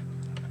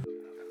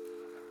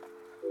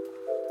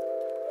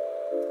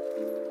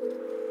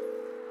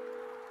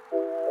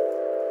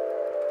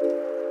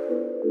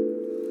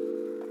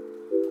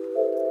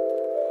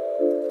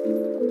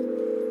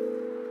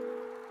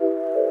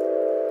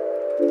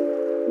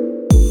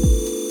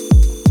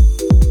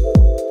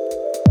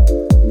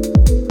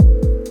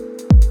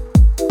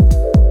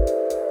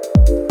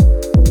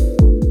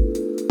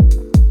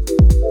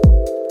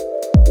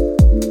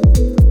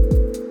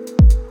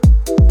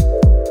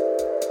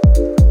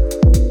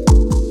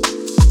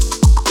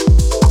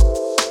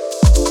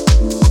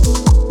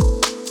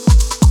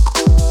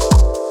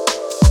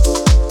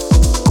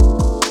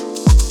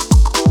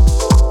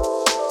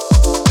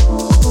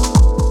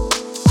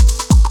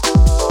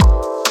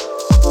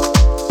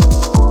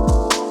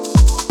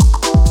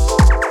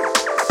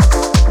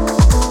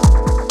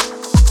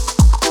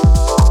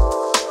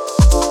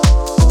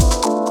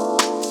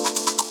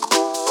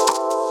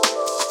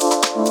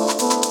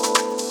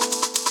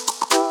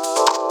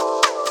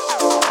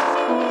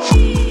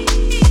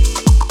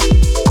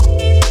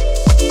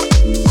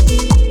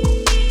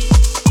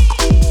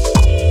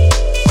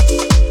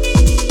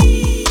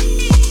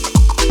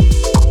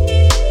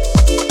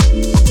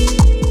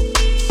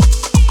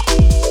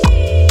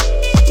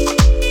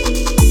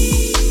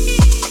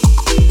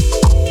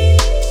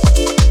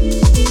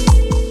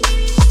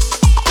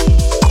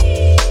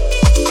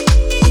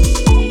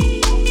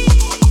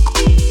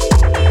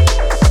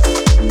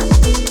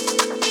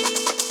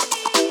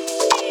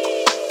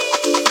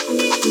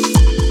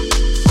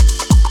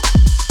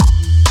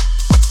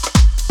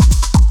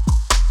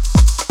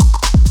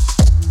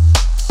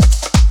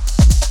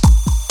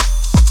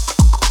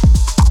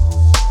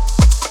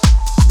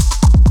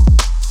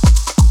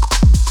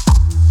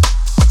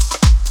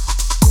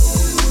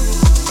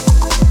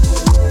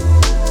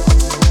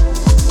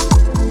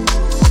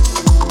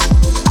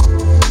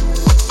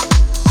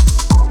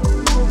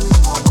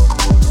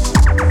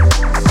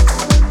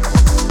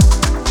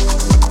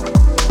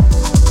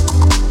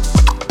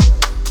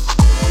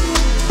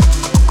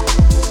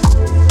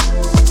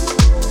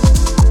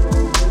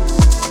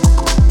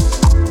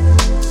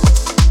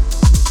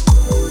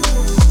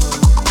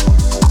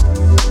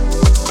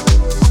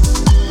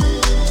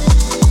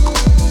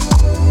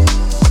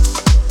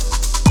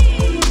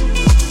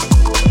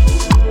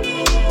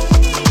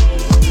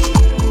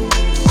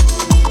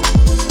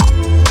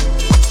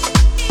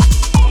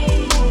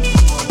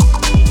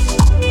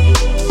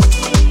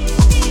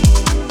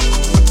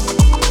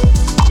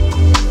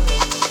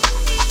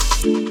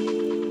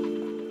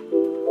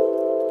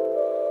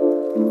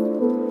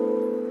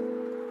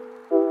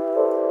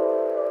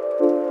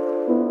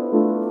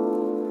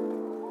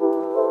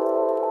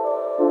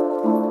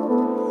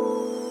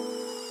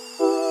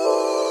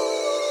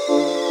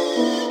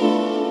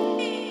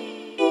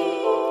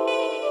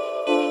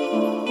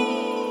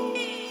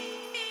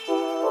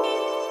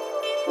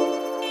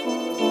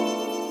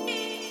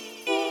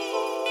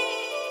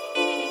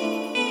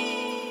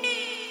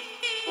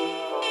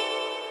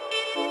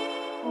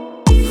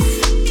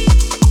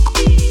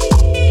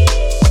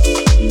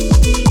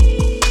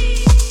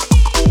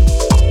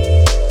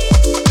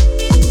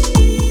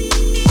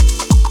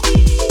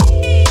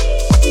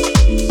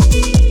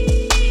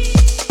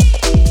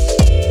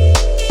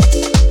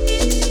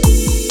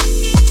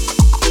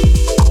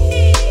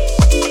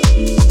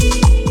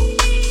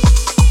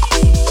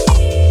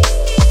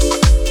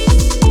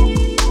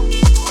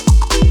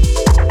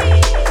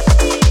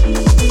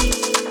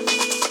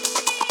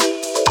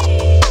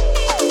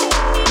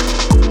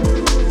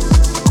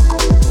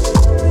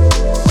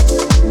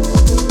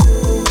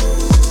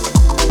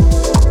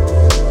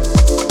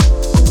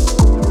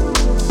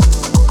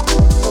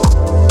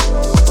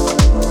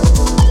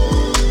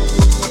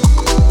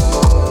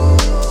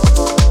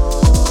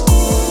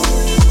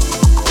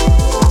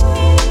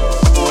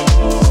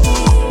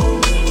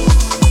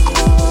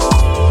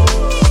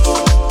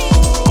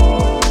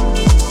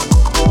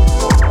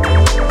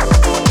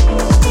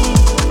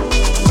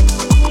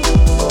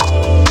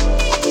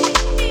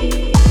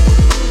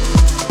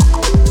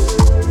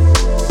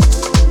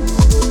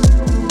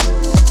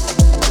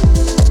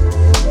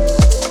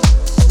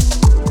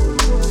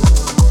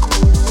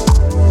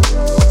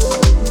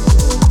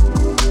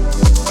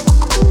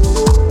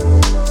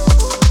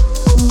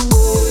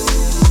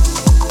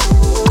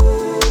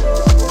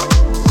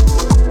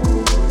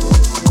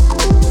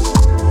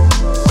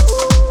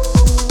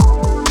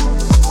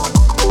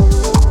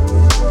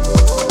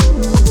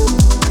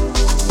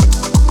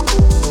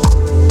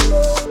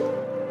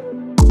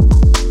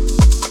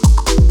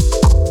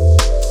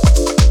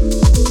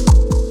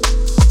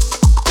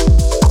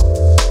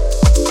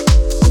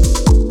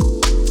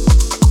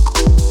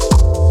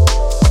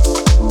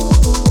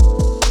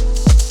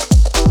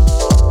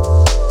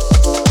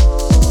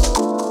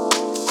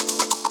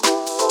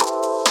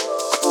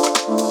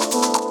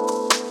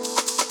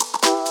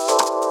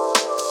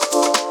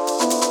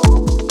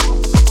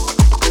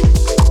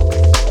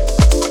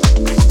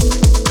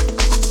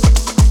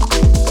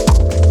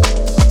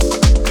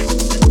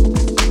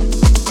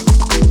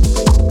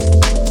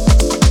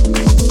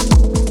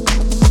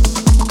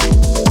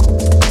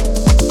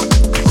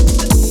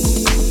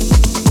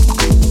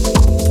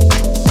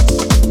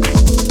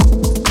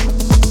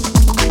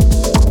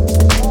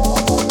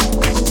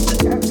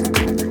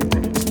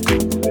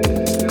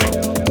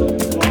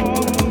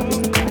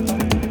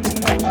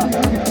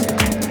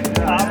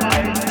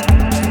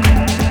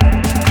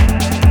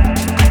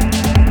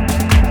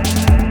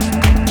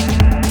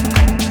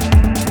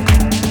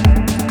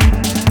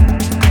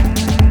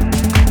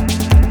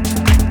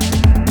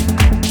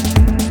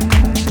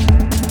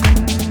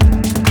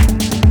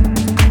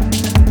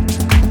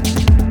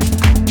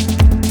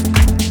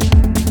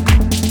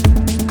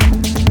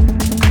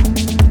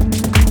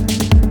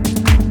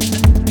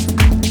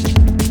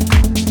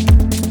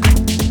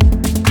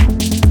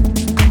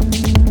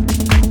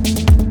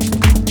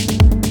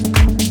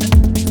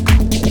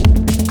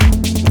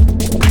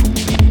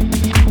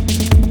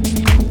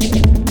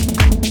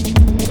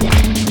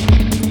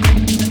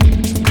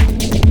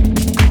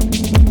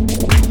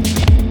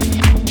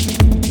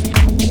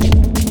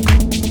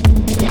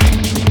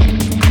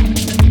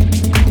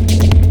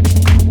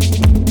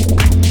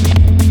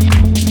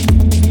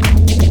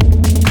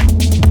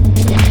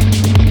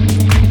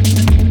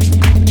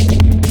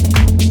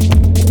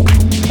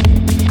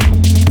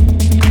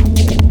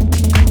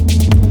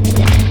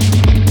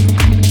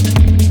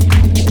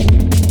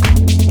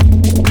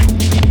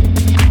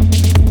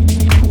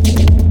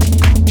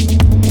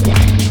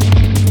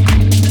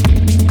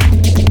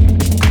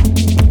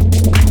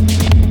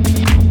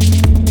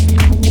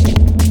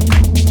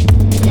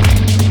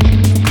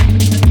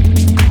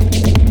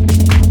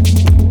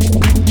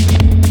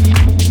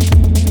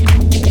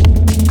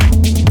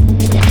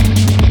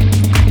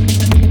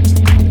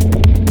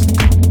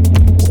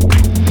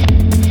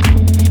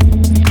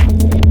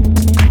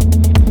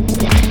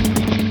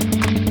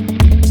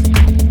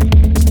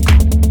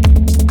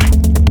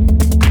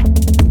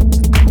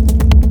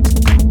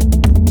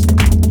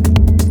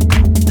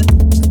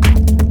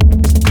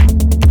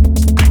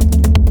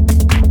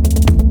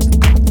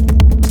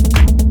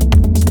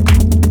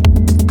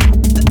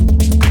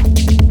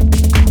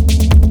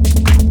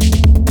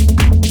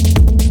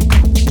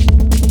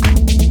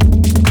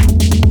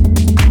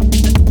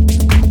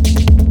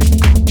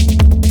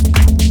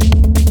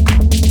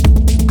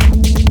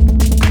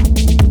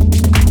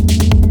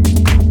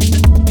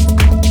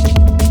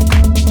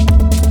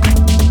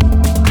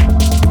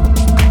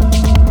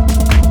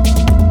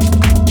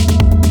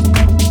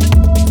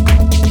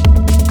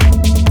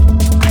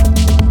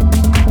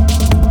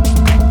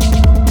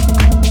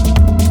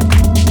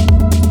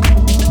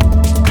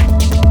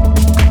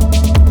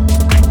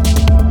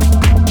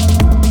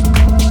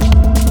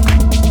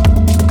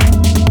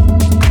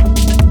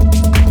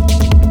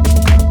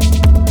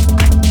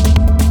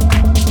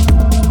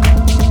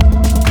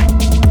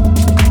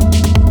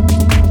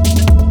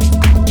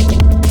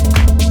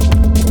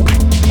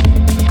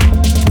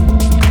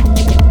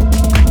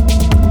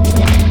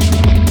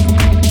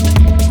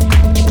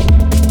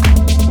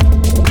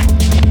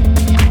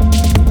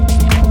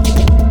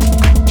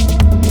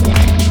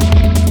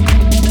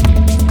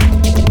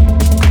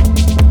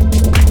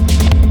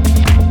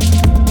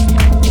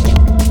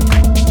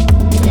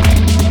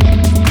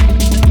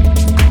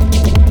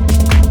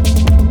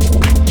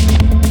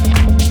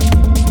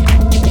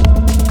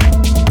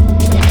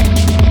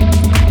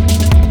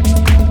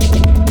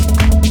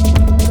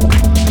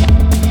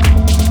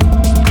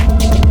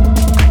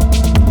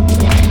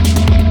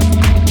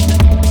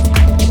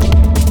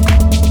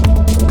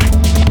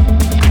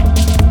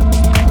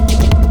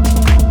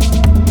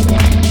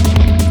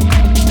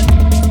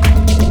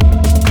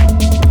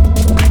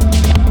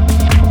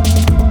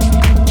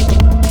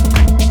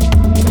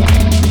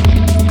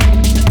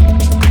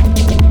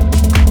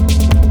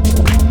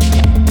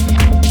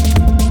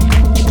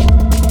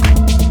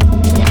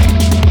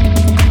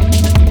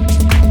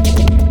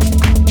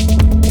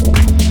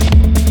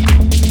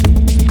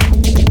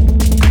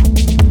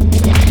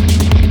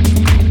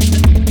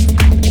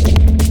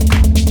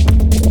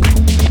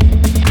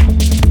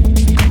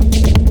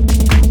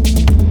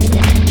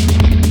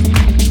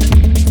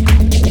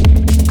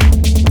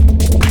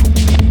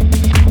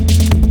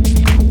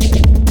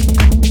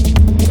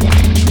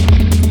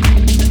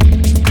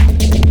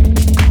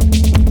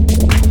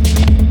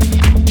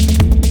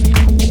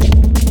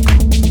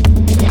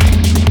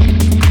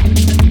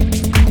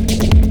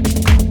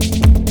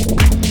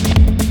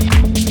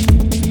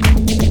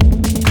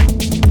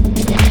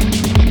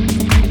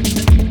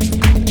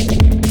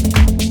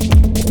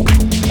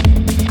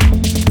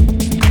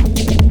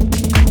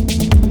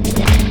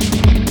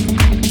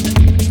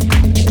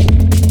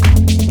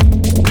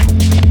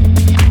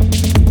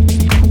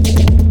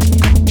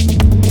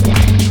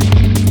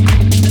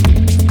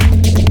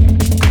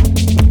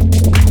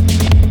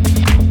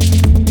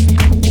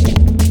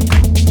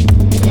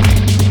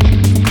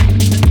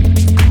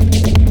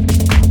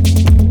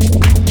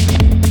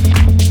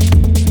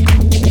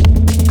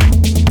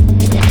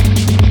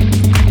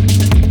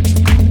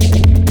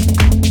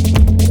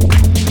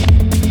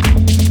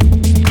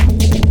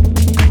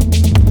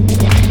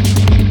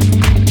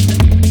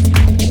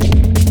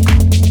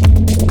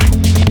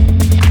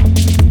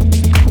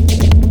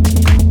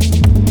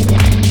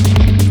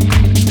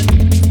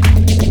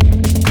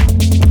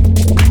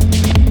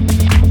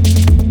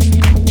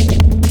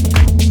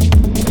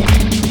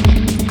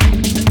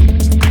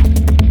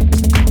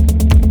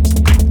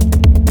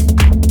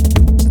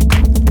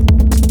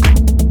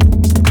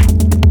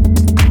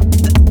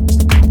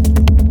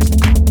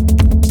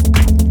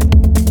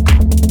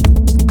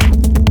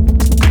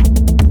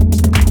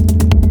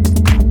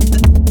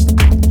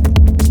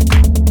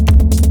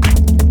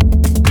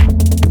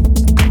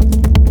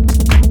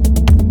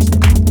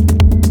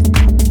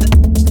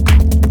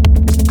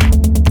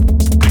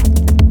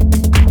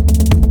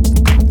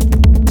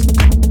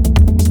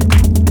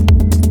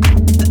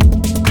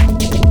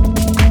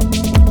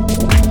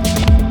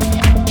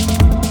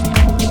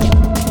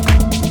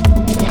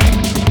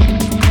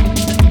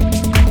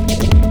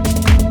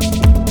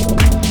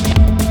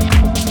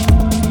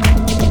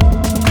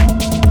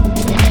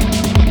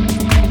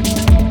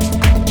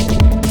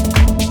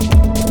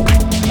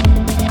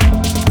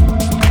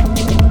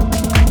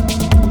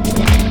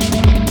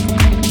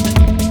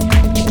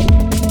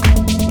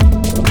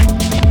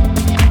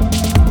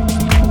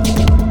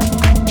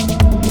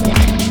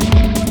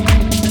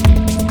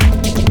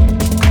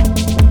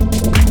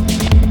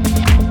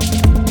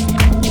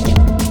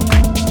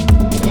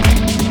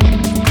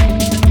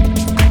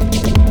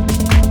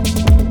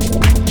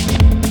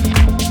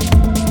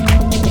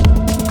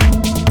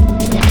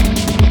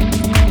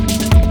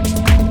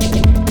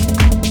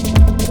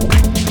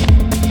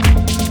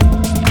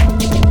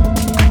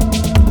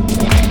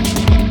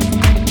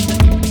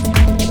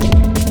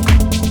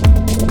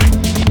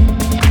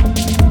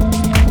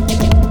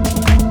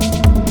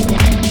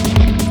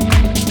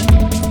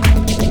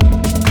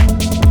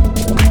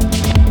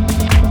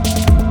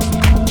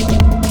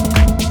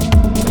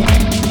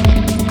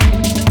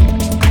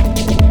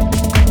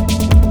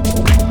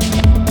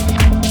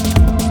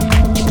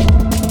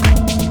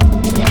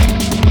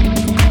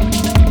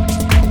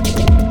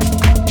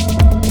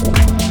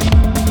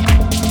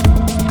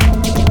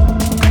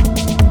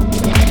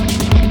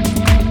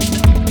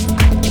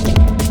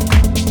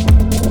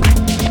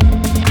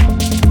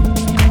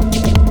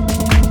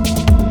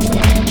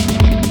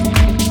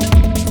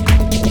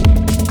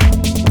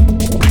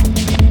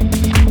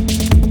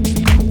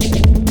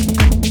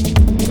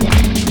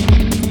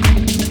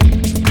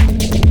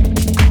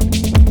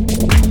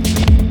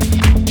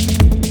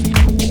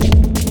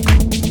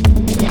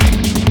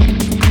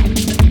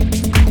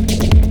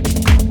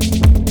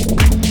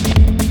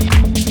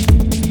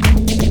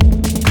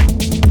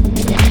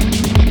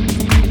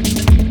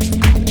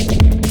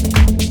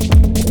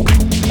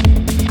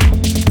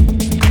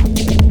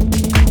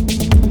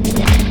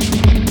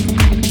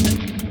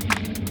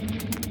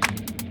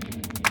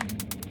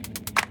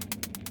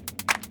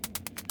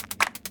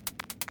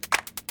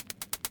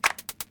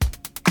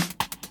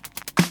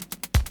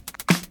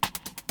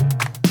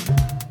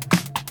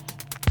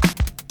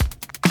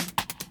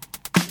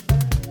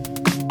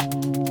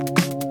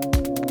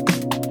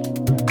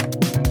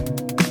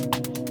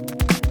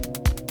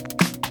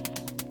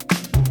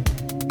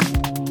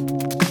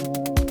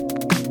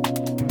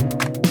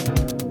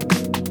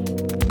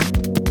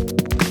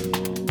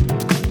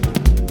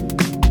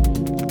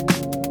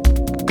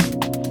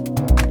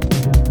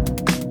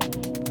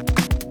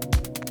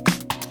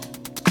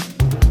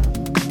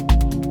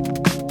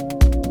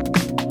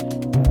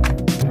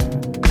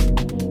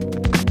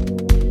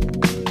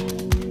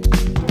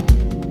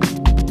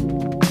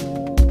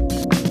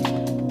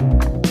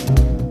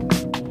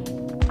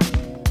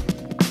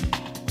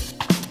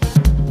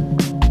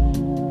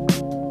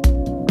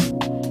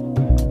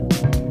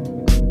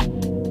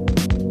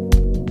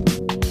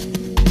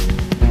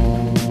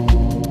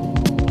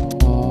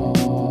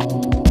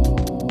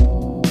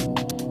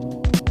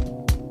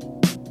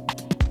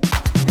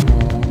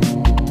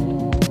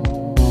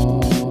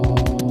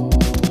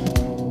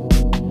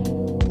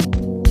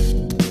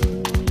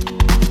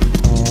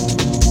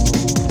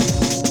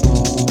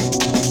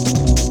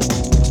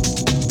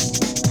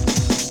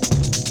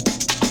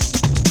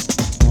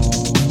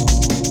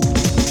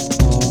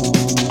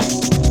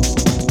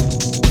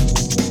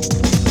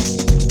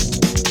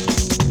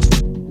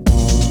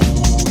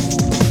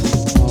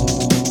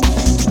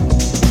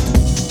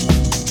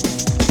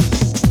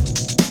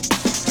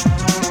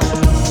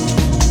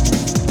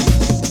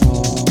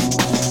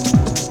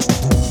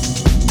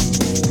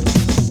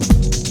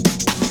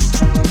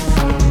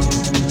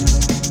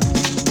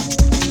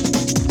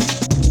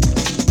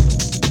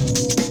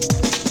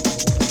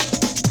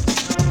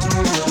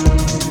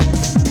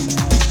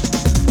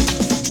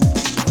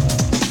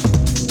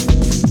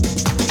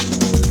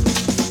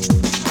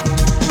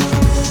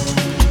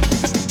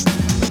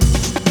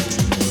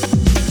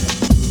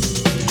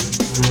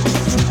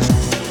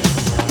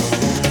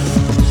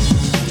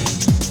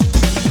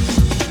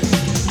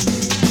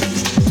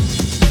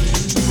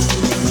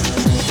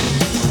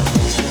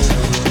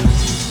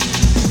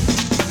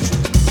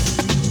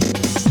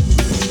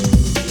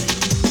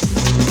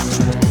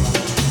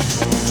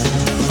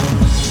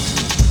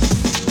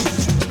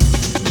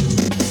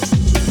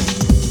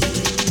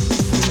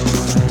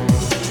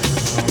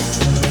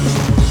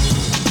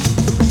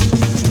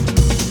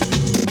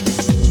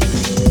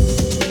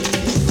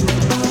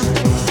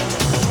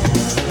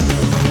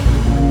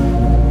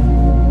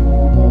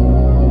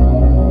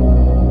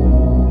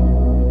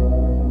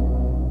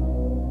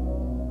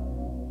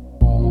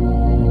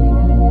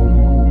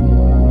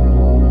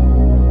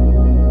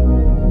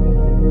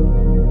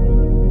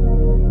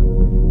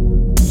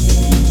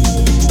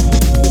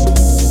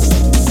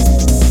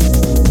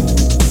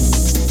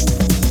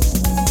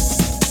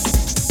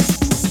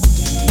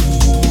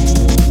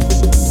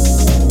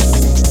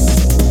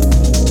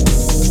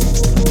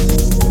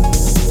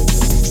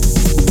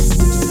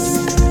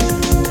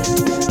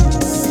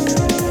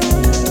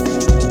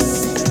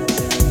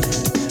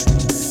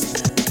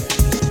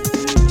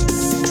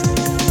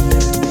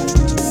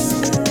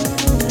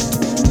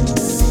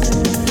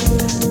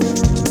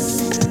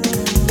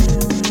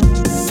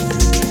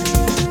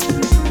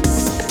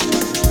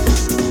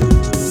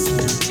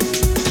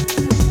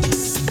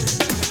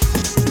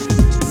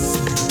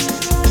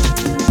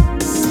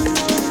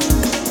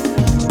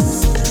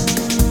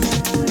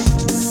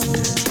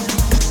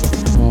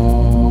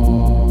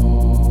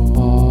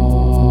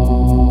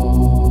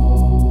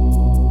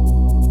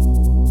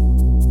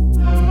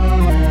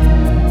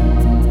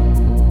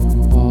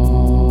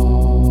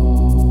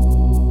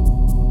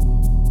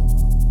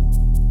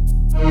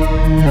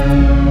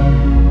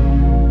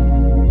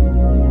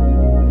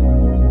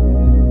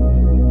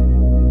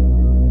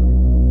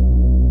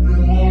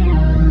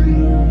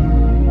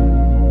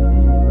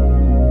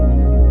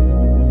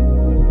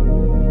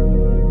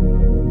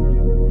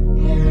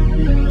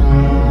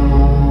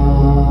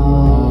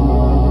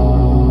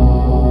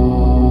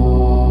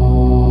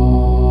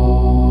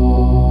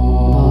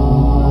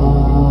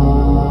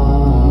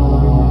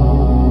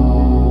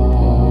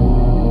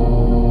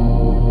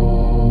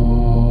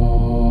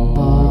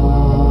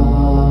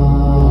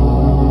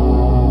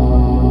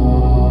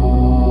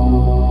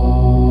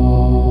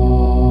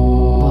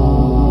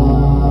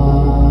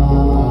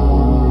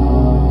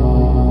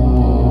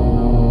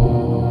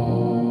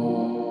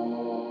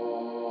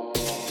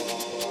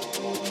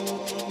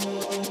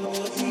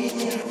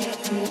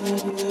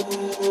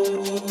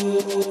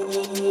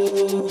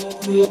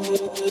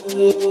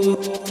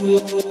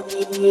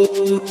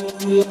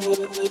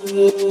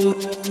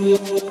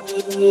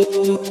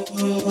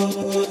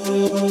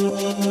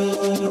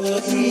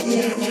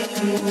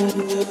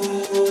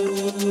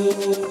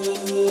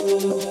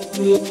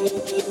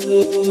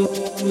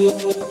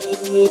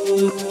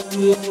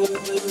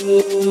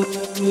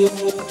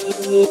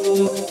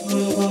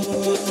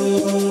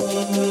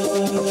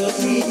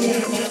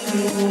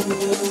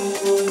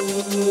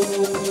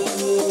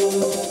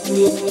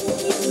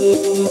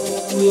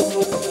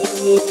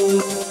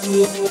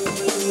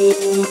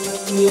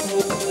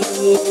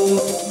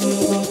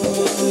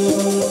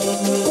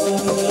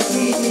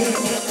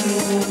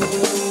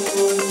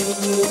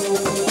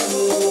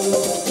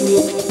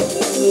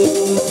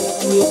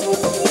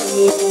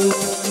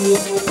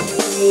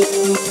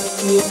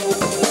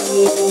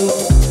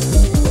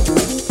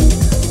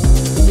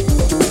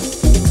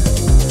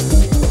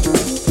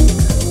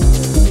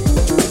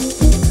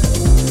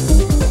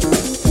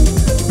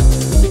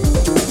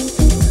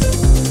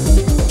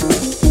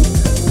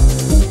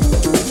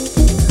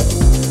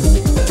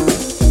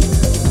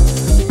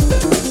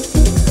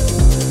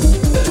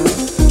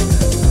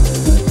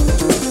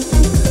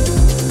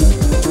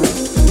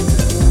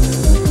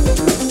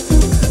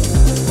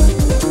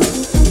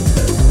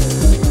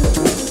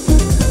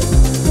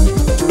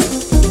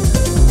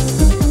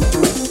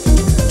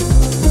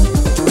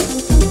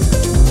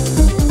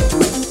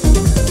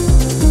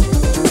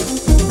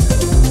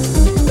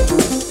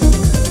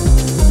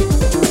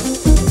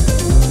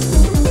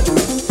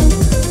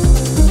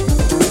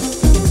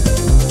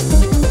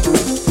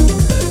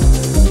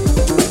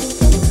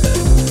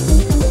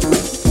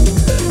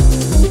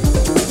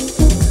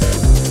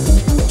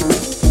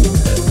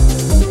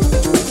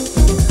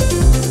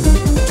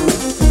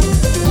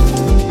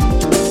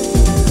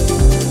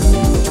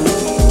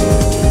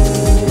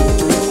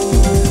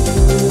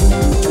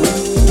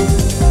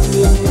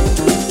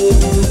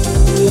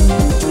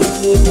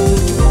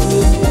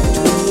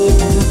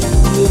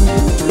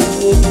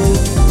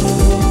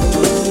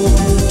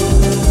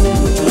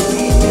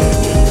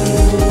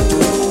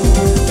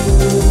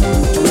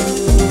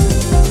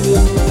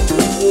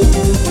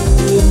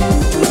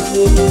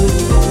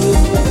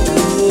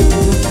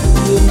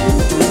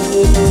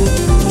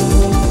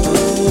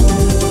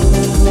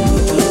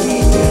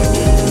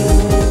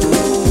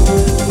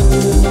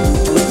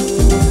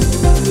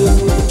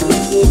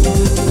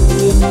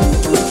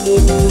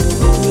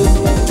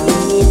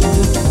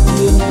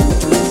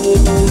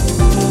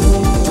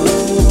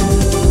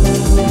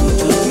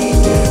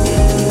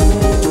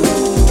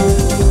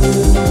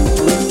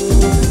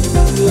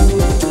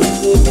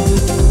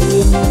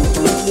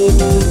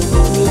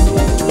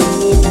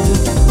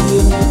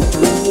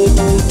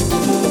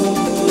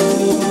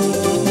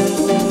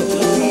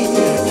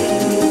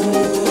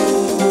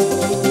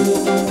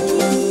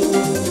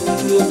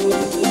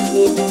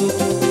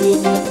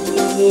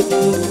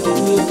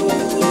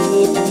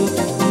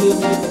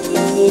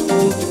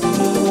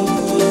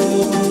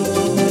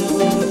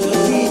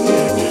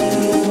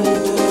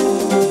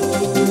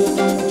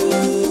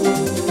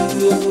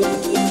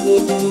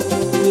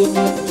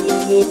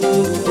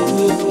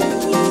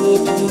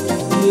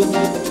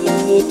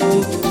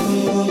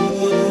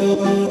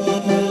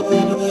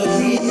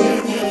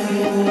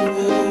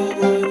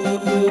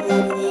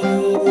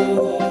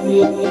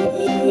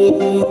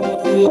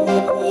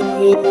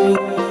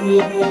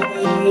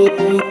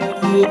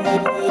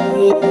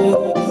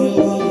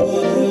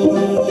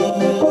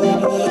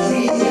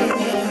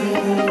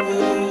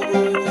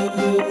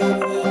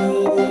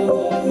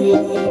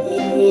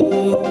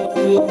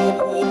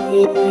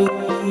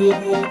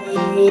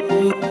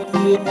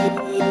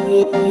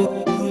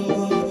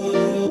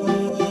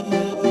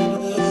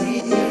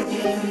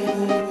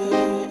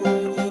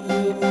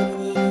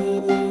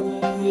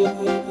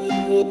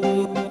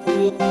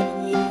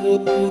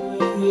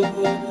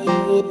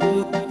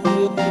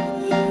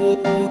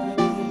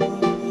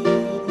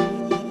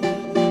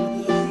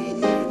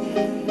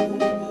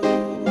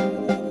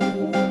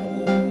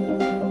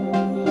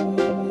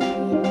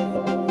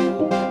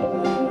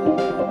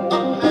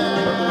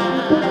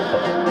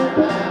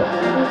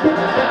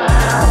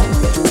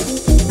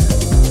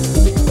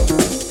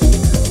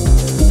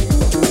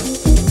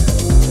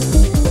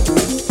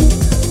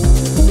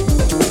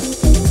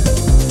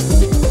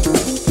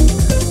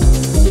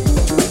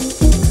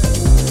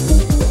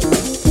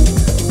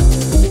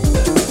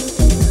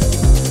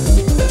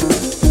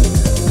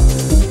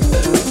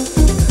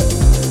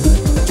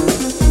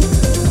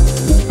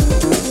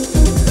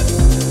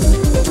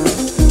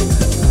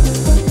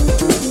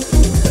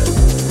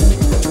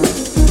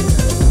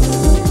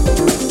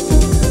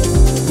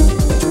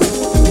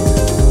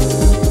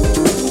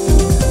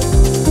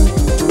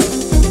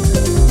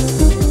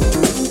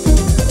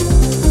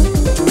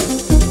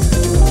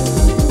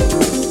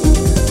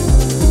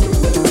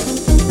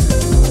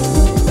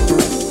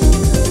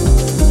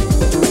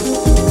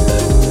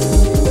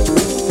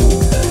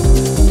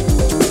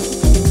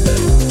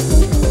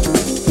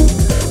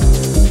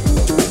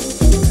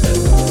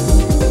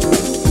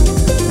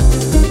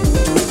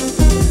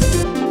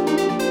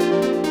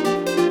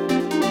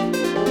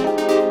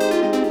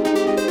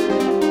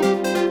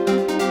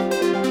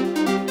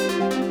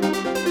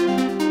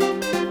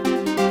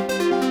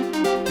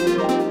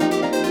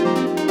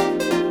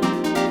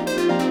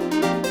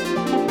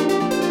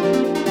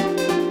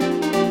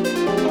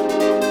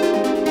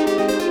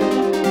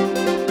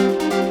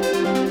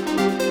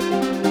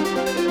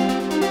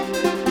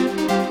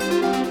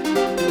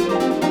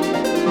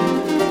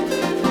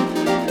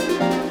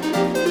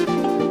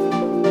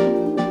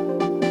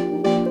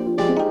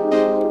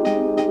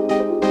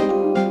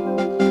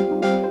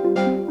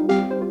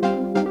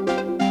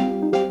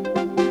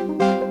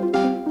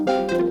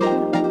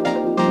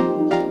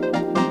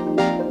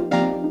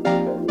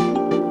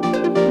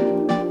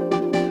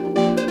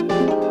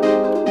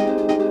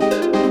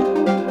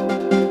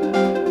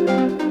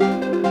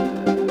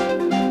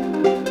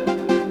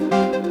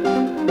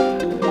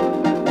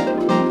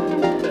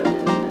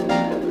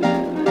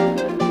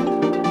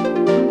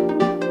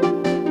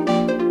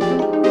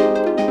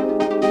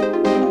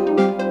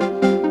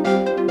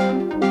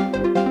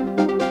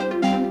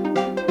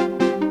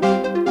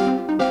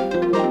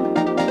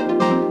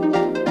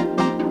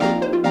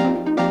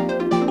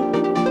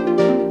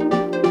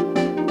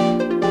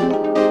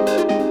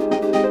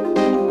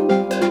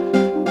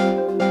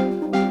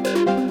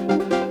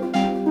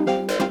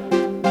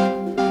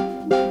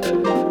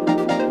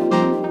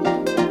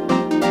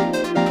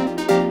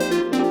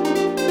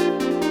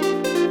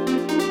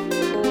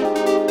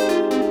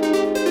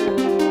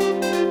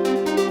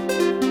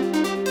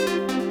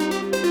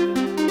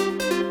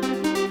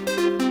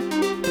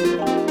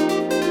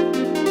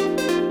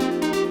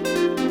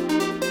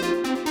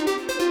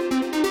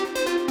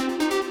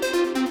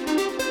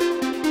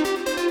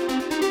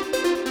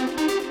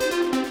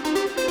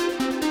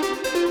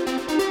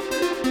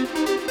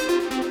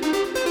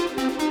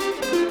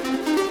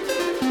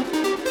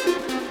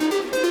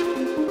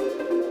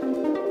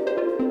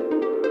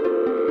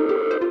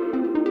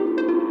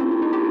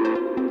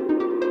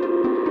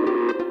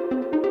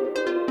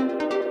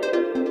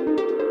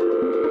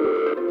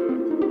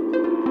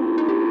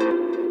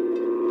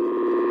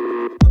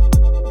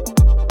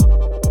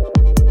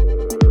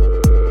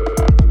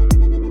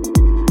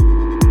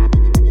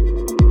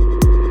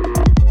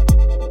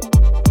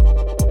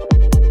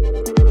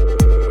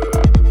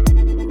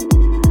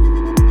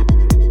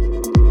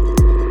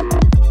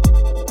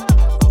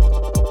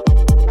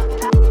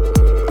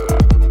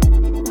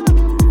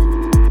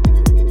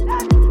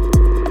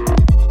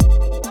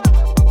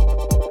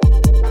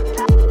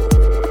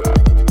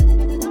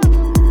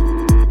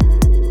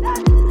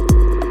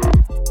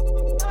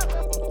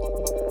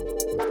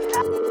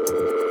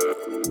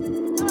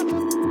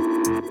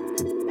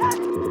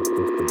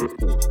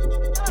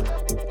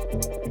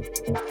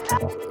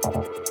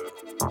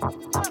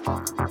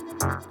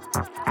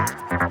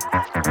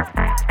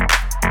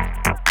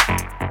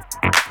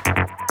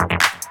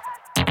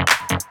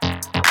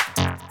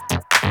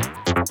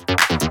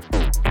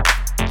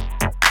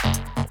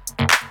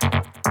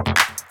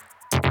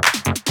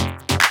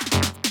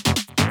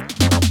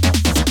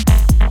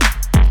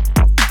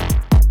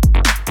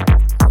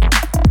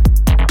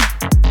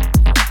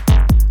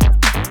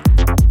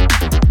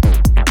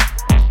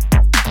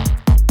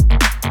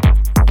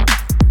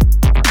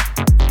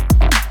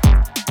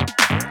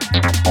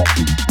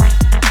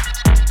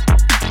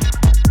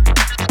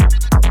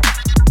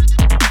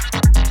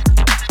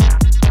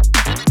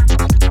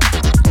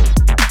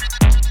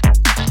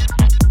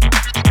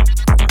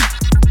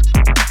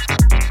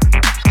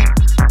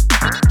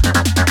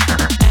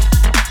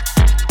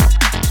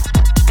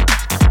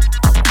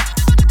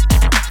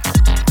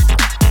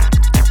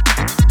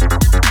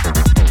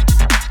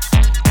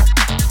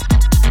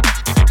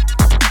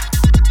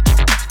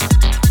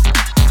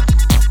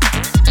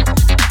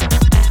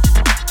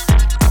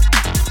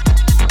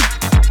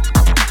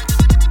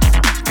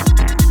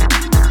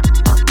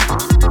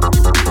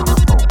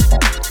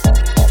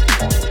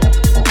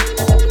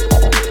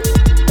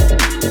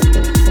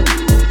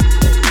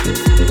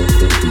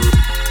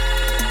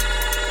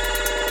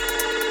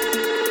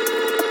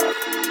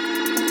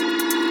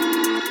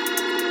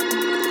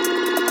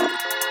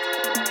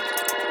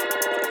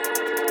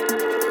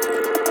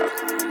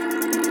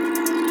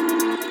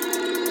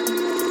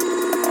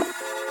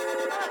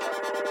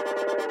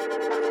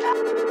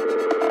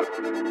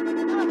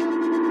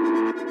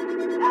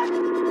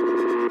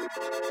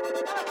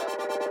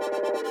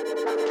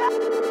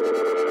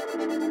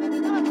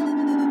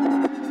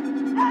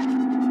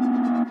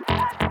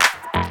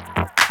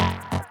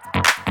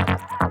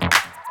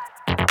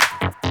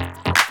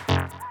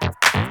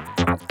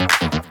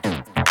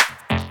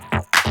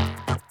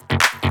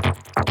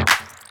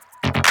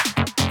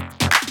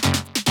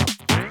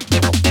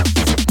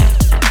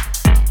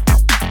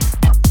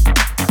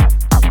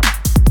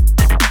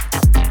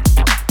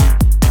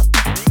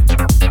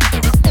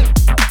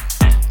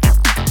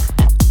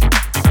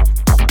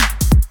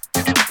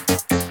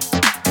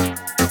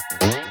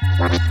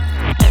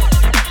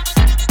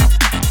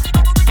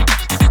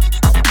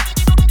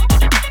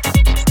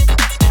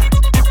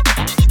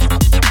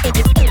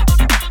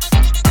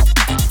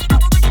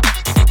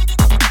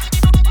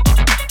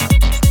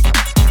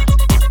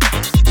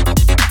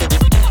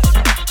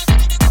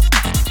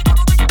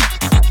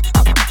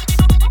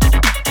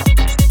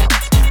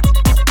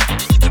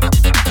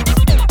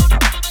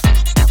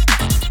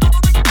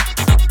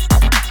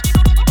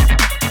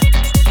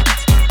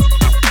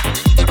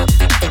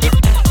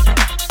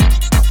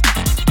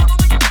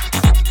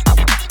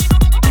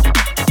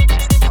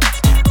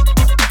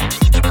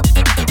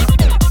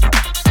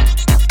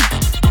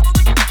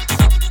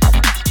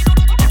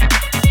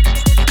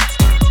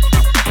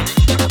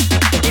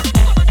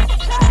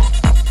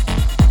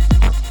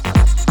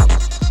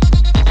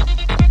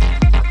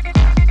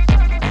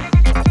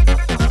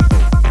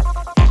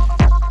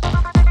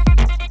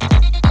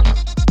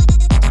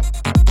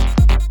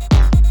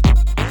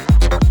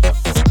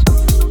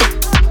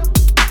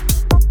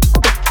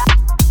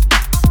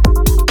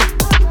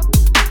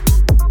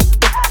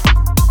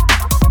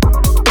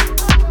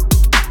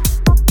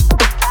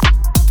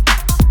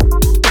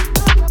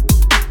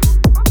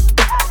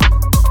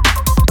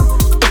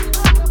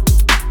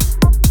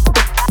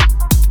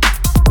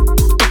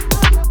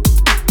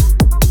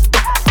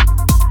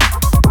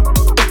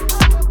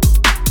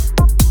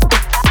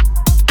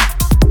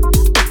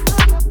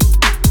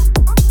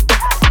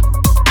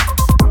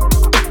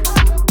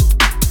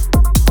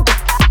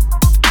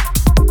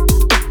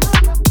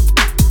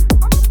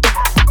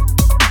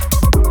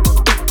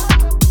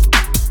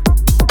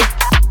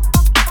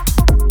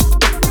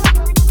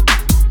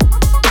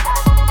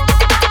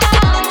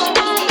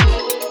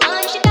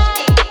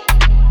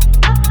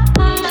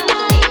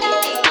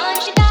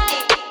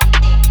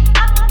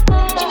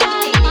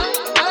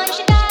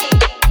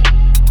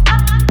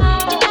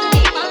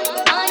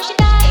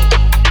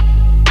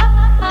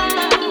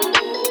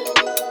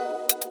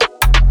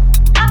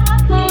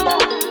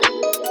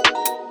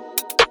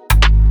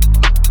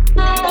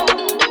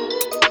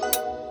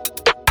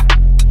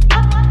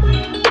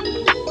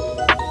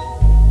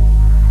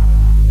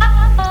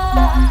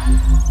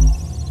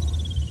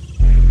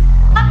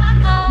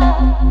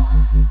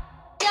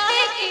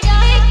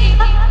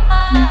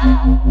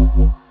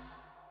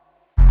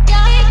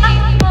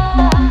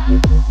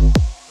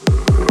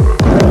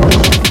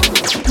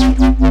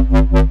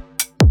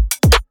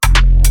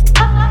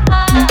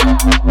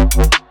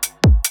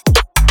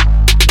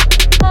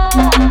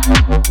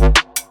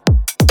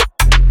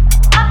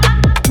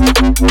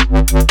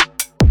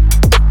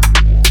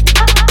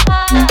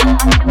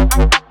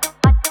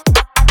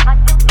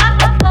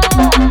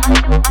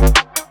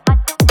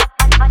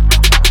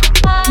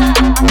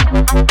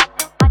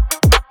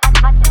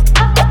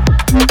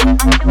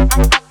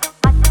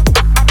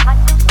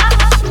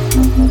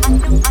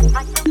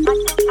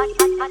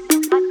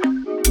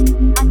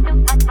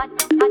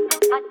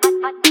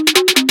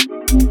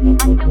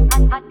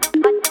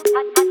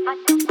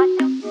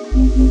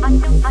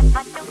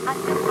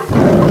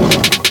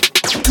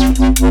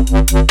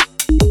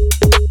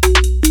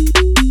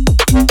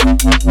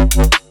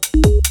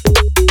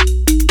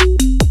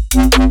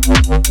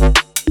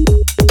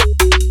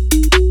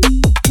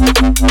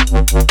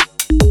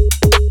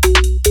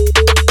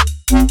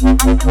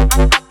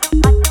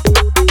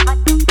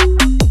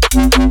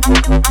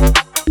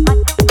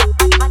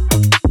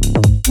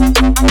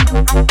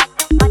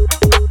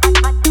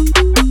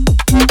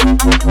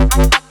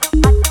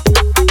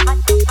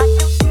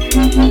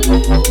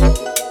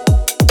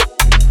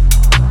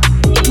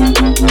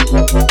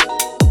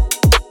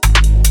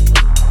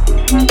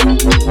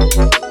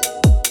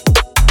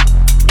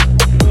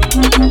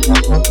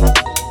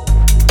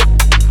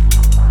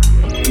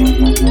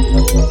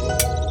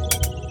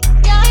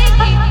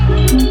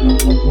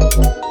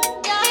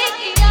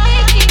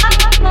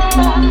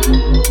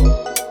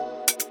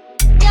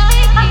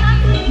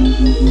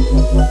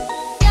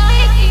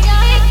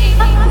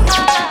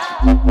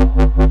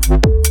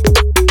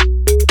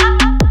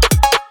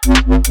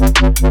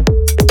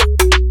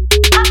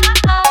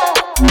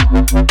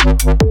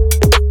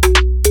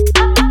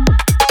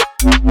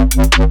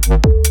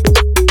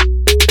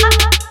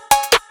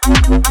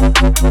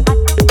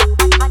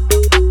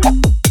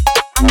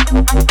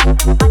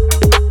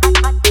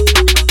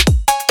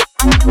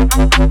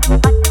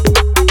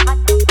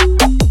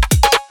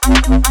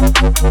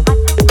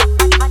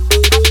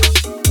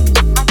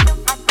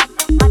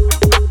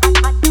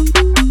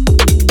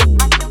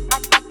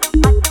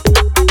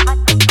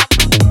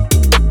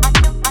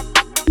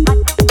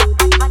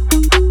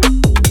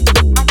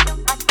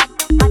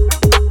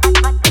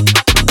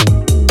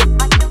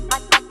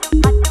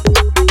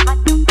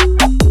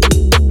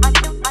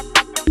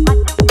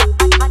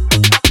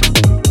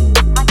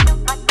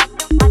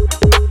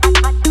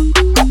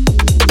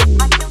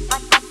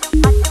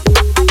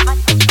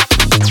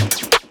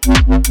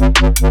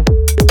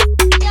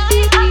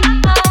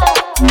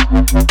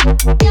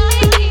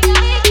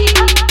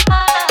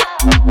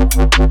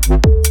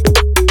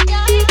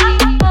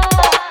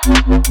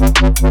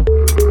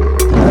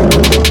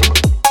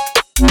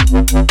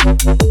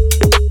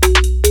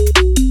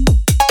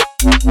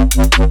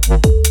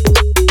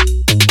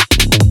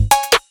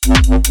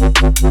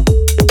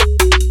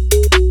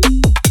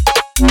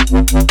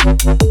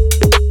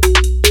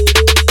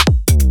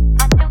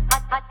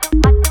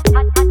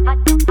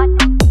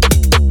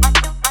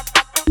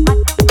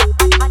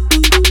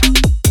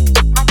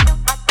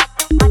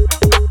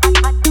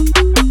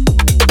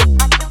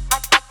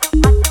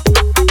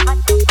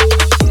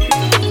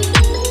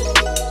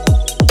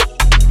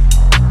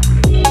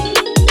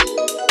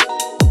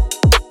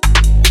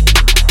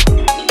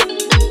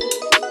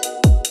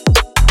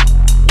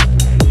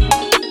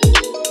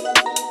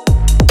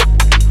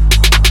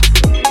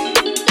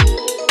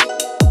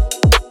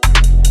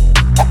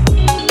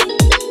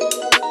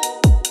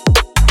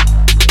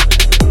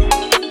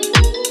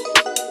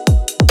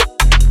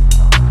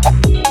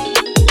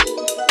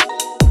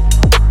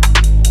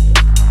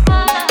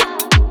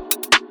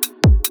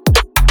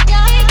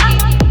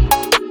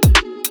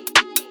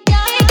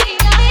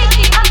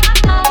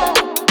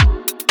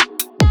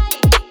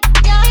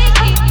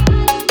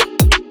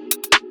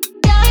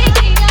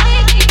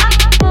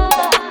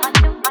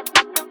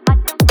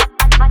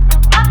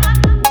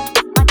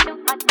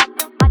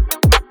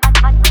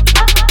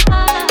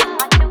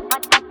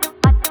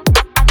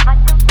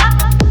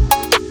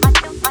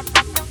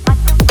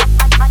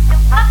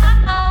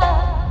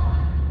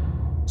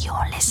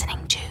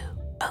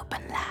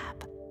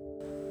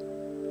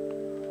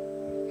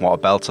 What a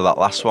belter that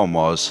last one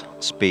was.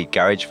 Speed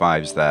garage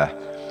vibes there.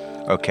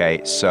 Okay,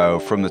 so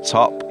from the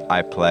top,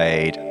 I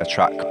played a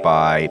track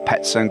by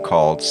Petson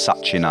called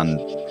Sachin and...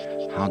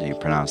 How do you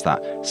pronounce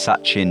that?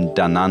 Sachin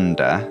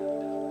Dananda.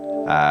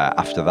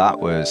 After that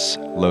was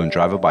Lone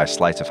Driver by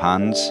Sleight of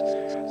Hands.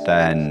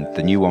 Then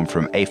the new one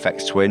from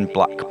Aphex Twin,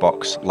 Black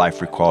Box Life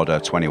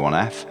Recorder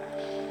 21F.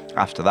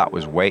 After that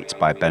was Wait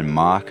by Ben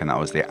Mark, and that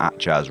was the At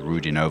Jazz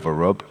Rudy Nova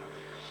rub.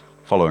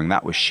 Following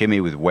that was Shimmy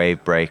with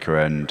Wave Breaker,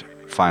 and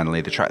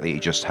finally the track that you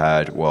just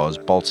heard was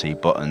Balti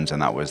Buttons,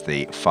 and that was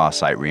the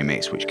Farsight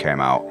remix, which came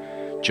out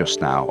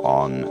just now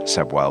on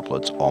Seb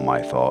Wildblood's All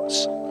My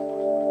Thoughts.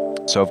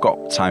 So I've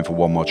got time for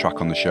one more track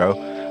on the show,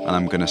 and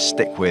I'm going to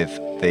stick with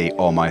the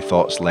All My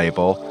Thoughts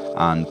label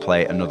and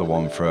play another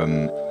one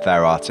from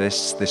their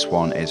artists. This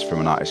one is from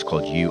an artist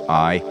called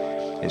UI.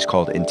 It's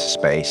called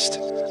Interspaced,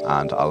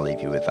 and I'll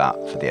leave you with that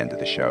for the end of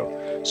the show.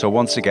 So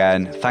once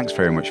again, thanks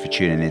very much for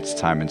tuning into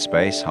Time and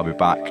Space. I'll be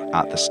back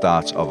at the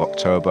start of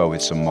October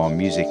with some more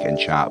music and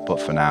chat,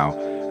 but for now,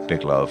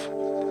 big love,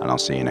 and I'll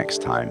see you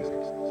next time.